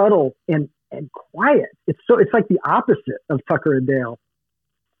so subtle and quiet. It's like the opposite of Tucker and Dale.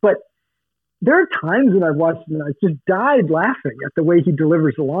 But there are times when I've watched it and I just died laughing at the way he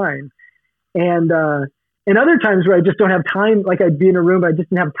delivers a line. And other times where I just don't have time, like I'd be in a room, but I just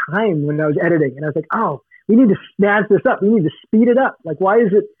didn't have time when I was editing. And I was like, oh, we need to snazz this up. We need to speed it up. Like, why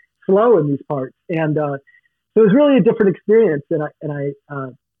is it slow in these parts? And so it was really a different experience.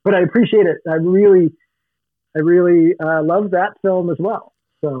 But I appreciate it. I really love that film as well.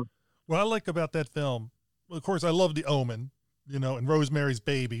 So what I like about that film, well, of course, I love The Omen, you know, and Rosemary's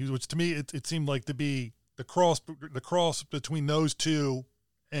Baby, which to me it seemed like to be the cross between those two,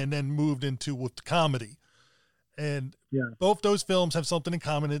 and then moved into with comedy. And both those films have something in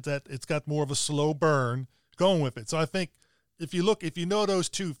common. It's that it's got more of a slow burn going with it. So I think if you know those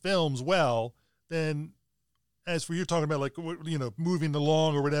two films well, then as for you talking about, like, you know, moving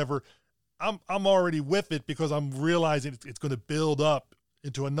along or whatever, I'm already with it because I'm realizing it's going to build up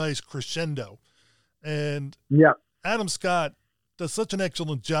into a nice crescendo. And Adam Scott does such an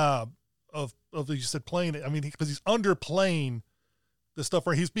excellent job of you said, playing it. I mean, because he's underplaying the stuff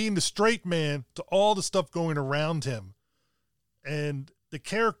where he's being the straight man to all the stuff going around him. And the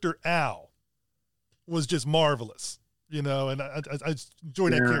character Al was just marvelous. You know, and I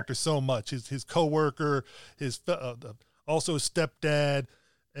enjoyed that character so much. His coworker, also his stepdad,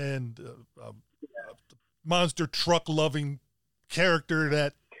 and monster truck loving character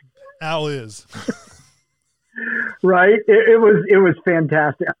that Al is. Right. It was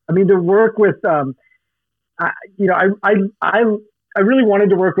fantastic. I mean, to work with, I really wanted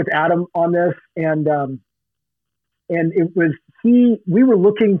to work with Adam on this, and it was we were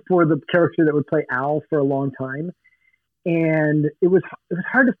looking for the character that would play Al for a long time. And it was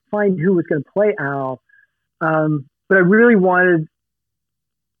hard to find who was going to play Al, but I really wanted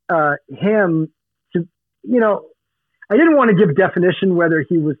him to, you know, I didn't want to give definition whether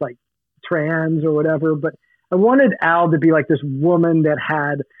he was like trans or whatever, but I wanted Al to be like this woman that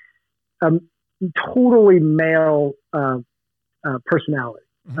had totally male personality,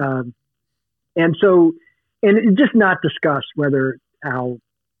 and just not discuss whether Al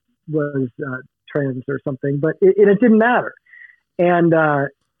was trans or something, but it didn't matter. And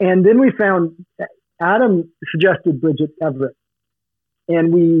then we found Adam suggested Bridget Everett,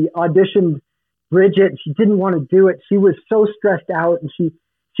 and we auditioned Bridget. She didn't want to do it. She was so stressed out, and she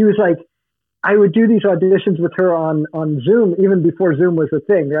was like, I would do these auditions with her on Zoom even before Zoom was a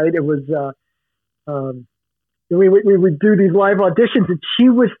thing, right? It was we would do these live auditions, and she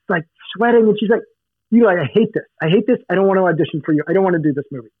was like sweating, and she's like, I hate this. I don't want to audition for you. I don't want to do this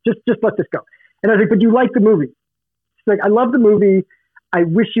movie. Just let this go. And I was like, but you like the movie. She's like, I love the movie. I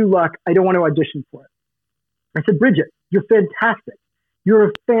wish you luck. I don't want to audition for it. I said, Bridget, you're fantastic. You're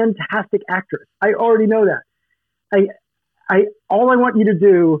a fantastic actress. I already know that. All I want you to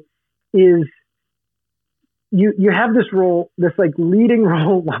do is you have this role, this like leading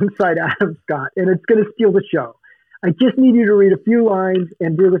role alongside Adam Scott, and it's going to steal the show. I just need you to read a few lines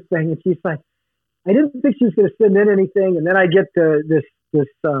and do this thing. And she's like, I didn't think she was going to send in anything. And then I get this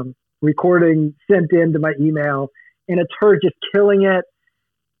recording sent in to my email, and it's her just killing it.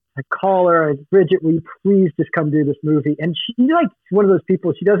 I call her, I said, Bridget, will you please just come do this movie? And she's like one of those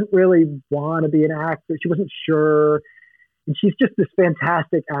people, she doesn't really want to be an actor. She wasn't sure. And she's just this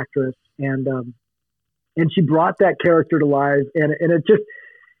fantastic actress. And she brought that character to life. And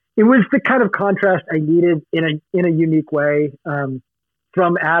it was the kind of contrast I needed in a unique way.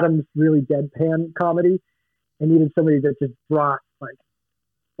 From Adam's really deadpan comedy, I needed somebody that just brought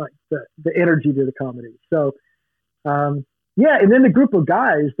like the energy to the comedy. So, and then the group of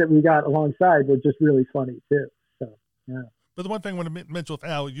guys that we got alongside were just really funny too. So, yeah. But the one thing I want to mention with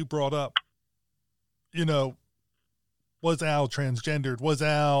Al, you brought up, you know, was Al transgendered? Was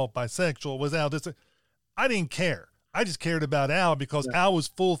Al bisexual? Was Al this? I didn't care. I just cared about Al because Al was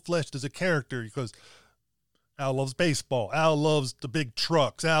full-fleshed as a character, because Al loves baseball. Al loves the big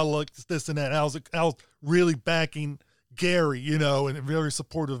trucks. Al likes this and that. Al's really backing Gary, you know, and very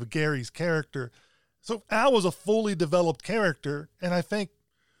supportive of Gary's character. So Al was a fully developed character, and I think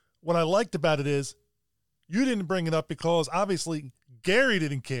what I liked about it is You didn't bring it up because obviously Gary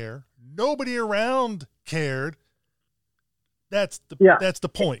didn't care. Nobody around cared. That's the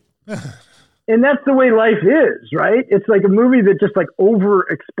point. And that's the way life is, right? It's like a movie that just like over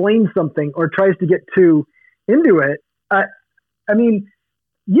explains something or tries to get too into it. I mean,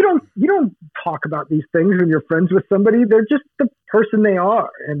 you don't talk about these things when you're friends with somebody. They're just the person they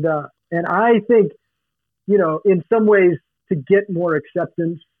are. And I think, you know, in some ways to get more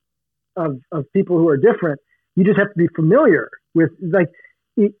acceptance of people who are different, you just have to be familiar with, like,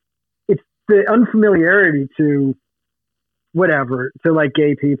 it's the unfamiliarity to whatever, to like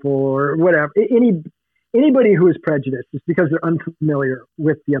gay people or whatever. Anybody who is prejudiced is because they're unfamiliar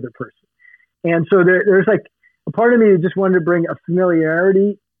with the other person. And so there's like a part of me that just wanted to bring a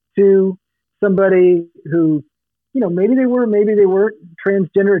familiarity to somebody who, you know, maybe they weren't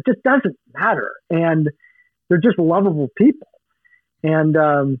transgender. It just doesn't matter. And they're just lovable people. And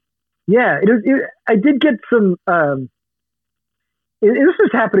I did get some, this was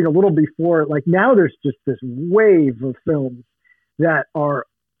happening a little before, like now there's just this wave of films that are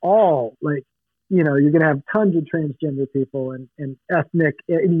all like, you know, you're going to have tons of transgender people and ethnic,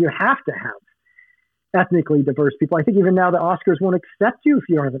 and you have to have ethnically diverse people. I think even now the Oscars won't accept you if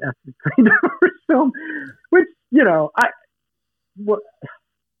you don't have an ethnically diverse film, which, you know, I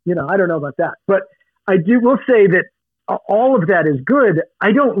don't know about that, but will say that all of that is good.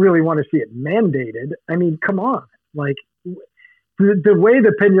 I don't really want to see it mandated. I mean, come on, like the way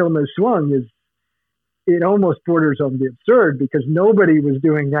the pendulum has swung it almost borders on the absurd, because nobody was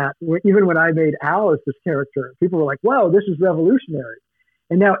doing that. Even when I made Alice this character, people were like, wow, this is revolutionary.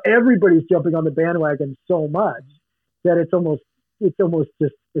 And now everybody's jumping on the bandwagon so much that it's almost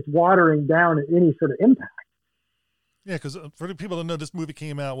just, it's watering down any sort of impact. Yeah, because for the people that know, this movie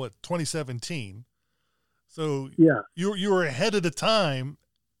came out, 2017. So yeah, you were ahead of the time.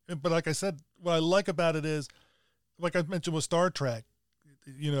 But like I said, what I like about it is, like I mentioned with Star Trek,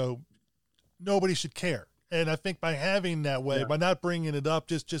 you know, nobody should care. And I think by having that way, by not bringing it up,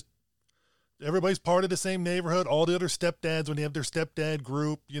 just everybody's part of the same neighborhood. All the other stepdads, when they have their stepdad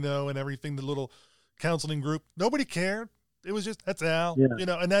group, you know, and everything, the little counseling group, nobody cared. It was just, that's Al, you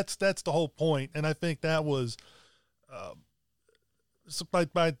know, and that's the whole point. And I think that was, so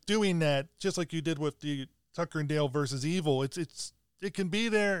by doing that, just like you did with the Tucker and Dale versus Evil, it can be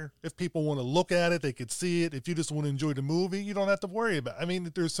there if people want to look at it, they could see it. If you just want to enjoy the movie, you don't have to worry about it. I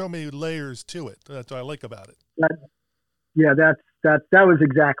mean, there's so many layers to it. That's what I like about it. That was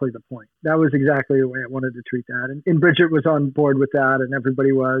exactly the point. That was exactly the way I wanted to treat that. And Bridget was on board with that, and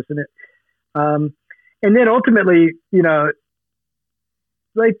everybody was. And and then ultimately, you know,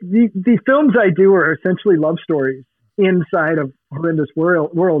 like the films I do are essentially love stories inside of horrendous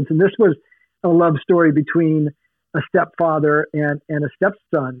worlds. And this was a love story between a stepfather and a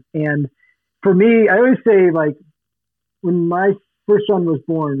stepson. And for me, I always say, like, when my first son was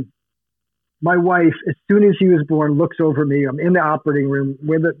born, my wife, as soon as he was born, looks over me. I'm in the operating room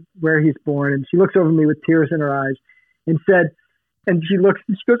where he's born, and she looks over me with tears in her eyes and she goes,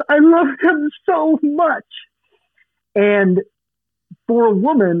 I love him so much. And for a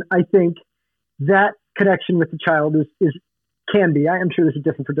woman, I think that connection with the child can be. I'm sure this is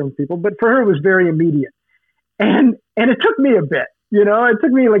different for different people, but for her, it was very immediate. And it took me a bit, you know, it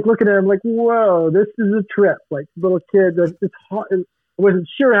took me like looking at him like, whoa, this is a trip. Like little kid, it's hard. I wasn't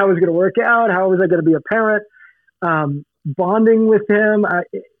sure how it was going to work out. How was I going to be a parent? Bonding with him.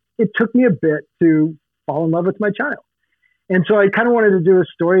 It took me a bit to fall in love with my child. And so I kind of wanted to do a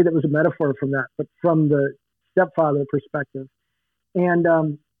story that was a metaphor from that, but from the stepfather perspective. And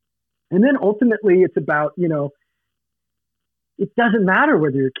then ultimately it's about, you know, it doesn't matter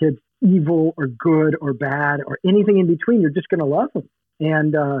whether your kid's evil or good or bad or anything in between. You're just going to love them.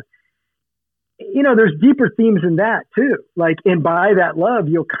 And, you know, there's deeper themes in that too. Like, and by that love,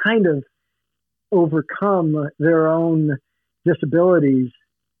 you'll kind of overcome their own disabilities,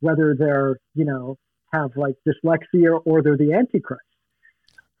 whether they're, you know, have like dyslexia or they're the Antichrist.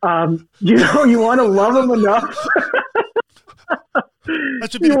 You know, you want to love them enough.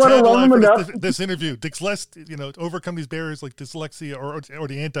 That should be the tagline for this interview. You know, overcome these barriers like dyslexia or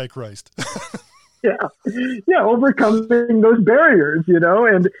the Antichrist. Yeah, overcoming those barriers, you know,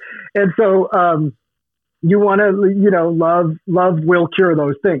 and so you want to, you know, love will cure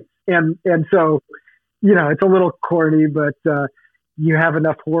those things, and so, you know, it's a little corny, but you have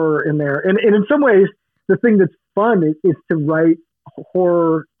enough horror in there, and in some ways, the thing that's fun is to write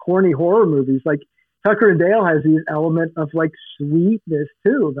corny horror movies. Like Tucker and Dale has these element of like sweetness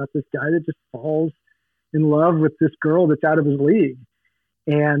too, about this guy that just falls in love with this girl that's out of his league.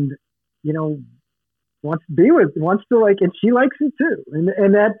 And, you know, wants to be with, wants to like, and she likes it too. And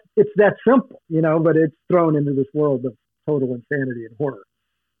that it's that simple, you know, but it's thrown into this world of total insanity and horror.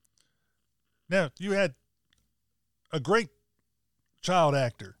 Now, you had a great child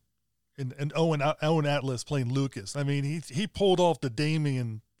actor in Owen Atlas playing Lucas. I mean, he pulled off the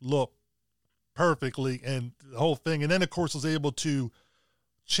Damien look perfectly and the whole thing. And then, of course, was able to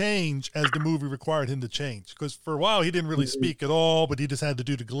change as the movie required him to change. Because for a while, he didn't really speak at all, but he just had to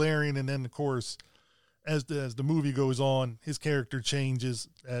do the glaring. And then, of course, as the movie goes on, his character changes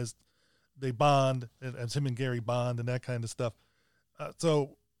as they bond, as him and Gary bond and that kind of stuff.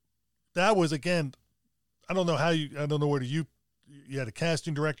 So that was, again, I don't know whether you had a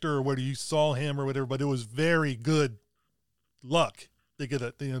casting director or whether you saw him or whatever, but it was very good luck to get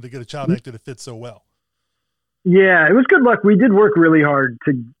a child actor that fits so well. Yeah, it was good luck. We did work really hard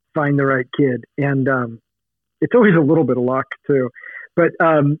to find the right kid, and it's always a little bit of luck too. But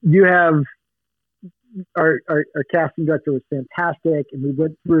you have our casting director was fantastic, and we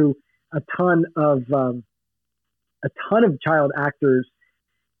went through a ton of child actors,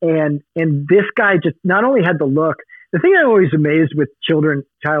 and this guy just not only had the look. The thing I'm always amazed with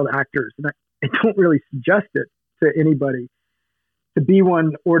child actors, and I don't really suggest it to anybody to be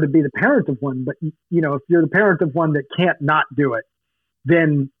one or to be the parent of one, but you know, if you're the parent of one that can't not do it,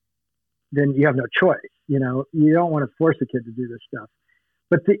 then you have no choice. You know, you don't want to force a kid to do this stuff.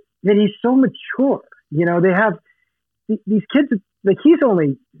 But then he's so mature. You know, they have these kids. Like he's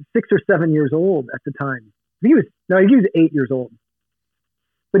only 6 or 7 years old at the time. He was 8 years old.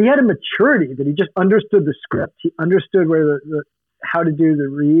 But he had a maturity that he just understood the script. He understood where how to do the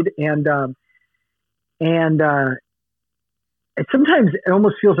read, and sometimes it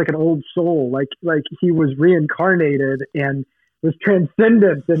almost feels like an old soul, like he was reincarnated and was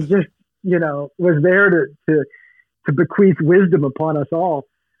transcendent and just, you know, was there to bequeath wisdom upon us all.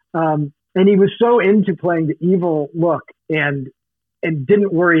 And he was so into playing the evil look and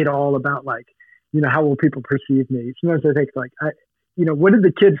didn't worry at all about, like, you know, how will people perceive me? Sometimes I think, like, you know, what did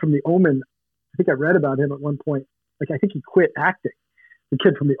the kid from The Omen, I think I read about him at one point, like, I think he quit acting, the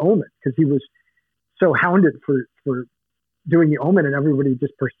kid from The Omen, because he was so hounded for doing The Omen, and everybody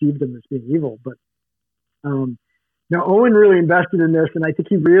just perceived him as being evil. But now Owen really invested in this, and I think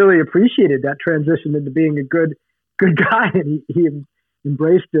he really appreciated that transition into being a good guy, and he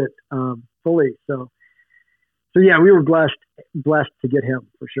embraced it fully. So yeah, we were blessed to get him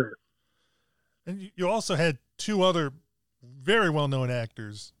for sure. And you also had two other very well-known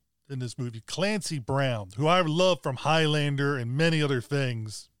actors in this movie. Clancy Brown, who I love from Highlander and many other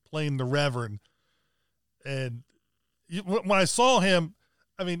things, playing the Reverend. And when I saw him,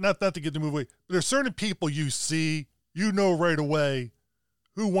 I mean, not to get the movie away, but there's certain people you see, you know right away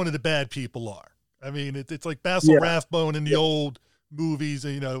who one of the bad people are. I mean, it's like Basil Rathbone in the old movies.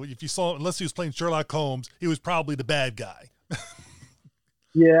 And, you know, if you saw, unless he was playing Sherlock Holmes, he was probably the bad guy.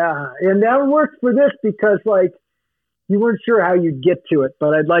 Yeah, and that worked for this because, like, you weren't sure how you'd get to it,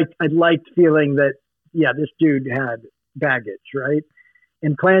 but I liked feeling that, yeah, this dude had baggage, right?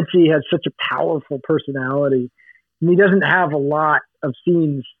 And Clancy has such a powerful personality, and he doesn't have a lot of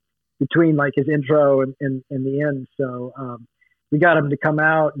scenes between, like, his intro and the end. So we got him to come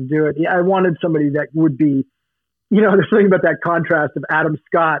out and do it. Yeah, I wanted somebody that would be, you know, there's something about that contrast of Adam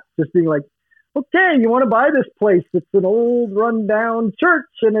Scott just being like, okay, you want to buy this place? It's an old rundown church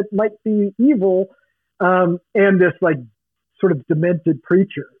and it might be evil. And this, like, sort of demented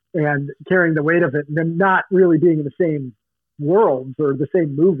preacher and carrying the weight of it, and them not really being in the same worlds or the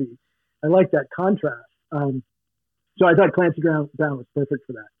same movie. I like that contrast. So I thought Clancy Brown was perfect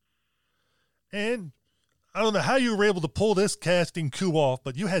for that. And I don't know how you were able to pull this casting coup off,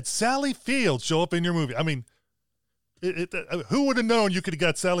 but you had Sally Field show up in your movie. I mean, who would have known you could have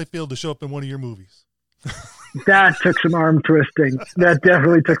got Sally Field to show up in one of your movies? That took some arm twisting. That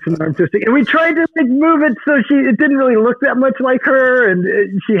definitely took some arm twisting. And we tried to move it so it didn't really look that much like her.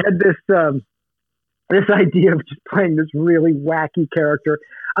 And she had this idea of just playing this really wacky character.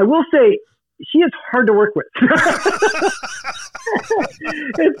 I will say, she is hard to work with.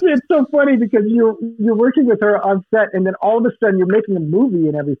 It's so funny because you're working with her on set, and then all of a sudden you're making a movie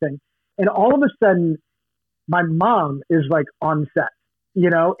and everything, and all of a sudden my mom is, like, on set, you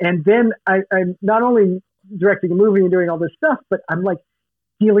know, and then I'm not only directing a movie and doing all this stuff, but I'm, like,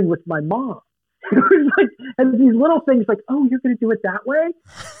 dealing with my mom. It's like, and these little things like, oh, you're going to do it that way,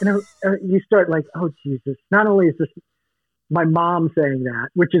 and you start like, oh Jesus! Not only is this my mom saying that,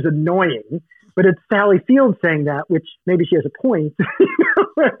 which is annoying, but it's Sally Field saying that, which maybe she has a point.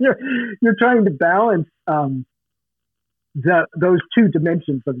 You're trying to balance those two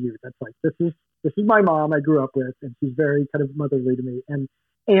dimensions of you. That's like, this is my mom I grew up with, and she's very kind of motherly to me, and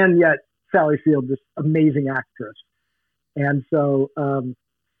yet Sally Field, this amazing actress. And so,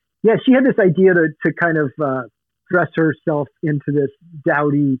 she had this idea to kind of dress herself into this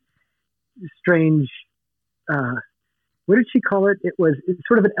dowdy, strange, what did she call it? It's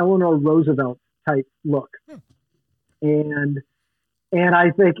sort of an Eleanor Roosevelt type look. And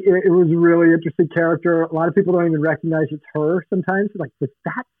I think it was a really interesting character. A lot of people don't even recognize it's her sometimes. Like, was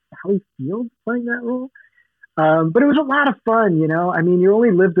that Sally Field playing that role? But it was a lot of fun, you know? I mean, you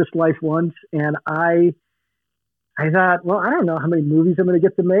only live this life once, and I thought, well, I don't know how many movies I'm going to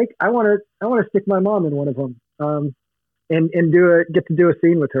get to make. I want to stick my mom in one of them, and get to do a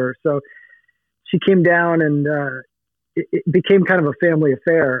scene with her. So she came down, and it became kind of a family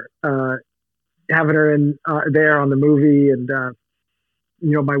affair, having her in there on the movie. And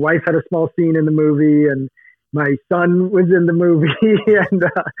my wife had a small scene in the movie, and my son was in the movie, and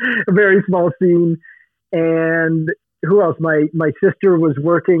a very small scene. And who else? My sister was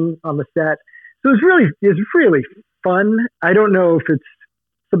working on the set. So it was really fun. I don't know if it's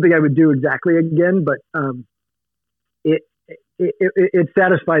something I would do exactly again, but it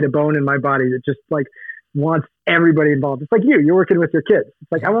satisfied a bone in my body that just like wants everybody involved. It's like you're working with your kids.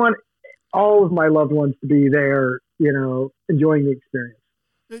 It's like I want all of my loved ones to be there, you know, enjoying the experience.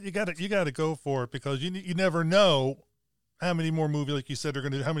 You got to go for it, because you never know how many more movies, like you said, are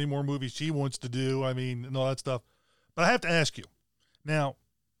going to do, how many more movies she wants to do. I mean, and all that stuff. But I have to ask you now.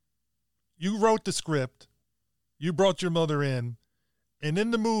 You wrote the script, you brought your mother in, and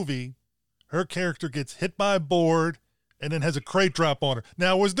in the movie, her character gets hit by a board and then has a crate drop on her.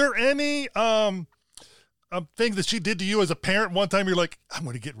 Now, was there any thing that she did to you as a parent one time? You're like, I'm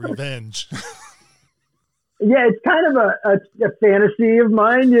going to get revenge. Yeah, it's kind of a fantasy of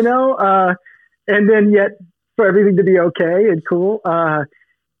mine, you know, and then yet for everything to be okay and cool.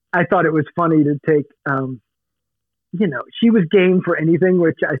 I thought it was funny to take, you know, she was game for anything,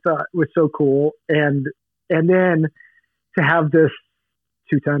 which I thought was so cool. And then to have this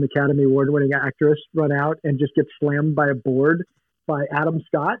 2-time Academy Award winning actress run out and just get slammed by a board by Adam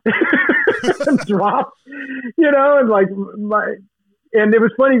Scott and drop, you know, and it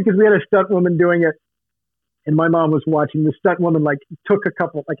was funny because we had a stunt woman doing it, and my mom was watching. The stunt woman like took a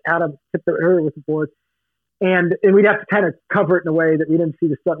couple, like Adam hit her with the board, and we'd have to kind of cover it in a way that we didn't see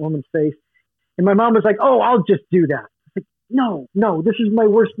the stunt woman's face. And my mom was like, "Oh, I'll just do that." I was like, no, this is my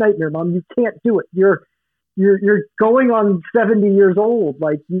worst nightmare, Mom. You can't do it. You're going on 70 years old.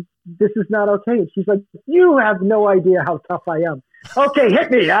 Like, this is not okay. And she's like, "You have no idea how tough I am." Okay,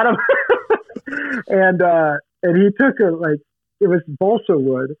 hit me, Adam. and he took her, like, it was balsa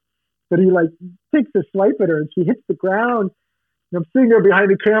wood, but he like takes a swipe at her and she hits the ground. And I'm sitting there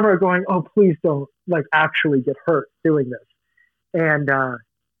behind the camera going, "Oh, please don't like actually get hurt doing this." And,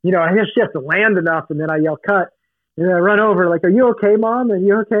 you know, I guess she has to land enough, and then I yell cut, and then I run over like, "Are you okay, Mom? Are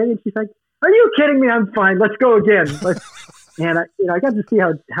you okay?" And she's like, "Are you kidding me? I'm fine. Let's go again." And I got to see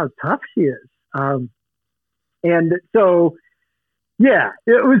how tough she is. And so, yeah,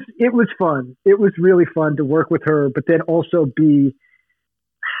 it was fun. It was really fun to work with her, but then also be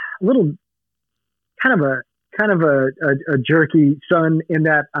a little kind of a jerky son in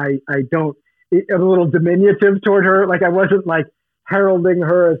that I'm a little diminutive toward her. Like, I wasn't like heralding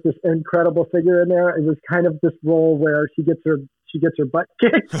her as this incredible figure in there. It was kind of this role where she gets her butt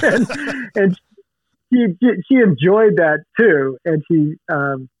kicked, and she enjoyed that too. And she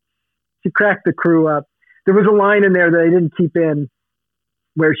cracked the crew up. There was a line in there that I didn't keep in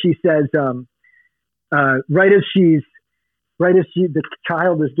where she says, right as the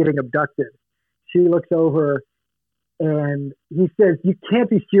child is getting abducted, she looks over and he says, "You can't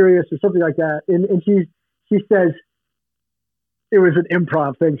be serious," or something like that. And she says, it was an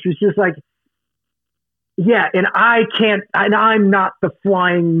improv thing. She's just like, "Yeah, and I can't, and I'm not the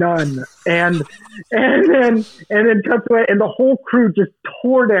flying nun." And then cuts away, and the whole crew just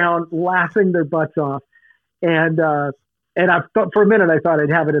tore down, laughing their butts off. And I thought for a minute I thought I'd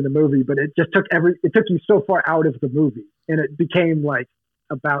have it in the movie, but it just took you so far out of the movie, and it became like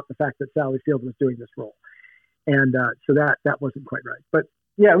about the fact that Sally Field was doing this role, and so that wasn't quite right. But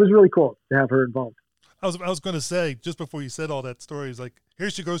yeah, it was really cool to have her involved. I was going to say, just before you said all that story, is like, here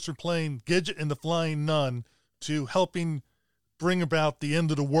she goes from playing Gidget and the Flying Nun to helping bring about the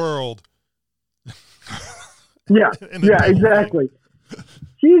end of the world. Yeah, exactly.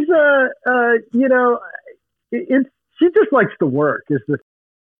 She's you know, she just likes the work is the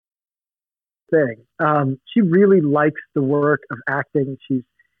thing. She really likes the work of acting.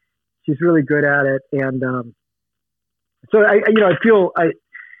 She's really good at it, and so I feel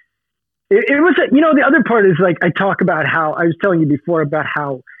It was, you know, the other part is like, I talk about how I was telling you before about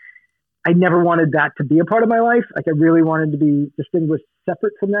how I never wanted that to be a part of my life. Like, I really wanted to be distinguished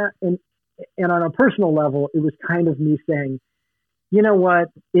separate from that. And and on a personal level, it was kind of me saying, you know what,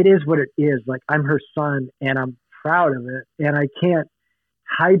 it is what it is. Like, I'm her son and I'm proud of it and I can't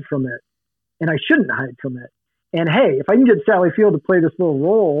hide from it and I shouldn't hide from it. And hey, if I can get Sally Field to play this little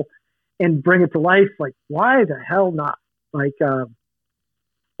role and bring it to life, like, why the hell not? Like,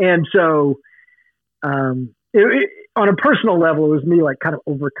 and so, on a personal level, it was me like kind of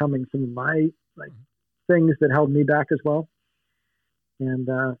overcoming some of my like things that held me back as well. And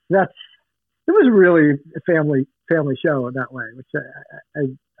it was really a family show in that way, which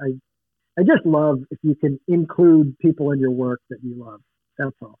I just love if you can include people in your work that you love.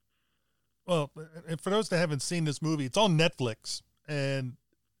 That's all. Well, and for those that haven't seen this movie, it's on Netflix and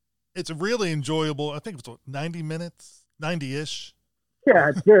it's really enjoyable. I think it's 90 minutes, 90-ish. Yeah,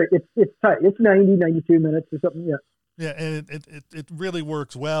 it's tight. It's 90, 92 minutes or something. Yeah. Yeah, and it really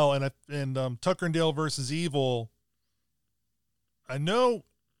works well. And Tucker and Dale versus Evil, I know,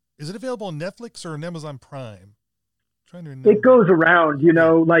 is it available on Netflix or on Amazon Prime? I'm trying to remember. It goes around, you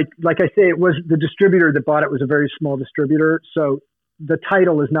know, like I say, it was the distributor that bought it was a very small distributor. So the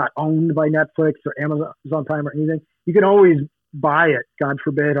title is not owned by Netflix or Amazon Prime or anything. You can always buy it, God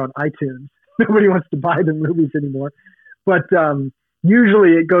forbid, on iTunes. Nobody wants to buy the movies anymore. But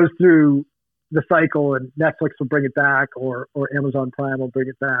usually it goes through the cycle and Netflix will bring it back or Amazon Prime will bring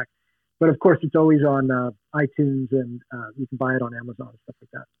it back. But of course, it's always on iTunes and you can buy it on Amazon and stuff like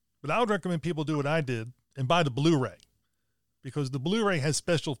that. But I would recommend people do what I did and buy the Blu-ray, because the Blu-ray has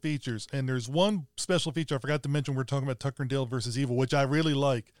special features. And there's one special feature I forgot to mention. We're talking about Tucker and Dale versus Evil, which I really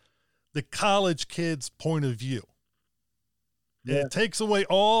like. The college kid's point of view. Yeah. It takes away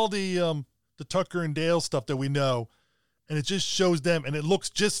all the Tucker and Dale stuff that we know, and it just shows them, and it looks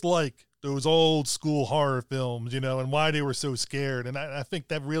just like those old school horror films, you know, and why they were so scared. And I think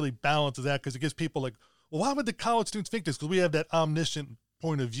that really balances that, because it gives people like, well, why would the college students think this? Because we have that omniscient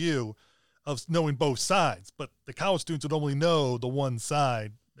point of view of knowing both sides, but the college students would only know the one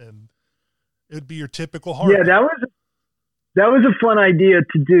side, and it would be your typical horror. Yeah, that was a fun idea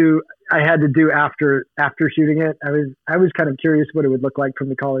to do. I had to do after shooting it. I was kind of curious what it would look like from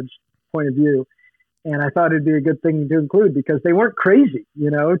the college point of view. And I thought it'd be a good thing to include because they weren't crazy,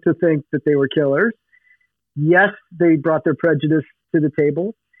 you know, to think that they were killers. Yes, they brought their prejudice to the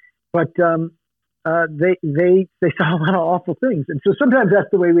table, but they saw a lot of awful things. And so sometimes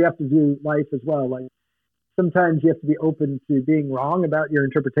that's the way we have to view life as well. Like sometimes you have to be open to being wrong about your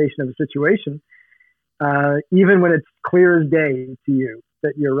interpretation of a situation, even when it's clear as day to you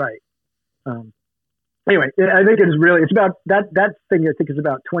that you're right. Anyway, I think it's about that thing. I think is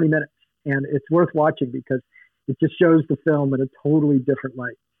about 20 minutes. And it's worth watching because it just shows the film in a totally different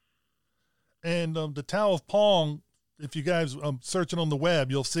light. And the Tao of Pong, if you guys searching on the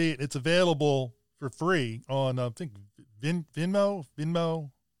web, you'll see it. It's available for free on, I think, Vimeo.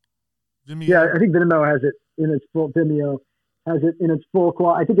 Yeah, I think Vimeo has it in its full. Vimeo has it in its full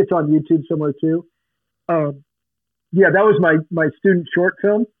quality. I think it's on YouTube somewhere too. Yeah, that was my student short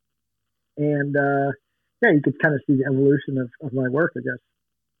film, and yeah, you could kind of see the evolution of my work, I guess.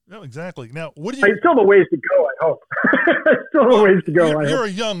 No, exactly. Now, what do you? I still have a ways to go, I hope. Still a ways to go. You're a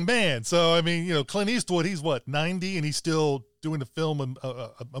young man, so I mean, you know, Clint Eastwood, he's what, 90, and he's still doing a film,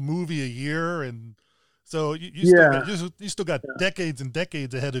 a movie a year, and so you still got decades and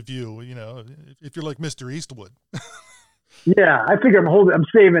decades ahead of you. You know, if you're like Mr. Eastwood. Yeah, I think I'm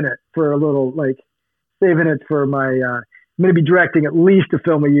saving it for a little, saving it for my. I'm going to be directing at least a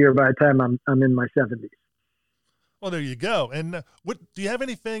film a year by the time I'm in my 70s. Well, there you go. And what do you have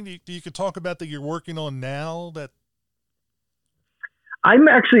anything that you could talk about that you're working on now? That I'm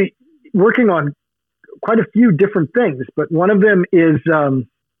actually working on quite a few different things, but one of them is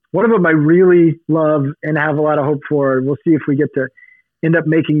one of them I really love and have a lot of hope for. And we'll see if we get to end up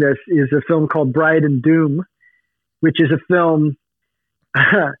making this. Is a film called Bride and Doom, which is a film.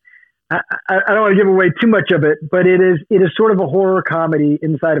 I don't want to give away too much of it, but it is sort of a horror comedy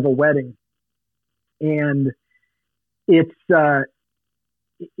inside of a wedding, and it's a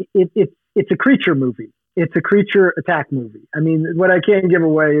creature movie. It's a creature attack movie. I mean, what I can't give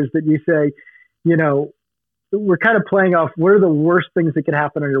away is that you say, you know, we're kind of playing off what are the worst things that could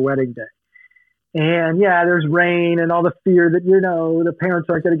happen on your wedding day. And yeah, there's rain and all the fear that, you know, the parents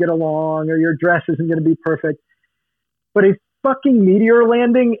aren't going to get along or your dress isn't going to be perfect. But a fucking meteor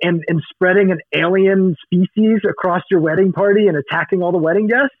landing and spreading an alien species across your wedding party and attacking all the wedding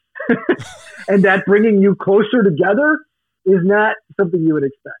guests and that bringing you closer together is not something you would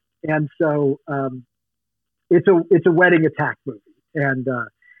expect. And so it's a wedding attack movie. And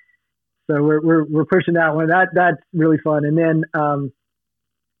so we're pushing that one. That's really fun. And then I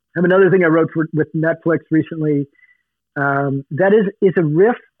have another thing I wrote with Netflix recently that is a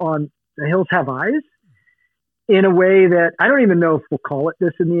riff on The Hills Have Eyes, in a way that I don't even know if we'll call it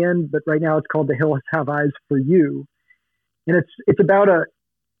this in the end, but right now it's called The Hills Have Eyes for You. And it's about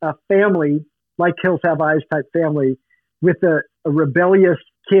a family, like Hills Have Eyes type family, with a rebellious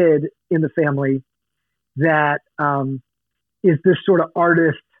kid in the family that is this sort of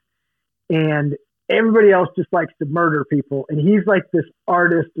artist, and everybody else just likes to murder people. And he's like this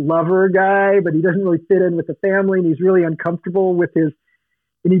artist lover guy, but he doesn't really fit in with the family, and he's really uncomfortable with his,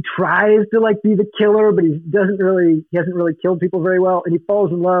 and he tries to like be the killer, but he hasn't really killed people very well. And he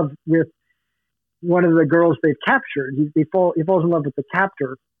falls in love with one of the girls they've captured. He falls in love with the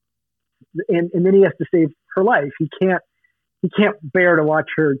captor, and then he has to save her life. He can't bear to watch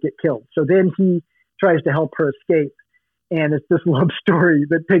her get killed. So then he tries to help her escape. And it's this love story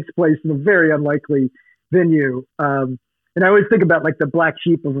that takes place in a very unlikely venue. And I always think about like the black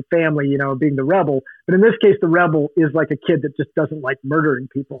sheep of a family, you know, being the rebel. But in this case, the rebel is like a kid that just doesn't like murdering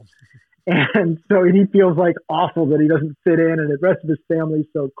people. And so he feels like awful that he doesn't fit in, and the rest of his family's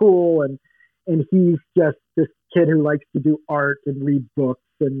so cool. And he's just this kid who likes to do art and read books.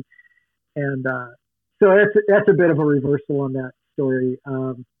 And so that's a bit of a reversal on that story.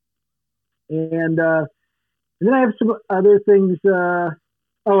 And then I have some other things. I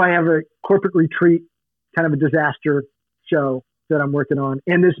have a corporate retreat, kind of a disaster show that I'm working on.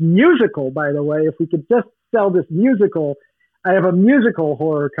 And this musical, by the way, if we could just sell this musical, I have a musical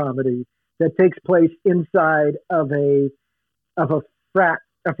horror comedy that takes place inside of a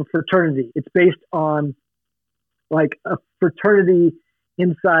fraternity. It's based on like a fraternity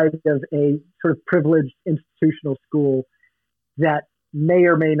inside of a sort of privileged institutional school that may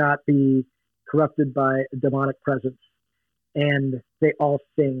or may not be corrupted by a demonic presence, and they all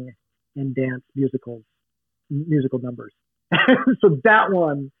sing and dance musical numbers. So that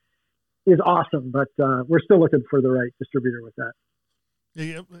one is awesome, but we're still looking for the right distributor with that.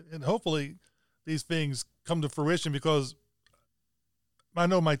 Yeah, and hopefully these things come to fruition, because I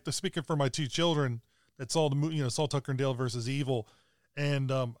know speaking for my two children that saw the movie, Saul Tucker and Dale versus Evil,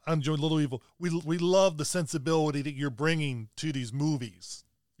 and I enjoyed Little Evil. We love the sensibility that you're bringing to these movies,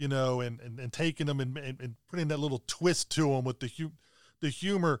 and taking them and putting that little twist to them with the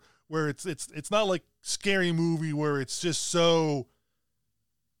humor, where it's not like scary movie where it's just so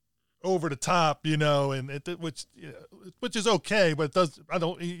over the top, which is okay, but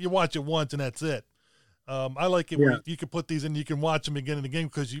you watch it once and that's it. I like it where you can put these in, you can watch them again and again,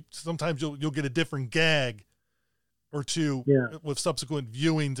 because sometimes you'll get a different gag or two with subsequent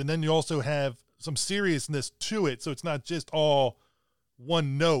viewings, and then you also have some seriousness to it, so it's not just all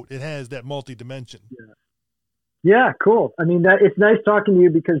one note. It has that multi-dimension. Yeah, cool. I mean, it's nice talking to you,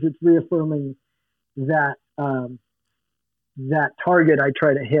 because it's reaffirming that that target I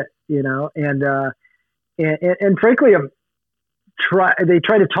try to hit, and frankly, they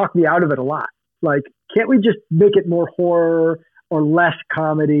try to talk me out of it a lot. Like, can't we just make it more horror or less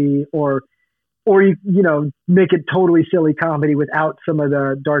comedy, or make it totally silly comedy without some of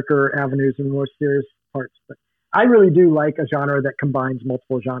the darker avenues and more serious parts? But I really do like a genre that combines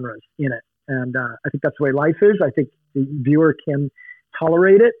multiple genres in it. And I think that's the way life is. I think the viewer can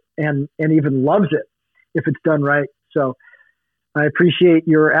tolerate it and even loves it if it's done right. So I appreciate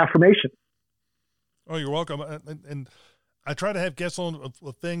your affirmation. Oh, you're welcome. And I try to have guests on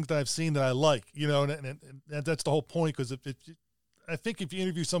of things that I've seen that I like, and that's the whole point. Because I think if you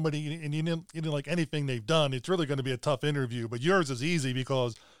interview somebody and you didn't like anything they've done, it's really going to be a tough interview. But yours is easy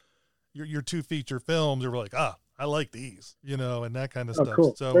because your two feature films are like, I like these, and that kind of stuff.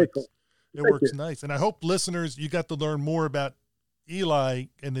 Cool. So Very cool. It works nice. And I hope listeners, you got to learn more about Eli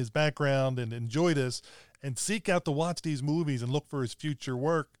and his background and enjoy this and seek out to watch these movies and look for his future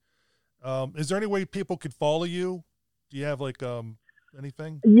work. Is there any way people could follow you? Do you have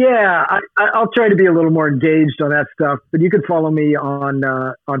anything? Yeah, I'll try to be a little more engaged on that stuff, but you can follow me on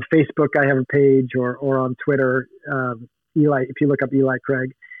Facebook. I have a page, or on Twitter, Eli, if you look up Eli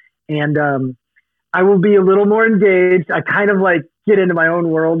Craig, and I will be a little more engaged. I kind of like get into my own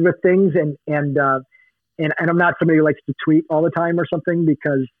world with things, and I'm not somebody who likes to tweet all the time or something,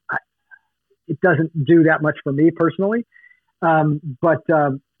 because it doesn't do that much for me personally. But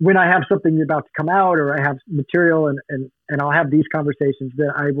when I have something about to come out, or I have material and I'll have these conversations,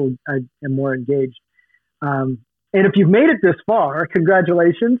 then I am more engaged. And if you've made it this far,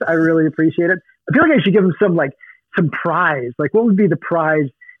 congratulations. I really appreciate it. I feel like I should give them some prize. Like, what would be the prize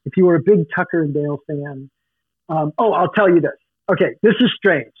if you were a big Tucker and Dale fan? I'll tell you this. Okay, this is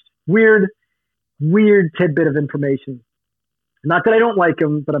strange. Weird tidbit of information. Not that I don't like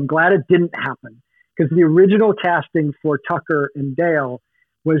them, but I'm glad it didn't happen. Because the original casting for Tucker and Dale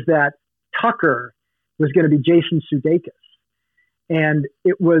was that Tucker was going to be Jason Sudeikis. And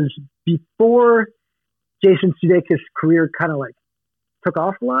it was before Jason Sudeikis' career kind of like took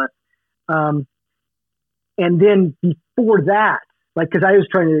off a lot. And then before that, like, because I was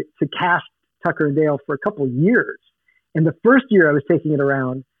trying to cast Tucker and Dale for a couple of years. And the first year I was taking it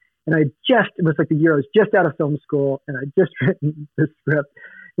around, and it was like the year I was just out of film school, and I'd just written the script.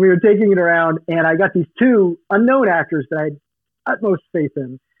 We were taking it around, and I got these two unknown actors that I had utmost faith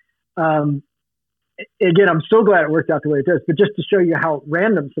in. Again, I'm so glad it worked out the way it does, but just to show you how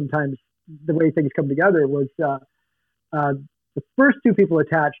random sometimes the way things come together was the first two people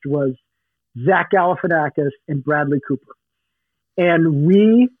attached was Zach Galifianakis and Bradley Cooper. And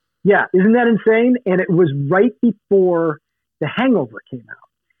isn't that insane? And it was right before The Hangover came out.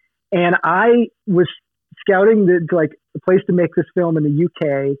 And I was scouting a place to make this film in the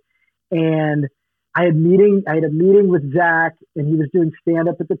UK. And I had a meeting with Zach, and he was doing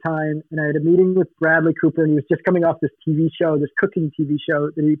stand-up at the time. And I had a meeting with Bradley Cooper, and he was just coming off this TV show, this cooking TV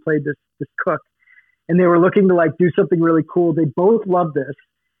show that he played this cook. And they were looking to like do something really cool. They both loved this.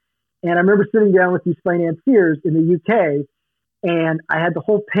 And I remember sitting down with these financiers in the UK, and I had the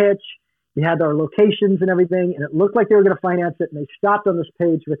whole pitch. We had our locations and everything, and it looked like they were going to finance it. And they stopped on this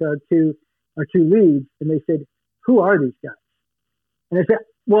page with our two leads, and they said, "Who are these guys?" And I said,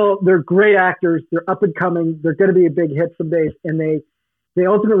 "Well, they're great actors. They're up and coming. They're going to be a big hit someday." And they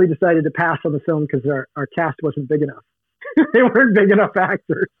ultimately decided to pass on the film because our cast wasn't big enough. They weren't big enough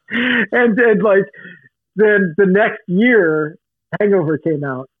actors. And then the next year, Hangover came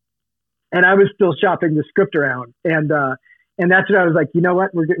out, and I was still shopping the script around. And that's when I was like, you know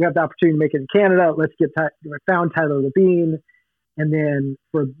what? We have the opportunity to make it in Canada. Let's I found Tyler Labine. And then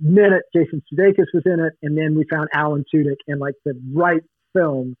for a minute, Jason Sudeikis was in it. And then we found Alan Tudyk, and like the right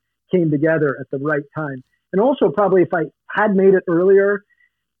film came together at the right time. And also probably if I had made it earlier,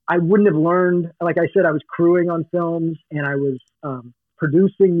 I wouldn't have learned. Like I said, I was crewing on films, and I was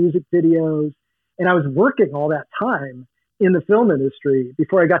producing music videos, and I was working all that time in the film industry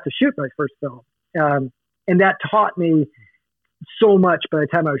before I got to shoot my first film. And that taught me so much by the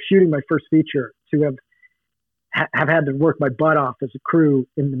time I was shooting my first feature to have had to work my butt off as a crew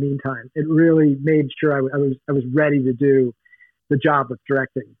in the meantime. It really made sure I was ready to do the job of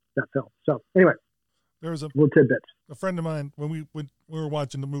directing that film. So anyway, there was little tidbits. A friend of mine, when we were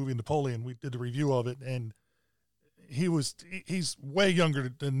watching the movie Napoleon, we did a review of it, and he's way younger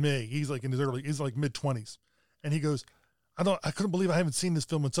than me. He's like he's like mid-20s. And he goes, I couldn't believe I haven't seen this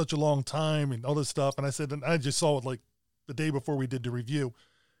film in such a long time and all this stuff. And I said, and I just saw it like the day before we did the review.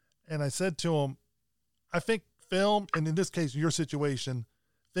 And I said to him, I think film, and in this case, your situation,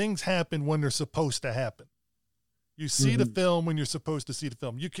 things happen when they're supposed to happen. You see the film when you're supposed to see the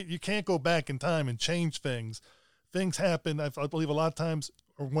film. You can't go back in time and change things. Things happen, I believe a lot of times,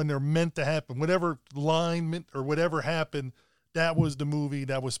 or when they're meant to happen. Whatever line meant or whatever happened, that was the movie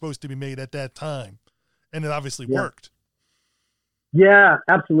that was supposed to be made at that time. And it obviously worked. Yeah,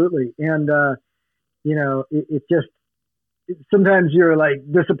 absolutely. And, it just, sometimes you're like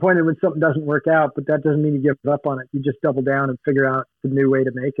disappointed when something doesn't work out, but that doesn't mean you give up on it. You just double down and figure out the new way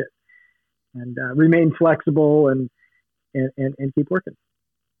to make it, and remain flexible and keep working.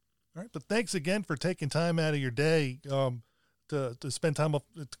 All right. But thanks again for taking time out of your day to spend time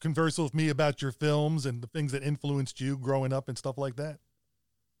to converse with me about your films and the things that influenced you growing up and stuff like that.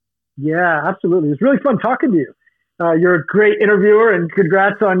 Yeah, absolutely. It was really fun talking to you. You're a great interviewer, and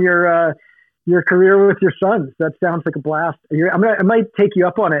congrats on your career with your sons. That sounds like a blast. I might take you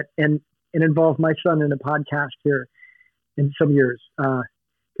up on it and involve my son in a podcast here in some years. Because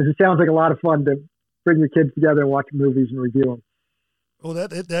it sounds like a lot of fun to bring your kids together and watch movies and review them. Well,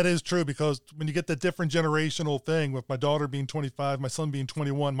 that is true, because when you get that different generational thing, with my daughter being 25, my son being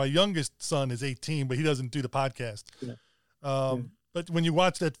 21, my youngest son is 18, but he doesn't do the podcast. Yeah. But when you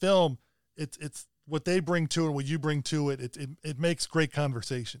watch that film, it's what they bring to it, what you bring to it. It makes great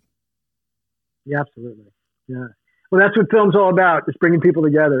conversation. Yeah, absolutely. Yeah. Well, that's what film's all about. It's bringing people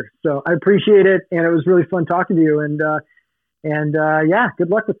together. So I appreciate it. And it was really fun talking to you, and good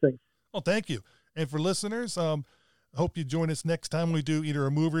luck with things. Well, thank you. And for listeners, I hope you join us next time we do either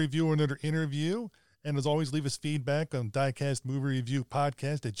a movie review or another interview. And as always, leave us feedback on Diecast Movie Review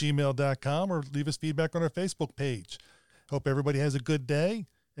Podcast at gmail.com, or leave us feedback on our Facebook page. Hope everybody has a good day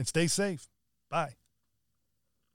and stay safe. Bye.